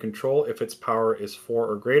creature you control if its power is 4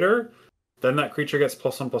 or greater. Then that creature gets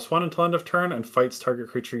 +1/+1 until end of turn and fights target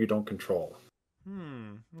creature you don't control.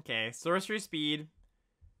 Okay, sorcery speed.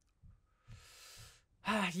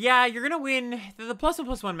 Yeah, you're gonna win. The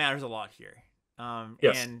 +1/+1 matters a lot here.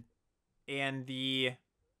 Yes. And the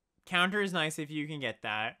counter is nice if you can get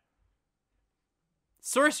that.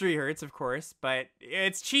 Sorcery hurts, of course, but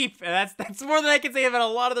it's cheap. And that's more than I can say about a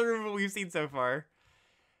lot of the removal we've seen so far.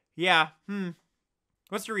 Yeah.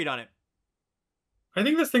 What's your read on it? I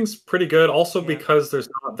think this thing's pretty good. Also, because there's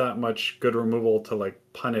not that much good removal to like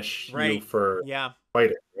punish you for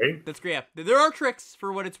fighting. Right. That's great. Yeah. There are tricks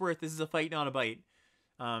for what it's worth. This is a fight, not a bite.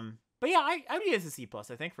 But yeah, I would give this a C plus.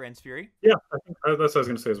 I think for Ent's Fury. Yeah, I think that's what I was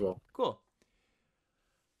gonna say as well. Cool.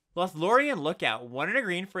 Lothlorien Lookout. 1 and a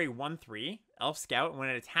green for a 1/3 elf scout. When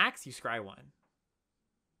it attacks, you scry 1.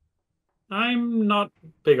 I'm not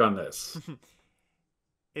big on this.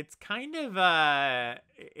 It's kind of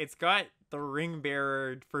it's got the ring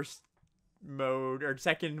bearer first mode or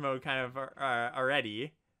second mode kind of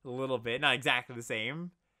already a little bit, not exactly the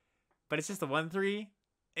same, but it's just a 1/3.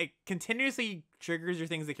 It continuously triggers your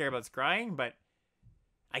things that care about scrying, but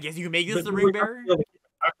I guess you can make this the ring bearer.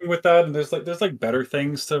 With that, and there's like better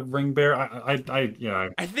things to ring bear. I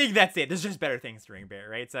think that's it. There's just better things to ring bear,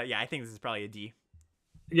 right? So yeah, I think this is probably a D.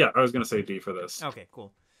 Yeah, I was gonna say D for this. Okay,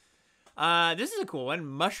 cool. This is a cool one.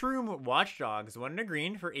 Mushroom Watchdogs. 1 and a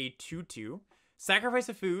green for a 2/2. Sacrifice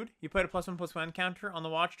a food. You put a +1/+1 counter on the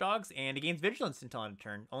Watchdogs, and it gains vigilance until end of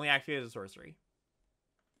turn. Only activated as a sorcery.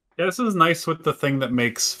 Yeah, this is nice with the thing that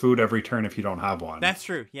makes food every turn if you don't have one. That's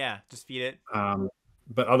true. Yeah, just feed it.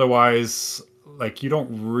 But otherwise, like, you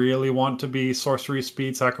don't really want to be sorcery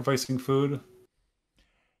speed sacrificing food.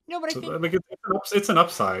 No, but I think like it's an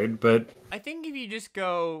upside, but I think if you just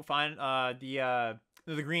go find the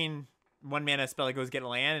green 1 mana spell that goes get a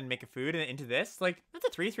land and make a food into this, like that's a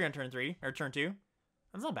 3/3 on turn 3 or turn 2.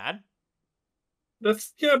 That's not bad. But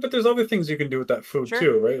there's other things you can do with that food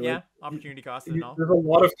too, right? Yeah, like, opportunity cost and all. There's a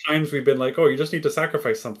lot of times we've been like, oh, you just need to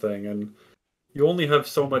sacrifice something, and you only have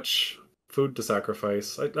so much food to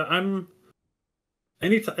sacrifice.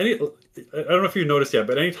 any, I don't know if you noticed yet,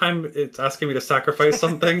 but anytime it's asking me to sacrifice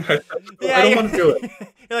something, I Yeah, don't want to do it.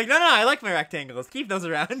 you're like, no, no, I like my rectangles. Keep those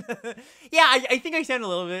around. Yeah, I think I stand a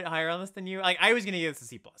little bit higher on this than you. Like, I was gonna give this a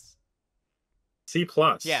C plus. C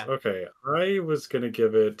plus. Yeah, Okay, I was gonna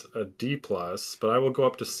give it a D plus, but I will go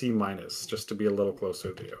up to C minus just to be a little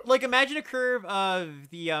closer to you. like imagine a curve of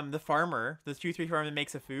the farmer, the 2-3 farmer that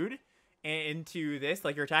makes a food, into this.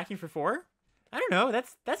 Like you're attacking for 4. I don't know.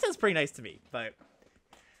 That sounds pretty nice to me. But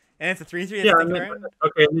and it's a 3-3 that's Yeah, sticking and then around.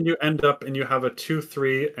 okay, and then you end up and you have a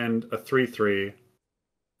 2-3 and a 3-3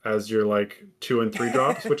 as your like 2 and 3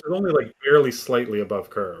 drops, which is only like barely slightly above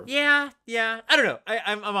curve. Yeah, yeah. I don't know.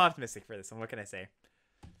 I'm optimistic for this one. What can I say?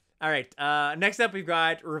 All right. Next up, we've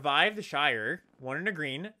got Revive the Shire. 1 and a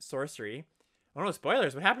green. Sorcery. Oh no,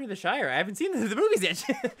 spoilers. What happened to the Shire? I haven't seen the movies yet.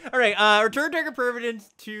 All right. Return target permanent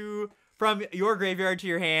from your graveyard to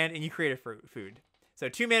your hand, and you create a food. So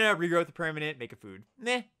 2 mana, regrowth the permanent, make a food.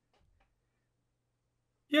 Nah.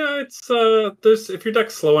 Yeah, it's there's if your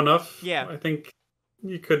deck's slow enough, Yeah. I think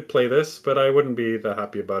you could play this, but I wouldn't be that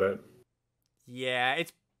happy about it. Yeah.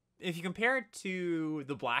 It's if you compare it to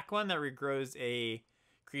the black one that regrows a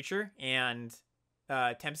creature and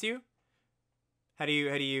tempts you. How do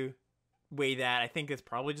you weigh that? I think it's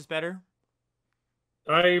probably just better.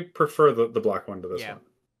 I prefer the black one to this Yeah. one.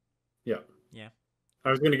 Yeah. Yeah. I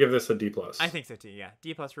was going to give this a D plus. I think so too. Yeah.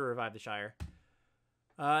 D plus for Revive the Shire.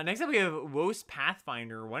 Next up, we have Wost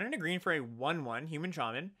Pathfinder. 1 and a green for a 1/1 human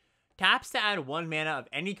shaman. Taps to add 1 mana of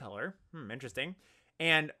any color. Interesting.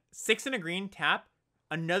 And 6 and a green, tap.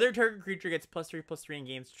 Another target creature gets +3/+3 and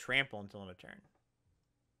gains trample until end of turn.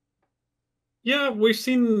 Yeah, we've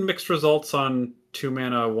seen mixed results on 2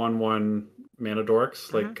 mana 1/1 mana dorks.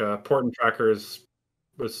 Mm-hmm. Like Port and Trackers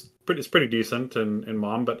it's pretty decent in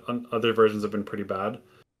Mom, but other versions have been pretty bad.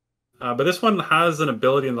 But this one has an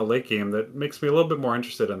ability in the late game that makes me a little bit more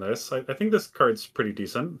interested in this. I think this card's pretty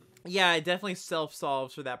decent. Yeah, it definitely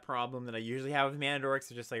self-solves for that problem that I usually have with mana dorks.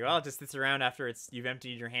 It's just like, well, it just sits around after you've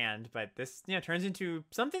emptied your hand. But this, turns into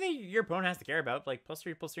something that your opponent has to care about, like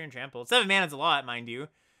 +3/+3 and trample. 7 mana is a lot, mind you.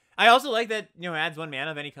 I also like that, it adds 1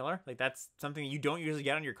 mana of any color. Like, that's something you don't usually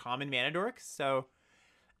get on your common mana dorks. So,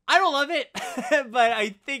 I don't love it, but I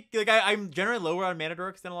think, like, I'm generally lower on mana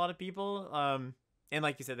dorks than a lot of people. And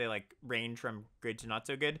like you said, they, like, range from good to not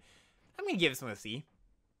so good. I'm going to give this one a C.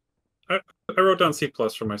 I wrote down C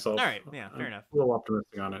plus for myself. All right, yeah, fair enough. A little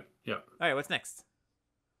optimistic on it. Yeah. All right, what's next?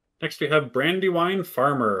 Next we have Brandywine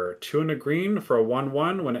Farmer. 2 and a green for a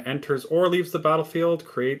 1/1. When it enters or leaves the battlefield,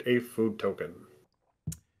 create a food token.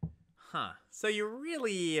 Huh. So you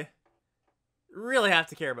really, really have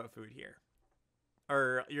to care about food here.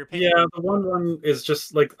 Or your opinion. Yeah, the 1/1 is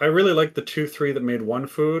just like I really like the 2/3 that made 1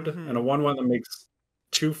 food, and a 1/1 that makes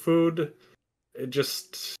 2 food. It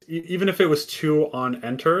just even if it was 2 on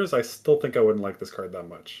enters, I still think I wouldn't like this card that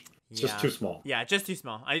much. It's just too small. Yeah, just too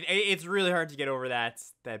small. It's really hard to get over that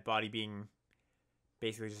body being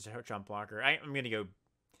basically just a jump blocker. I'm gonna go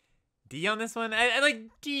D on this one. I like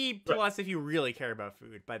D plus if you really care about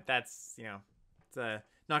food, but that's it's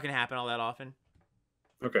not gonna happen all that often.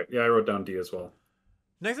 Okay, yeah, I wrote down D as well.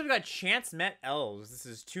 Next up, we got Chance Met Elves. This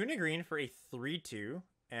is 2 and a green for a 3/2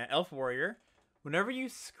 elf warrior. Whenever you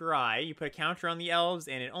scry, you put a counter on the elves,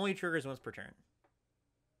 and it only triggers once per turn.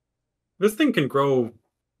 This thing can grow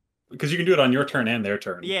because you can do it on your turn and their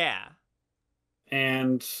turn. Yeah.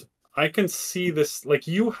 And I can see this, like,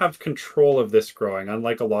 you have control of this growing,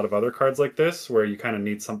 unlike a lot of other cards like this, where you kind of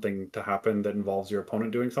need something to happen that involves your opponent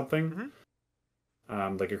doing something. Mm-hmm.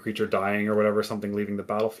 Like a creature dying or whatever, something leaving the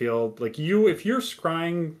battlefield. Like if you're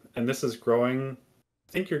scrying and this is growing,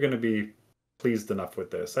 I think you're going to be pleased enough with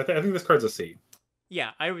this. I think this card's a C.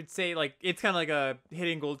 Yeah, I would say like it's kind of like a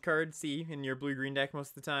hidden gold card C in your blue-green deck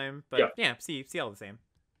most of the time. But yeah C all the same.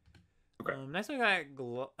 Okay. Next one we got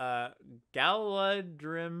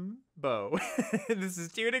Galadrimbo. This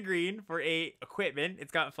is 2 and a green for a equipment.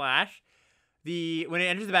 It's got flash. When it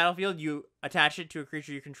enters the battlefield, you attach it to a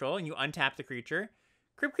creature you control, and you untap the creature.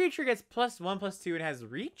 Equip creature gets +1/+2 and has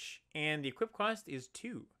reach, and the equip cost is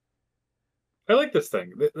 2. I like this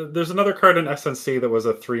thing. There's another card in SNC that was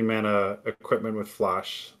a 3 mana equipment with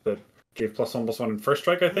flash that gave +1/+1 in first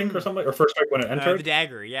strike, I think, or something, or first strike when it entered. The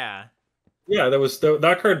dagger, yeah. Yeah,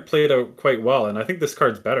 that card played out quite well, and I think this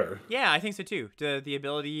card's better. Yeah, I think so too. The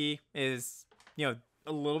ability is a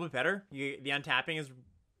little bit better. The untapping is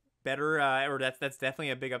better, or that's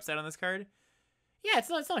definitely a big upside on this card. Yeah, it's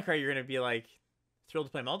not a card you're gonna be like thrilled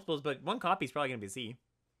to play multiples, but 1 copy is probably gonna be C.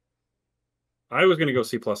 I was gonna go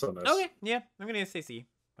C plus on this. Okay, yeah, I'm gonna say C.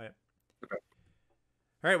 But... Okay.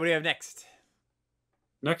 All right, what do we have next?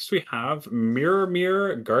 Next we have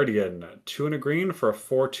Mirror Guardian. 2 and a green for a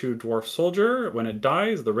 4/2 dwarf soldier. When it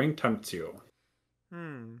dies, the ring tempts you.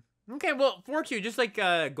 Hmm. Okay, well, 4-2, just like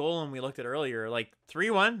Golem we looked at earlier, like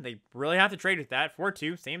 3-1, they really have to trade with that.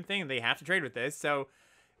 4-2, same thing, they have to trade with this. So,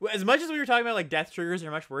 as much as we were talking about like death triggers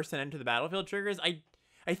are much worse than enter the battlefield triggers, I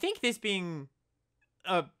think this being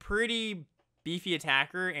a pretty beefy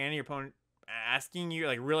attacker and your opponent asking you,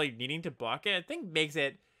 like really needing to block it, I think makes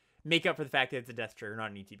it make up for the fact that it's a death trigger,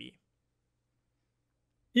 not an ETB.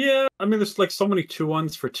 Yeah, I mean, there's like so many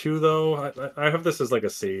 2/1s for 2, though. I have this as like a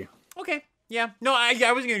C. Okay, yeah. No, I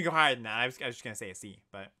wasn't going to go higher than that. I was just going to say a C,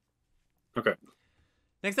 but... Okay.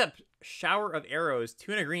 Next up, Shower of Arrows.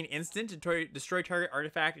 2 and a green instant to destroy target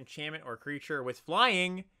artifact, enchantment, or creature with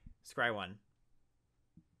flying. Scry 1.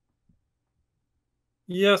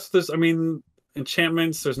 Yes, I mean,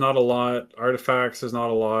 enchantments, there's not a lot. Artifacts, there's not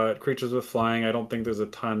a lot. Creatures with flying, I don't think there's a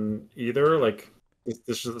ton either. Like,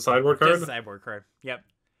 this is a sideboard card? Just a sideboard card. Yep.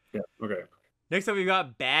 Yeah, okay. Next up, we've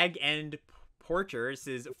got Bag End Porter. This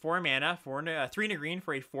is 4 mana, 3 and a green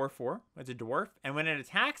for a 4/4. It's a dwarf. And when it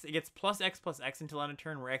attacks, it gets +X/+X until end of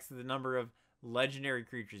turn, where X is the number of legendary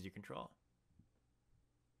creatures you control.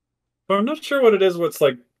 But I'm not sure what it is what's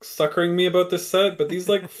like suckering me about this set, but these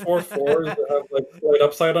like 4/4s that have like slight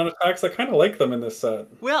upside on attacks, I kind of like them in this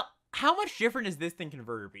set. Well, how much different is this than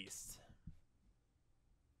Converter Beast?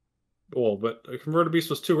 Well, but a Converter Beast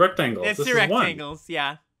was 2 rectangles. It's this 2 is rectangles,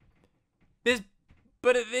 yeah.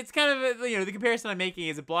 But it's kind of, the comparison I'm making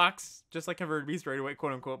is it blocks just like Converted Beast right away,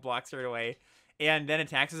 quote unquote, blocks right away, and then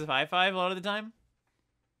attacks as a 5/5 a lot of the time.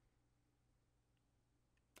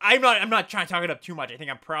 I'm not trying to talk it up too much. I think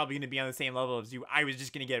I'm probably going to be on the same level as you. I was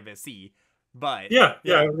just going to give it a C, but Yeah,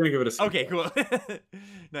 I was going to give it a C. Okay, cool.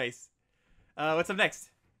 Nice. What's up next?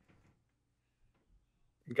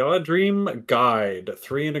 Galadrim Guide.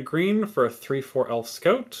 3 and a green for a 3/4 elf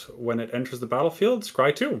scout. When it enters the battlefield,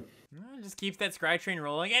 scry 2. Just keeps that scry train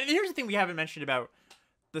rolling. And here's the thing we haven't mentioned about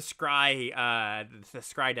the scry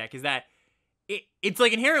deck is that it's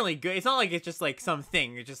like inherently good. It's not like it's just like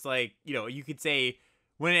something. It's just like, you could say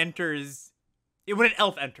when an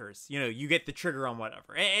elf enters, you get the trigger on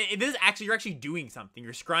whatever. This is actually, you're actually doing something.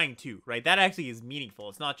 You're scrying too, right? That actually is meaningful.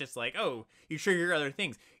 It's not just like, oh, you trigger your other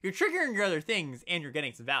things. You're triggering your other things and you're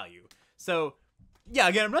getting some value. So yeah,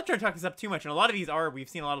 again, I'm not trying to talk this up too much. And a lot of these we've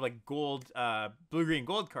seen a lot of like gold, blue, green,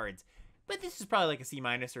 gold cards. But this is probably like a C-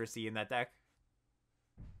 or a C in that deck.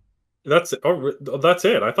 That's it. Oh, that's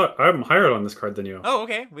it. I thought I'm higher on this card than you. Oh,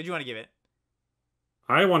 okay. What'd you want to give it?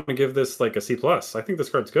 I want to give this like a C+. I think this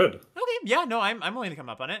card's good. Okay, yeah, no, I'm willing to come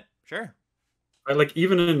up on it. Sure. I like,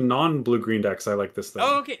 even in non-blue-green decks, I like this thing.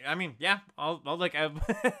 Oh, okay. I mean, yeah, I'll like, I'm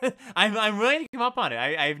willing to come up on it.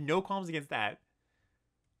 I have no qualms against that.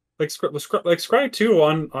 Like scry 2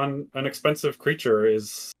 on an expensive creature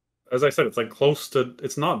is, as I said, it's like close to.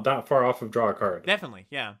 It's not that far off of draw a card. Definitely,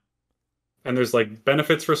 yeah. And there's like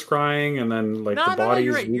benefits for scrying, and then like the bodies. No,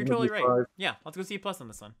 you're right. You're totally right. Yeah, let's go C+ on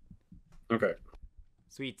this one. Okay.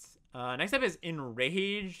 Sweet. Next up is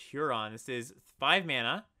Enrage Huron. This is 5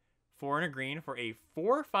 mana, 4 and a green for a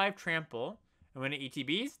 4/5 trample, and when it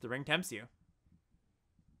ETBs, the ring tempts you.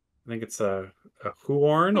 I think it's a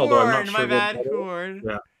Huorn, although I'm not sure. My bad, Huorn.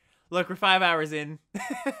 Yeah. Look, we're 5 hours in.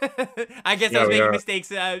 I guess I was making mistakes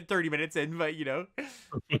 30 minutes in, but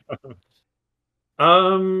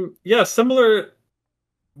Yeah, similar.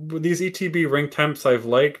 These ETB ring temps I've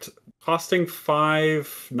liked. Costing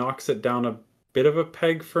 5 knocks it down a bit of a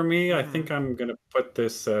peg for me. I think I'm gonna put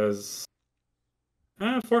this as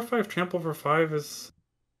 4/5 trample for 5 is,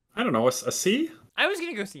 I don't know, a C. I was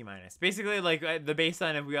gonna go C-. Basically, like the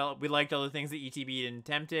baseline of we liked all the things that ETB and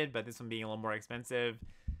tempted, but this one being a little more expensive,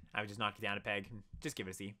 I would just knock it down a peg and just give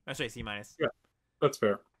it a C. I'm sorry, C-. Yeah, that's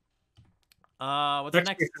fair. What's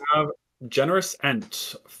next? We have Generous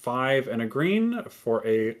Ent, 5 and a green for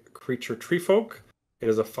a creature tree folk. It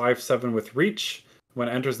is a 5/7 with reach. When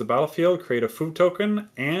it enters the battlefield, create a food token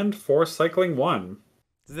and force cycling 1.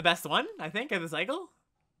 This is the best one, I think, of the cycle.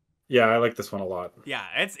 Yeah, I like this one a lot. Yeah,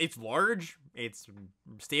 it's large. It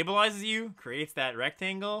stabilizes you, creates that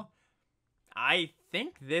rectangle. I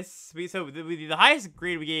think this. The highest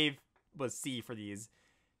grade we gave was C for these.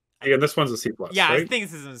 Yeah, this one's a C+. Yeah, right? I think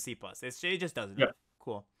this is a C+. It just doesn't. Yeah.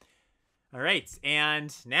 Cool. All right,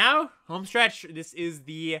 and now home stretch. This is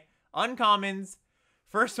the uncommons.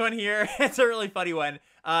 First one here. It's a really funny one.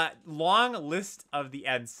 Long list of the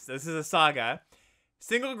Ents. This is a saga.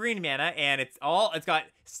 Single green mana, and it's got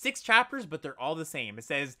 6 chapters, but they're all the same. It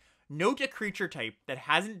says, note a creature type that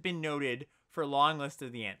hasn't been noted for long list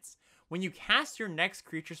of the Ents. When you cast your next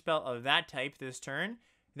creature spell of that type this turn,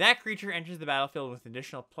 That creature enters the battlefield with an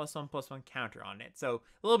additional +1/+1 counter on it. So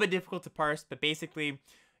a little bit difficult to parse, but basically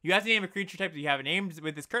you have to name a creature type that you haven't named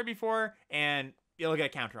with this card before, and you'll get a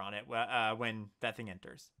counter on it when that thing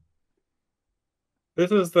enters.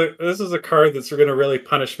 This is a card that's going to really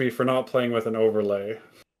punish me for not playing with an overlay.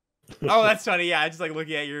 Oh, that's funny. Yeah, just like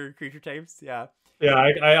looking at your creature types. Yeah. Yeah,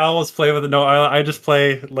 I always play with no. I just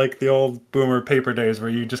play like the old boomer paper days where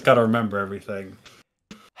you just got to remember everything.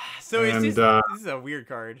 So and, this is a weird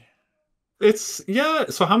card. It's yeah.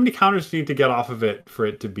 So how many counters do you need to get off of it for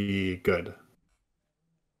it to be good?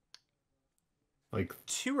 Like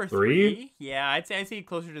 2 or 3? 3? Yeah, I'd say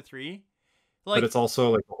closer to 3. But Like, it's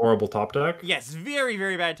also like a horrible top deck. yes, very,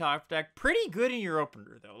 very bad top deck. Pretty good in your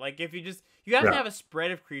opener, though. Like, if you have to have a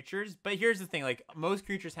spread of creatures. But here's the thing, like, most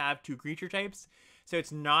creatures have 2 creature types. So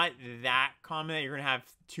it's not that common that you're going to have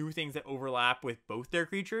 2 things that overlap with both their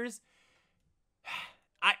creatures.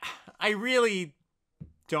 I really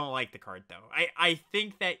don't like the card, though. I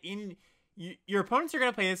think that your opponents are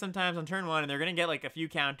going to play this sometimes on turn 1, and they're going to get, like, a few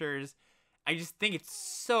counters. I just think it's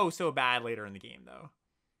so bad later in the game, though.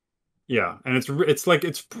 Yeah, and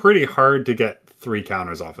it's pretty hard to get 3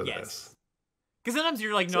 counters off of this. Because sometimes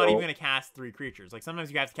you're like not even gonna cast 3 creatures. Like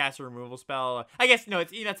sometimes you have to cast a removal spell. I guess no,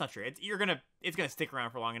 that's not true. It's gonna stick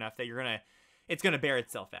around for long enough that it's gonna bear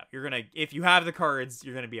itself out. If you have the cards,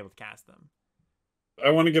 you're gonna be able to cast them. I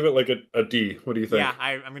want to give it like a D. What do you think? Yeah,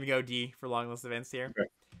 I'm gonna go D for long list events here. Okay.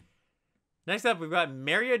 Next up, we've got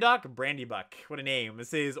Mariodoc Brandybuck. What a name!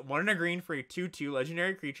 This is 1 and a green for a 2/2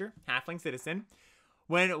 legendary creature, halfling citizen.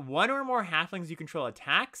 When 1 or more halflings you control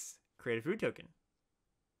attacks, create a food token.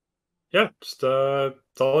 Yeah, just a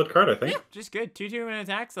solid card, I think. Yeah, just good. 2/2 and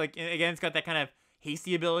attacks. Like, again, it's got that kind of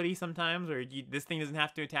hasty ability sometimes where this thing doesn't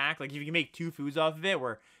have to attack. Like, if you can make 2 foods off of it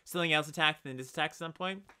where something else attacks and then this attacks at some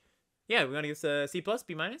point. Yeah, we want to give this a C+, B-?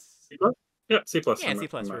 C+? Yeah, C+. Yeah, C+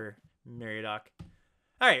 for Mariodoc.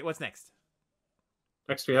 All right, what's next?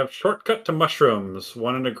 Next, we have Shortcut to Mushrooms.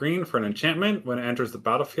 1 and a green for an enchantment. When it enters the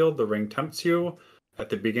battlefield, the ring tempts you. At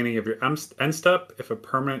the beginning of your end step, if a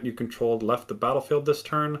permanent you controlled left the battlefield this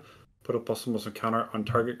turn, put a +1/+1 counter on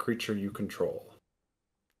target creature you control.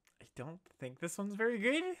 I don't think this one's very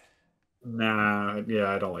good. Nah, yeah,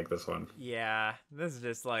 I don't like this one. Yeah, this is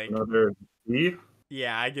just like another D.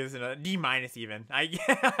 Yeah, I give this a D- even. I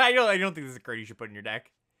don't think this is a card you should put in your deck.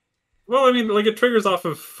 Well, I mean, like it triggers off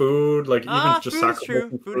of food, like even just food is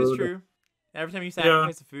true. Food is true. Every time you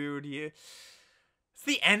sacrifice a food, it's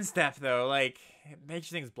the end step though. Like it makes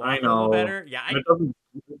things block a little better. Yeah,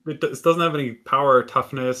 it doesn't have any power or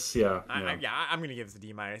toughness. Yeah, I'm gonna give this a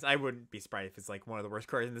D-. I wouldn't be surprised if it's like one of the worst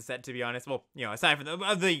cards in the set, to be honest. Well, aside from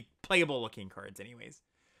the playable looking cards, anyways.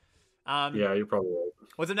 Yeah, you're probably right.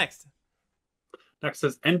 What's up next? Next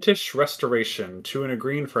is Entish Restoration. 2 and a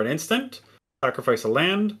green for an instant. Sacrifice a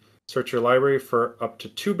land. Search your library for up to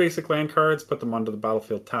 2 basic land cards. Put them onto the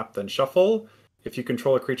battlefield tapped, then shuffle. If you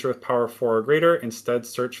control a creature with power 4 or greater, instead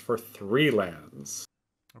search for 3 lands.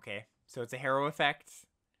 Okay, so it's a Harrow effect.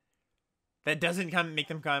 That doesn't make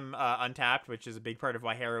them come untapped, which is a big part of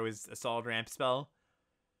why Harrow is a solid ramp spell.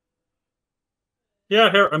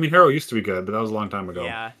 Yeah, Harrow used to be good, but that was a long time ago.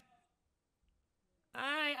 Yeah.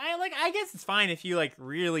 I guess it's fine if you like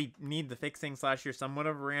really need the fixing / you're somewhat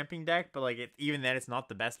of a ramping deck, but like even then it's not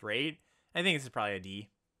the best rate. I think this is probably a D.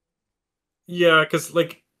 Yeah, because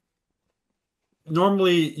like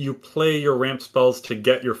normally you play your ramp spells to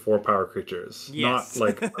get your 4 power creatures, not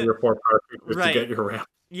like your 4 power creatures to get your ramp.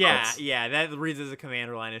 Yeah, that reads as a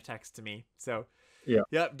commander line of text to me. So yeah,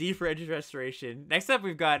 yep, D for Edge Restoration. Next up,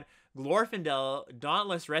 we've got Glorfindel,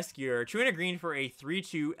 Dauntless Rescuer, 2 and a green for a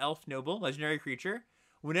 3/2 Elf Noble, legendary creature.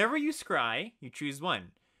 Whenever you scry, you choose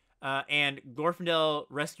 1. And Glorfindel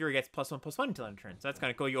Rescuer gets +1/+1 until end of turn. So that's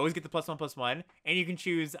kind of cool. You always get the +1/+1, and you can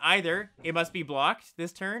choose either it must be blocked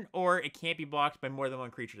this turn, or it can't be blocked by more than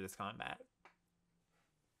 1 creature this combat.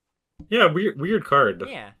 Yeah, weird card.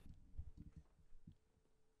 Yeah.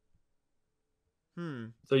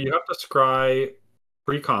 So you have to scry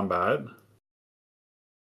pre-combat,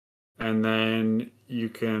 and then you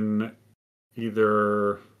can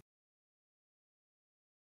either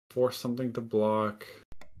force something to block.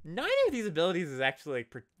 Neither of these abilities is actually like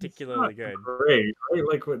particularly good. Great, right?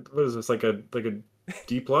 Like what is this? Like a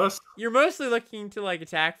D+? You're mostly looking to like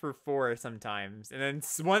attack for 4 sometimes, and then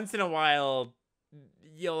once in a while,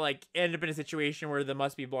 you'll like end up in a situation where the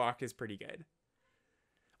must be blocked is pretty good.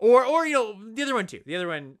 Or the other one too. The other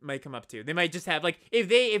one might come up too. They might just have like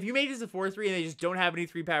if you made this a 4/3 and they just don't have any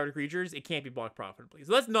 3-powered creatures, it can't be blocked profitably.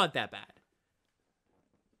 So that's not that bad.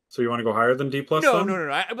 So you want to go higher than D+? No.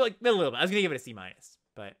 I like a little bit. I was gonna give it a C-,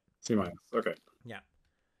 but C-. Okay. Yeah.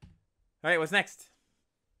 All right. What's next?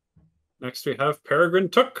 Next we have Peregrine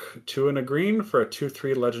Took, 2 and a green for a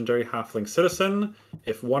 2/3 legendary halfling citizen.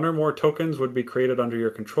 If one or more tokens would be created under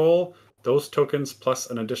your control, those tokens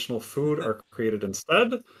plus an additional food are created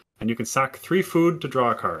instead, and you can sack 3 food to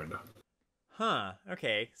draw a card. Huh.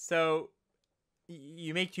 Okay. So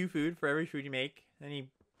you make 2 food for every food you make. Then you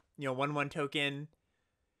know, 1/1 token.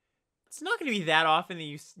 It's not going to be that often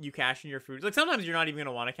that you cash in your foods. Like sometimes you're not even going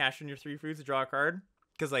to want to cash in your 3 foods to draw a card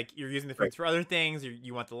because like you're using the foods for other things. Or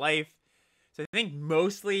you want the life. So I think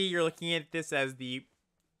mostly you're looking at this as the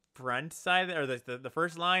front side or the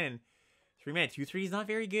first line, and 3-mana 2/3 is not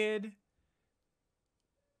very good.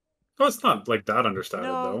 Oh, it's not like that understated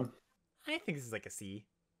No, though. I think this is like a C.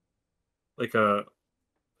 Like a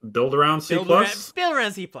build around C plus. Build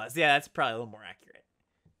around C plus. Yeah, that's probably a little more accurate.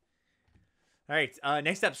 All right.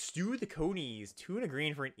 Next up, Stew the Conies. 2 and a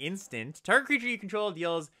green for an instant. Target creature you control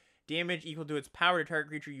deals damage equal to its power to target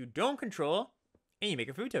creature you don't control, and you make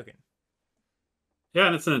a food token. Yeah,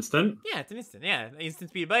 and it's an instant. Yeah, it's an instant. Yeah,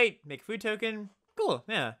 instant speed bite. Make a food token. Cool.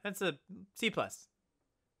 Yeah, that's a C plus.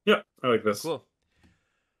 Yeah, I like this. Cool.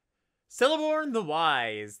 Celeborn the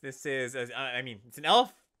Wise. This is, I mean, it's an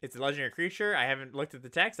elf. It's a legendary creature. I haven't looked at the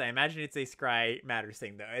text. I imagine it's a Scry Matters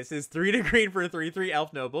thing, though. It says 3 to green for a 3/3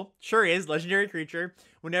 elf noble. Sure is. Legendary creature.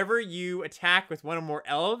 Whenever you attack with one or more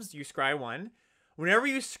elves, you scry 1. Whenever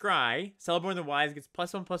you scry, Celeborn the Wise gets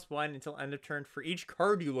 +1/+1 until end of turn for each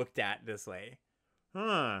card you looked at this way.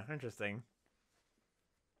 Huh, interesting.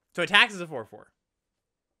 So attacks is a 4/4.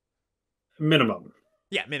 Minimum.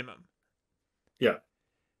 Yeah, minimum. Yeah.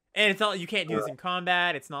 And it's not, you can't do this in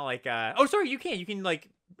combat. It's not like, oh, sorry, you can. You can, like,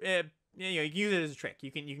 you know, use it as a trick.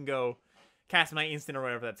 You can go cast my instant or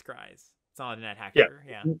whatever that scries. It's not an attack. Yeah.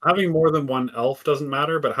 Yeah. Having more than one elf doesn't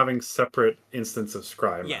matter, but having separate instance of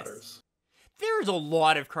scry matters. There's a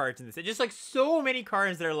lot of cards in this. It's just, like, so many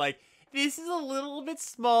cards that are, like, this is a little bit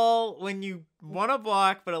small when you want to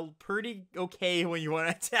block, but a pretty okay when you want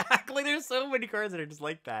to attack. Like, there's so many cards that are just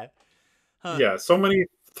like that. Huh. Yeah, so many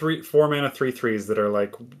 4-mana 3/3s that are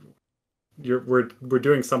like, we're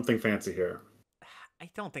doing something fancy here. I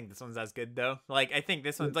don't think this one's as good though. Like, I think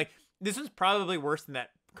this one's probably worse than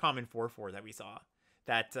that common 4/4 that we saw.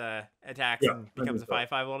 That attacks and becomes a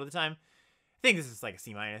 5/5 a lot of the time. I think this is like a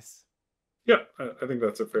C-. Yeah, I think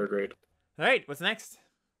that's a fair grade. All right, what's next?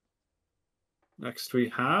 Next we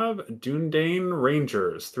have Dundane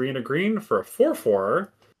Rangers, 3 and a green for a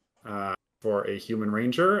 4/4 for a human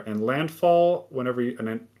ranger, and landfall whenever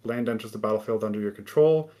land enters the battlefield under your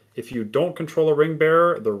control. If you don't control a ring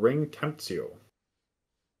bearer, the ring tempts you.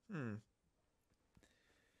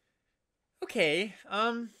 Okay.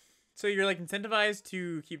 So you're like incentivized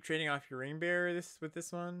to keep trading off your ring bearer with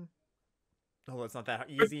this one? Oh, it's not that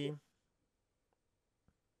easy.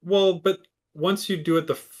 Well, but once you do it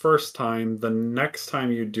the first time, the next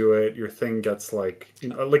time you do it, your thing gets like, you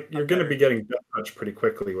know, like you're going to be getting death touch pretty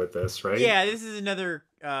quickly with this, right? Yeah, this is another,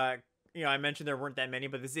 you know, I mentioned there weren't that many,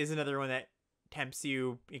 but this is another one that tempts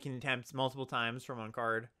you. It can tempt multiple times from one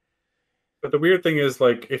card. But the weird thing is,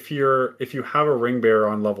 like, if you have a ring bearer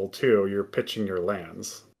on level 2, you're pitching your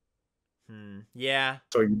lands. Yeah.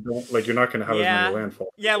 So you don't, like, you're not going to have as many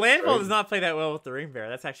landfall. Yeah, landfall does not play that well with the ring bearer.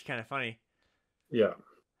 That's actually kind of funny. Yeah.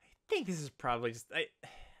 I think this is probably just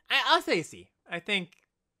I'll say C. I think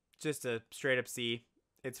just a straight up C.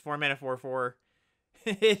 It's 4-mana 4/4.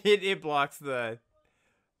 it blocks the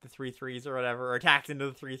 3/3s or whatever, or attacks into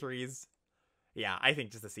the 3/3s. Yeah, I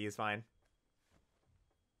think just a C is fine.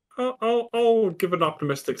 I'll give an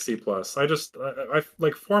optimistic C plus. I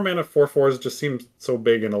like 4-mana 4/4s just seem so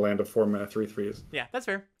big in a land of 4-mana 3/3s. Yeah, that's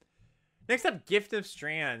fair. Next up, Gift of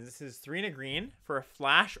Strands. This is 3 and a green for a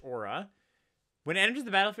flash aura. When it enters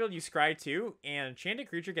the battlefield, you scry 2, and enchanted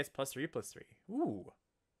creature gets +3/+3. Ooh.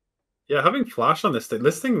 Yeah, having flash on this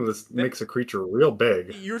thing makes a creature real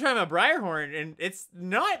big. You were talking about Briarhorn, and it's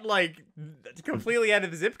not like completely out of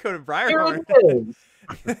the zip code of Briarhorn.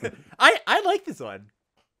 I like this one.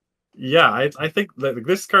 Yeah, I think that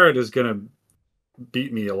this card is gonna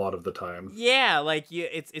beat me a lot of the time. Yeah, like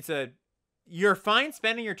you're fine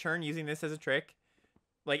spending your turn using this as a trick.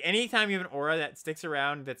 Like anytime you have an aura that sticks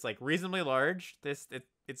around that's like reasonably large, it's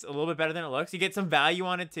a little bit better than it looks. You get some value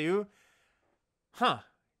on it too. Huh.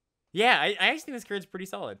 Yeah, I actually think this card's pretty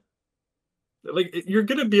solid. Like, you're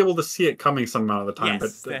gonna be able to see it coming some amount of the time,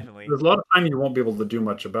 yes, but definitely. There's a lot of time you won't be able to do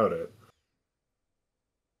much about it.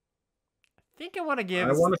 I think I want to give.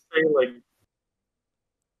 I want to say like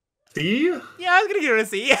C. Yeah, I was gonna give it a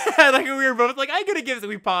C. Like we were both like, I'm gonna give it.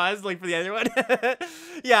 We paused like for the other one.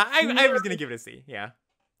 Yeah, I was gonna give it a C. Yeah.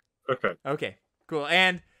 Okay. Okay. Cool.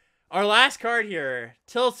 And our last card here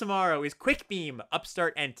till tomorrow is Quick Beam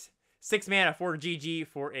Upstart Ent. 6 mana for GG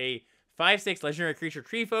for a 5/6 legendary creature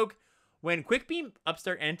Tree Folk. When Quick Beam,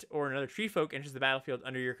 Upstart, Ent, or another Tree Folk enters the battlefield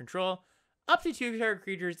under your control, up to 2 target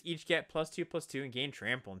creatures each get +2/+2 and gain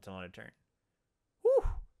trample until end of turn. Whew.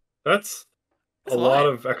 That's That's a a lot. lot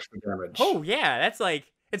of extra damage. Oh, yeah. That's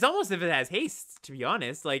like, it's almost if it has haste, to be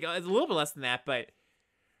honest. Like, it's a little bit less than that, but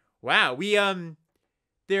wow.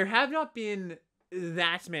 There have not been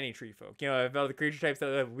that many Tree Folk, of all the creature types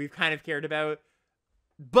that we've kind of cared about.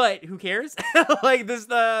 But who cares? Like,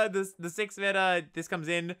 the 6 meta, this comes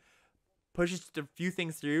in, pushes a few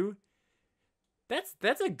things through.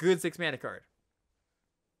 That's a good 6 mana card.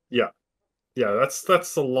 Yeah. Yeah,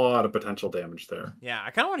 that's a lot of potential damage there. Yeah,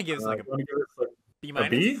 I kind of want to give this like want to give this B a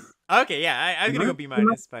B? minus. Okay, yeah, I was gonna go B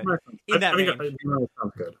minus, but in that range. B minus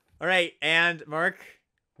sounds good. All right, and Mark,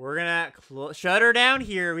 we're gonna shut her down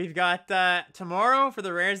here. We've got tomorrow for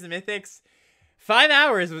the rares and mythics. 5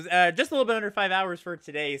 hours was just a little bit under 5 hours for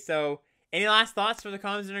today. So, any last thoughts for the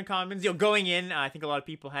commons and uncommons? Going in, I think a lot of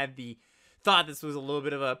people had the thought this was a little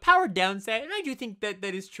bit of a powered down set, and I do think that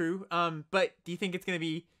is true. But do you think it's gonna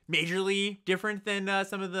be majorly different than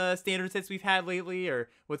some of the standard sets we've had lately, or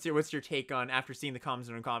what's your take on after seeing the commons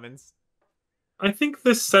and uncommons? I think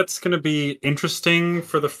this set's going to be interesting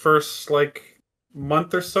for the first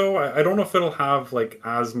month or so. I don't know if it'll have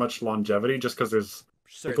as much longevity, just because there's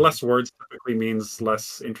less words typically means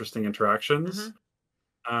less interesting interactions.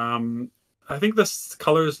 I think the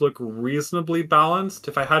colors look reasonably balanced.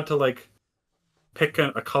 If I had to pick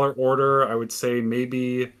a color order, I would say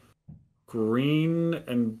maybe green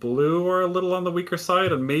and blue are a little on the weaker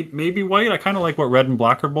side, and maybe white. I kind of like what red and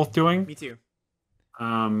black are both doing. Me too.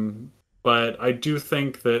 But I do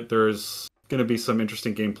think that there's going to be some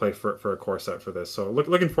interesting gameplay for a core set for this. So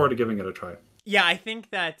looking forward to giving it a try. Yeah, I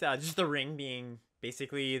think that just the ring being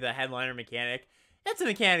basically the headliner mechanic, that's a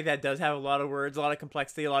mechanic that does have a lot of words, a lot of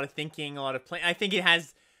complexity, a lot of thinking, a lot of I think it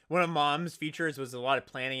has one of Mom's features was a lot of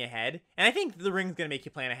planning ahead, and I think the ring's gonna make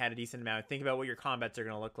you plan ahead a decent amount. Think about what your combats are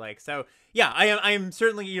gonna look like. So yeah, I am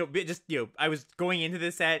certainly I was going into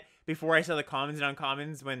this set before I saw the commons and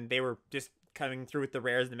uncommons when they were just coming through with the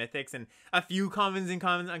rares and the mythics and a few commons and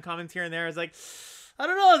uncommons here and there. I was like, I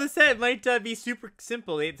don't know, this set might be super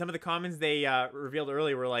simple. Some of the commons they revealed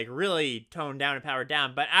early were really toned down and powered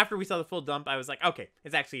down, but after we saw the full dump, I was like, okay,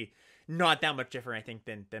 it's actually not that much different, I think,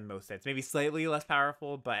 than most sets. Maybe slightly less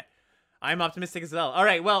powerful, but I'm optimistic as well. All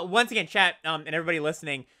right, well, once again, chat and everybody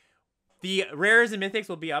listening, the rares and mythics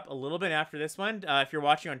will be up a little bit after this one. If you're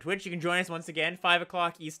watching on Twitch, you can join us once again, 5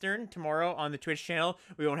 o'clock Eastern tomorrow on the Twitch channel.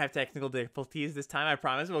 We won't have technical difficulties this time, I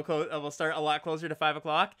promise. We'll start a lot closer to 5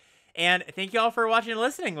 o'clock. And thank you all for watching and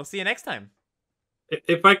listening. We'll see you next time.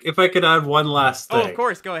 If I could add one last thing. Oh, of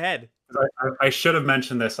course. Go ahead. I should have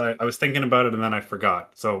mentioned this. I was thinking about it and then I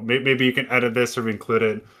forgot. So maybe you can edit this or include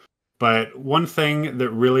it. But one thing that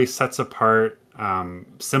really sets apart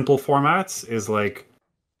simple formats is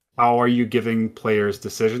how are you giving players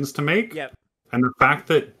decisions to make? Yep. And the fact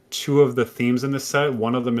that 2 of the themes in this set,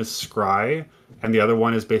 one of them is scry, and the other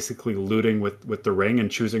one is basically looting with the ring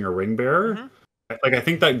and choosing a ring bearer. I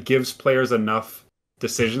think that gives players enough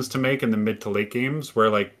decisions to make in the mid to late games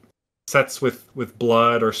where sets with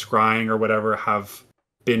blood or scrying or whatever have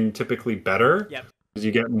been typically better. Yep. Because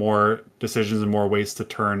you get more decisions and more ways to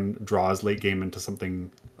turn draws late game into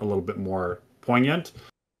something a little bit more poignant.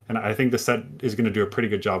 And I think the set is going to do a pretty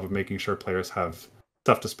good job of making sure players have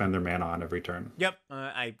stuff to spend their mana on every turn. Yep,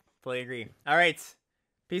 I fully agree. All right.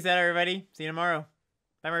 Peace out, everybody. See you tomorrow.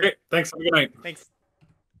 Bye, Mark. Okay, thanks. Have a good night. Thanks.